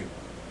all of you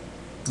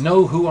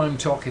know who I'm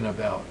talking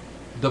about,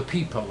 the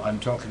people I'm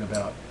talking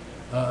about.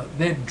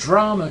 They're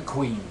drama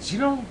queens.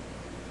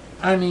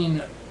 I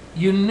mean,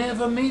 you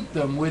never meet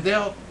them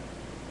without,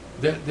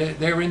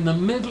 they're in the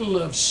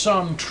middle of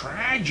some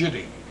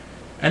tragedy,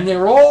 and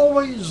they're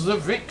always the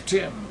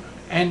victim.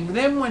 And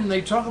then when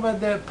they talk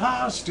about their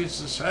past,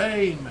 it's the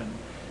same. And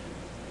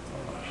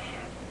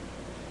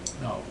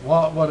no,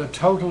 what a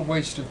total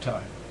waste of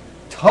time.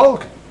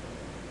 Total.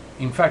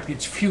 In fact,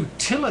 it's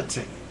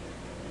futility.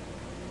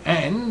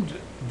 And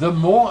the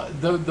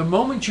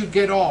moment you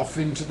get off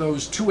into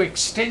those two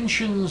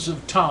extensions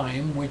of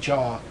time, which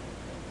are,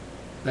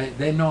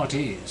 they're not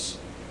is,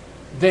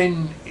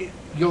 then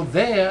you're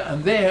there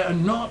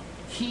and not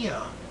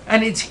here.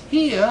 And it's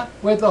here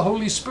where the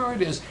Holy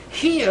Spirit is.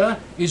 Here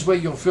is where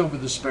you're filled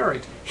with the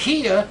Spirit.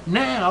 Here,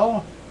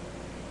 now.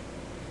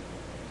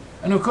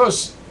 And of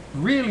course,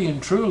 really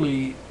and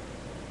truly,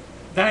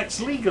 that's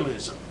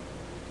legalism,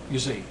 you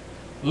see.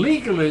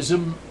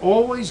 Legalism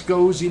always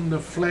goes in the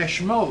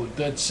flesh mode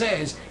that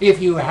says,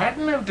 if you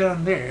hadn't have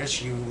done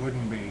this, you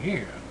wouldn't be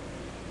here.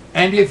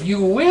 And if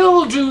you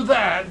will do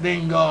that,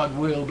 then God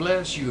will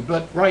bless you.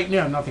 But right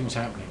now, nothing's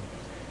happening.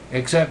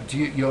 Except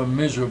you're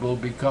miserable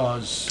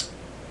because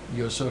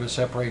you're sort of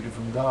separated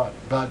from God.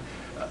 But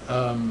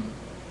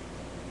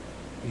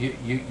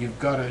you've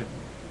got to...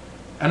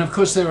 And of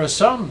course, there are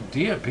some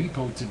dear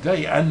people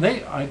today, and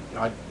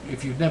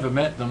if you've never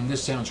met them,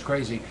 this sounds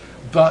crazy,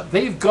 but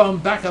they've gone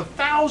back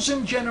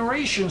 1,000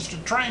 generations to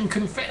try and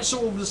confess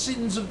all the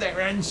sins of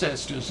their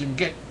ancestors and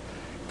get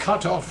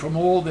cut off from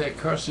all their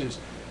curses.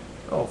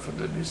 Oh, for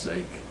goodness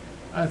sake.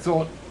 I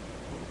thought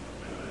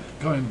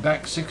going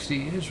back 60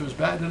 years was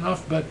bad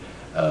enough, but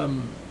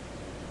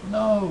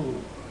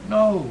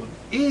no,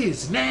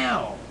 is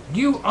now.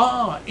 You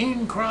are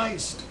in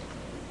Christ.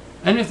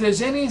 And if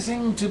there's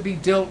anything to be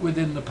dealt with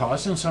in the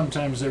past, and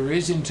sometimes there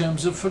is, in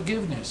terms of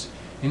forgiveness,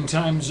 in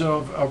terms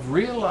of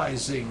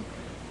realizing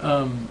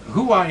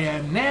who I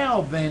am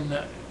now,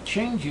 then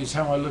changes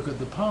how I look at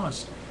the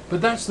past. But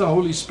that's the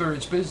Holy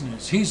Spirit's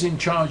business. He's in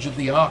charge of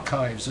the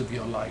archives of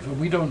your life, and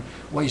we don't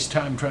waste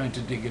time trying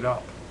to dig it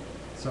up.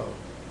 So,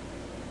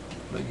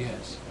 but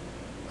yes.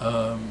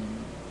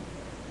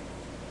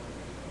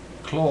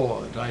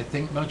 Claude, I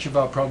think much of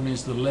our problem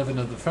is the leaven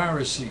of the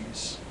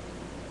Pharisees.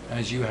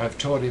 As you have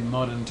taught in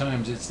modern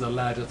times, it's the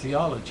ladder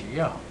theology.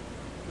 Yeah.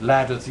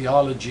 Ladder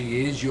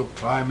theology is you're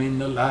climbing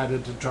the ladder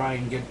to try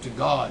and get to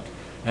God.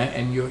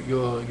 And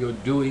you're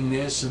doing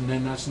this, and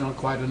then that's not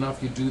quite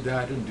enough. You do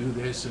that and do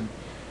this. And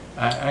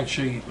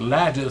actually,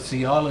 ladder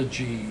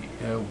theology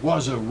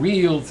was a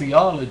real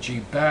theology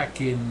back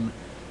in,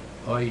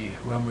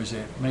 when was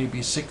it? Maybe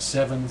 6th,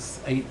 7th,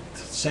 8th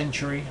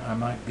century. I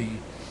might be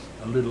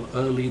a little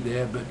early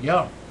there, but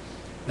yeah.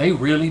 They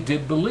really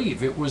did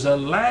believe it was a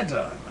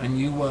ladder, and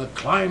you were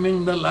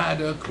climbing the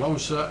ladder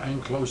closer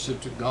and closer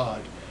to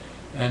God.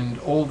 And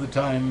all the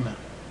time,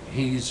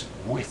 He's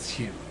with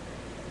you.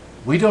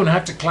 We don't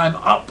have to climb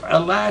up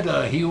a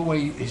ladder.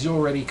 He's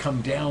already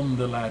come down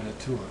the ladder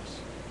to us.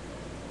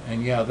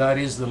 And yeah, that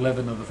is the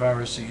leaven of the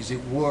Pharisees.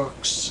 It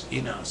works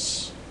in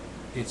us.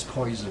 It's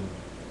poison.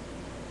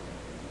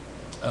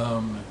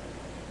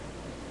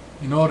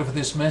 In order for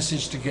this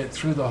message to get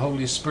through, the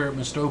Holy Spirit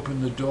must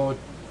open the door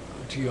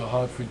to your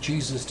heart for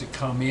Jesus to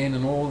come in,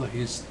 and all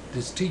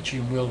this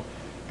teaching will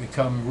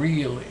become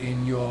real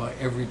in your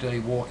everyday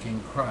walk in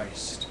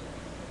Christ.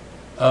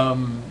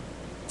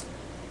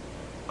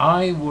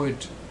 I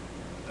would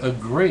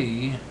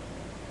agree,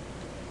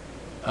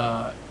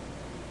 and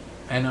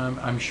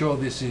I'm sure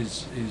this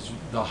is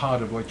the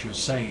heart of what you're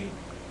saying,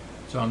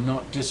 so I'm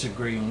not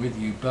disagreeing with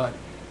you, but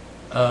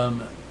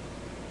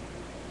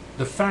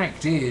the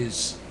fact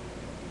is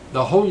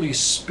the Holy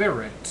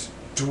Spirit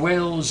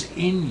dwells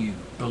in you,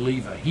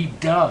 believer. He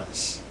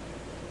does.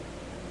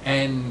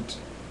 And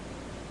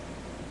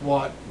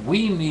What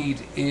we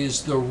need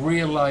is the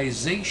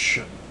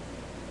realization.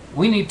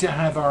 We need to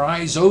have our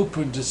eyes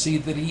open to see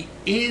that He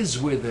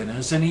is within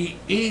us and He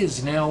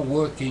is now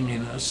working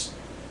in us.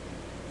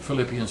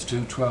 Philippians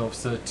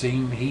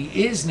 2:12-13.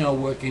 He is now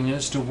working in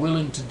us to will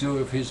and to do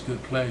of His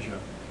good pleasure.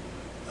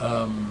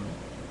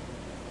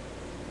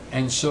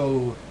 And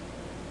so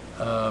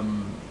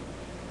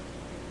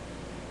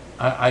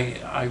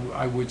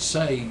I would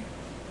say,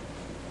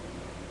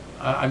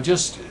 I'm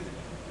just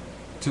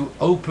to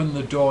open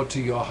the door to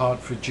your heart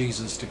for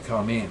Jesus to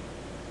come in.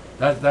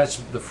 That's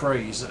the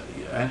phrase,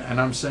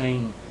 and I'm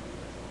saying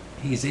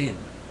He's in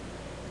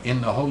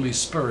the Holy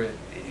Spirit.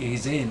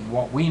 He's in.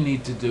 What we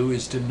need to do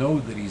is to know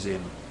that He's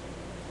in,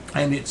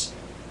 and it's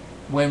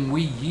when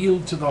we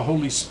yield to the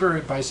Holy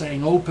Spirit by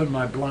saying, open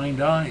my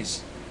blind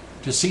eyes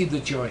to see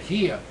that you're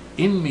here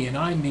in me and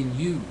I'm in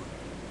you.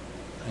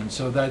 And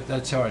so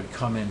that's how I'd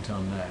comment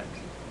on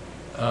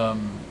that.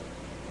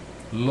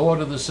 Lord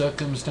of the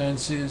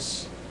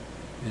circumstances,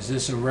 is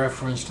this a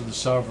reference to the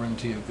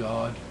sovereignty of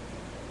God?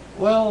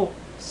 Well,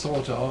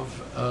 sort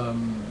of. I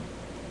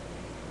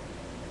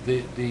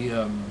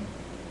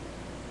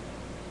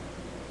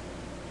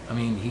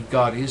mean,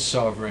 God is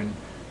sovereign.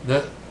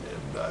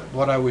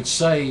 What I would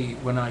say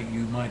when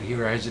you might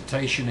hear a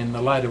hesitation in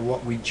the light of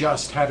what we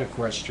just had a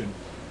question,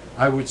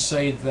 I would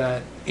say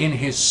that in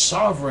His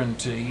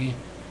sovereignty,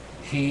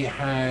 He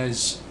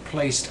has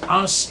placed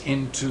us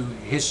into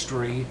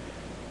history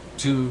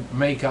to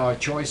make our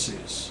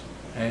choices.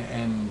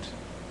 And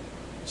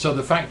so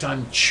the fact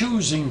I'm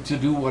choosing to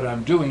do what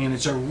I'm doing, and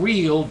it's a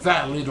real,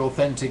 valid,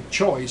 authentic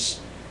choice,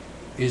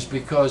 is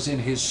because in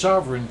His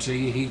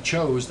sovereignty, He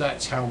chose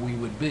that's how we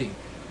would be.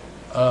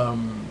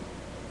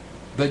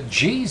 But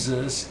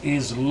Jesus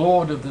is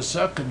Lord of the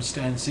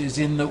circumstances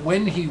in that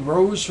when He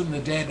rose from the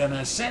dead and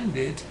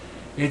ascended,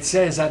 it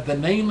says at the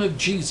name of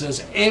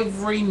Jesus,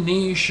 every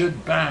knee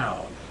should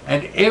bow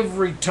and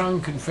every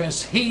tongue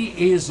confess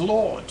He is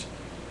Lord.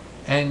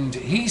 And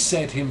He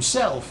said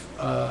Himself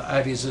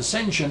at His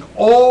ascension,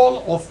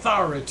 all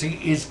authority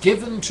is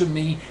given to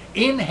me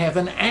in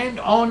heaven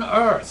and on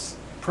earth.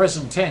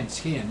 Present tense,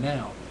 here,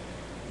 now.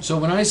 So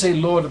when I say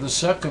Lord of the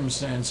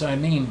circumstance, I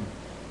mean,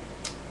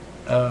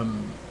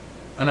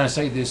 and I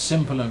say this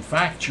simple and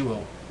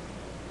factual,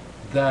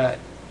 that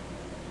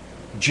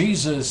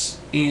Jesus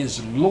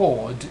is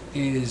Lord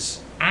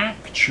is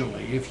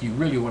actually, if you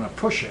really want to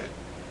push it,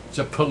 it's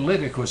a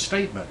political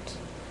statement.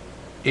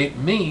 It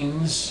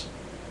means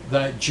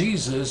that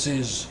Jesus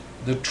is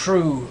the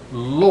true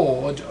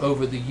Lord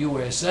over the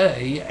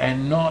USA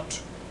and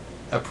not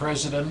a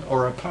president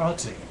or a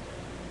party.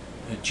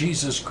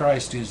 Jesus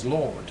Christ is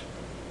Lord.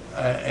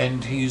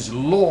 And He's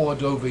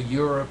Lord over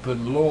Europe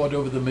and Lord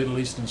over the Middle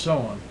East and so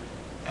on.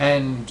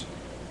 And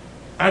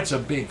that's a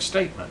big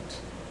statement.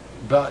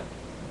 But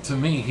to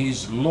me,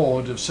 He's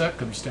Lord of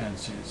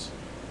circumstances.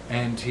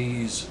 And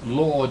He's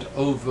Lord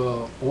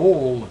over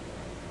all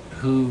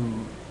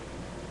who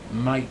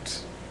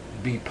might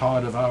be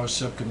part of our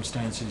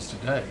circumstances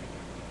today.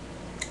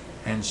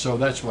 And so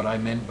that's what I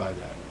meant by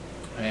that.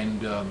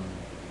 And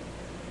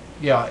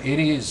yeah, it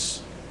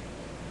is,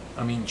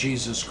 I mean,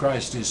 Jesus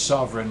Christ is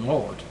sovereign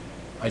Lord.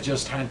 I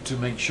just had to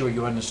make sure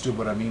you understood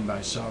what I mean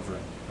by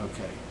sovereign.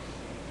 Okay.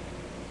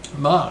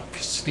 Mark,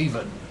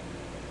 Stephen,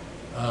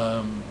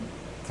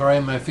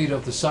 throwing my feet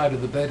off the side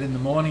of the bed in the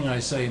morning, I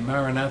say,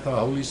 Maranatha,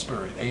 Holy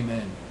Spirit,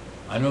 Amen.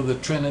 I know the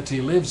Trinity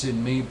lives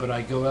in me, but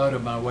I go out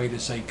of my way to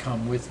say,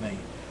 come with me.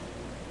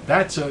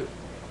 That's a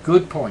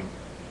good point.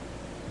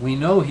 We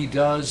know He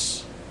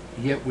does,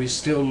 yet we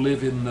still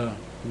live in the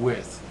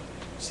with.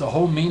 It's the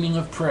whole meaning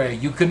of prayer.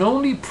 You can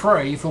only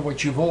pray for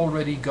what you've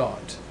already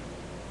got.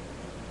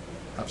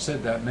 I've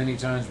said that many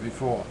times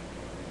before.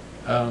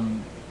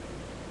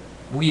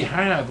 We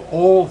have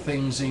all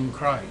things in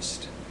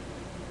Christ,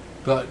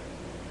 but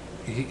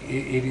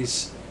it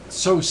is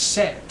so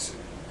set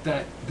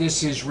that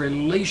this is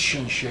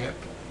relationship,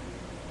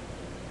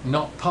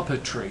 not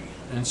puppetry.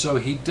 And so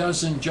He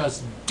doesn't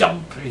just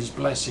dump His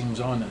blessings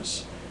on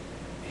us.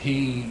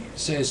 He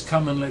says,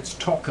 come and let's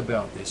talk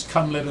about this.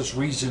 Come, let us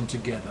reason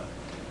together.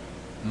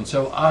 And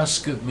so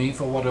ask of me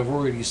for what I've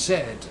already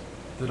said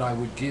that I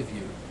would give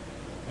you.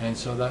 And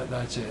so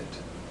that's it.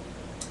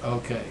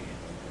 Okay.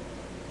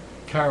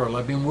 Carol,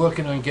 I've been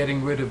working on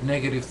getting rid of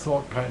negative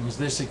thought patterns.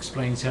 This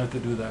explains how to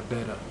do that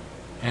better.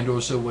 And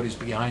also what is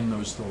behind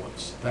those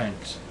thoughts.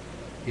 Thanks.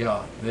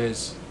 Yeah,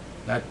 there's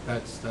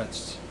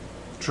that's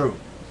true.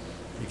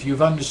 If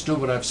you've understood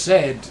what I've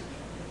said,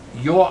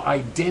 your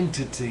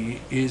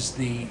identity is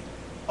the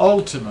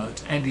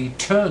ultimate and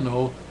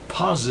eternal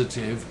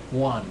positive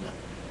one.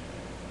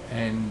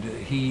 And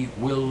He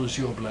wills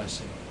your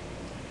blessing.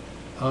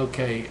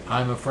 Okay,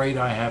 I'm afraid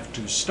I have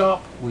to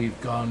stop. We've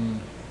gone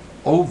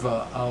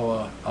over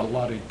our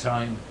allotted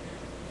time,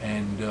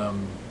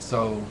 and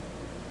so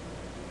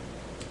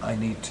I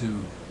need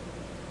to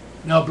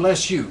now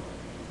bless you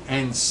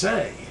and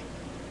say,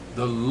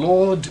 the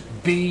Lord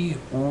be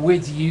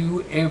with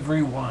you,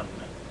 everyone.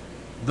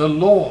 The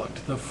Lord,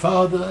 the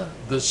Father,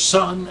 the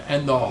Son,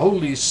 and the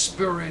Holy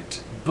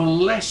Spirit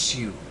bless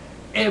you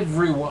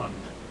everyone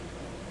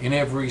in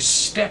every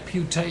step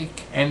you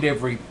take and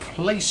every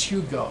place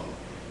you go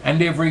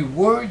and every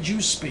word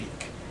you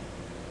speak.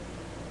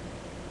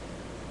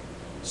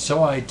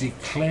 So I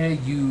declare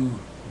you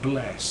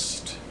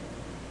blessed.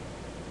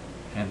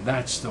 And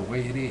that's the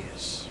way it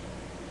is.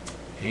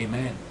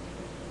 Amen.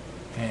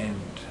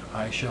 And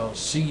I shall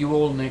see you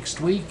all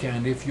next week.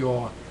 And if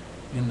you're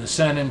in the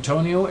San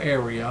Antonio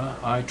area,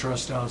 I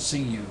trust I'll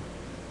see you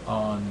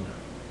on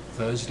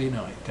Thursday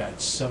night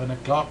at 7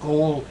 o'clock.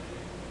 All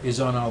is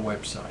on our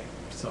website.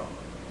 So,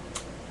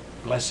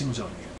 blessings on you.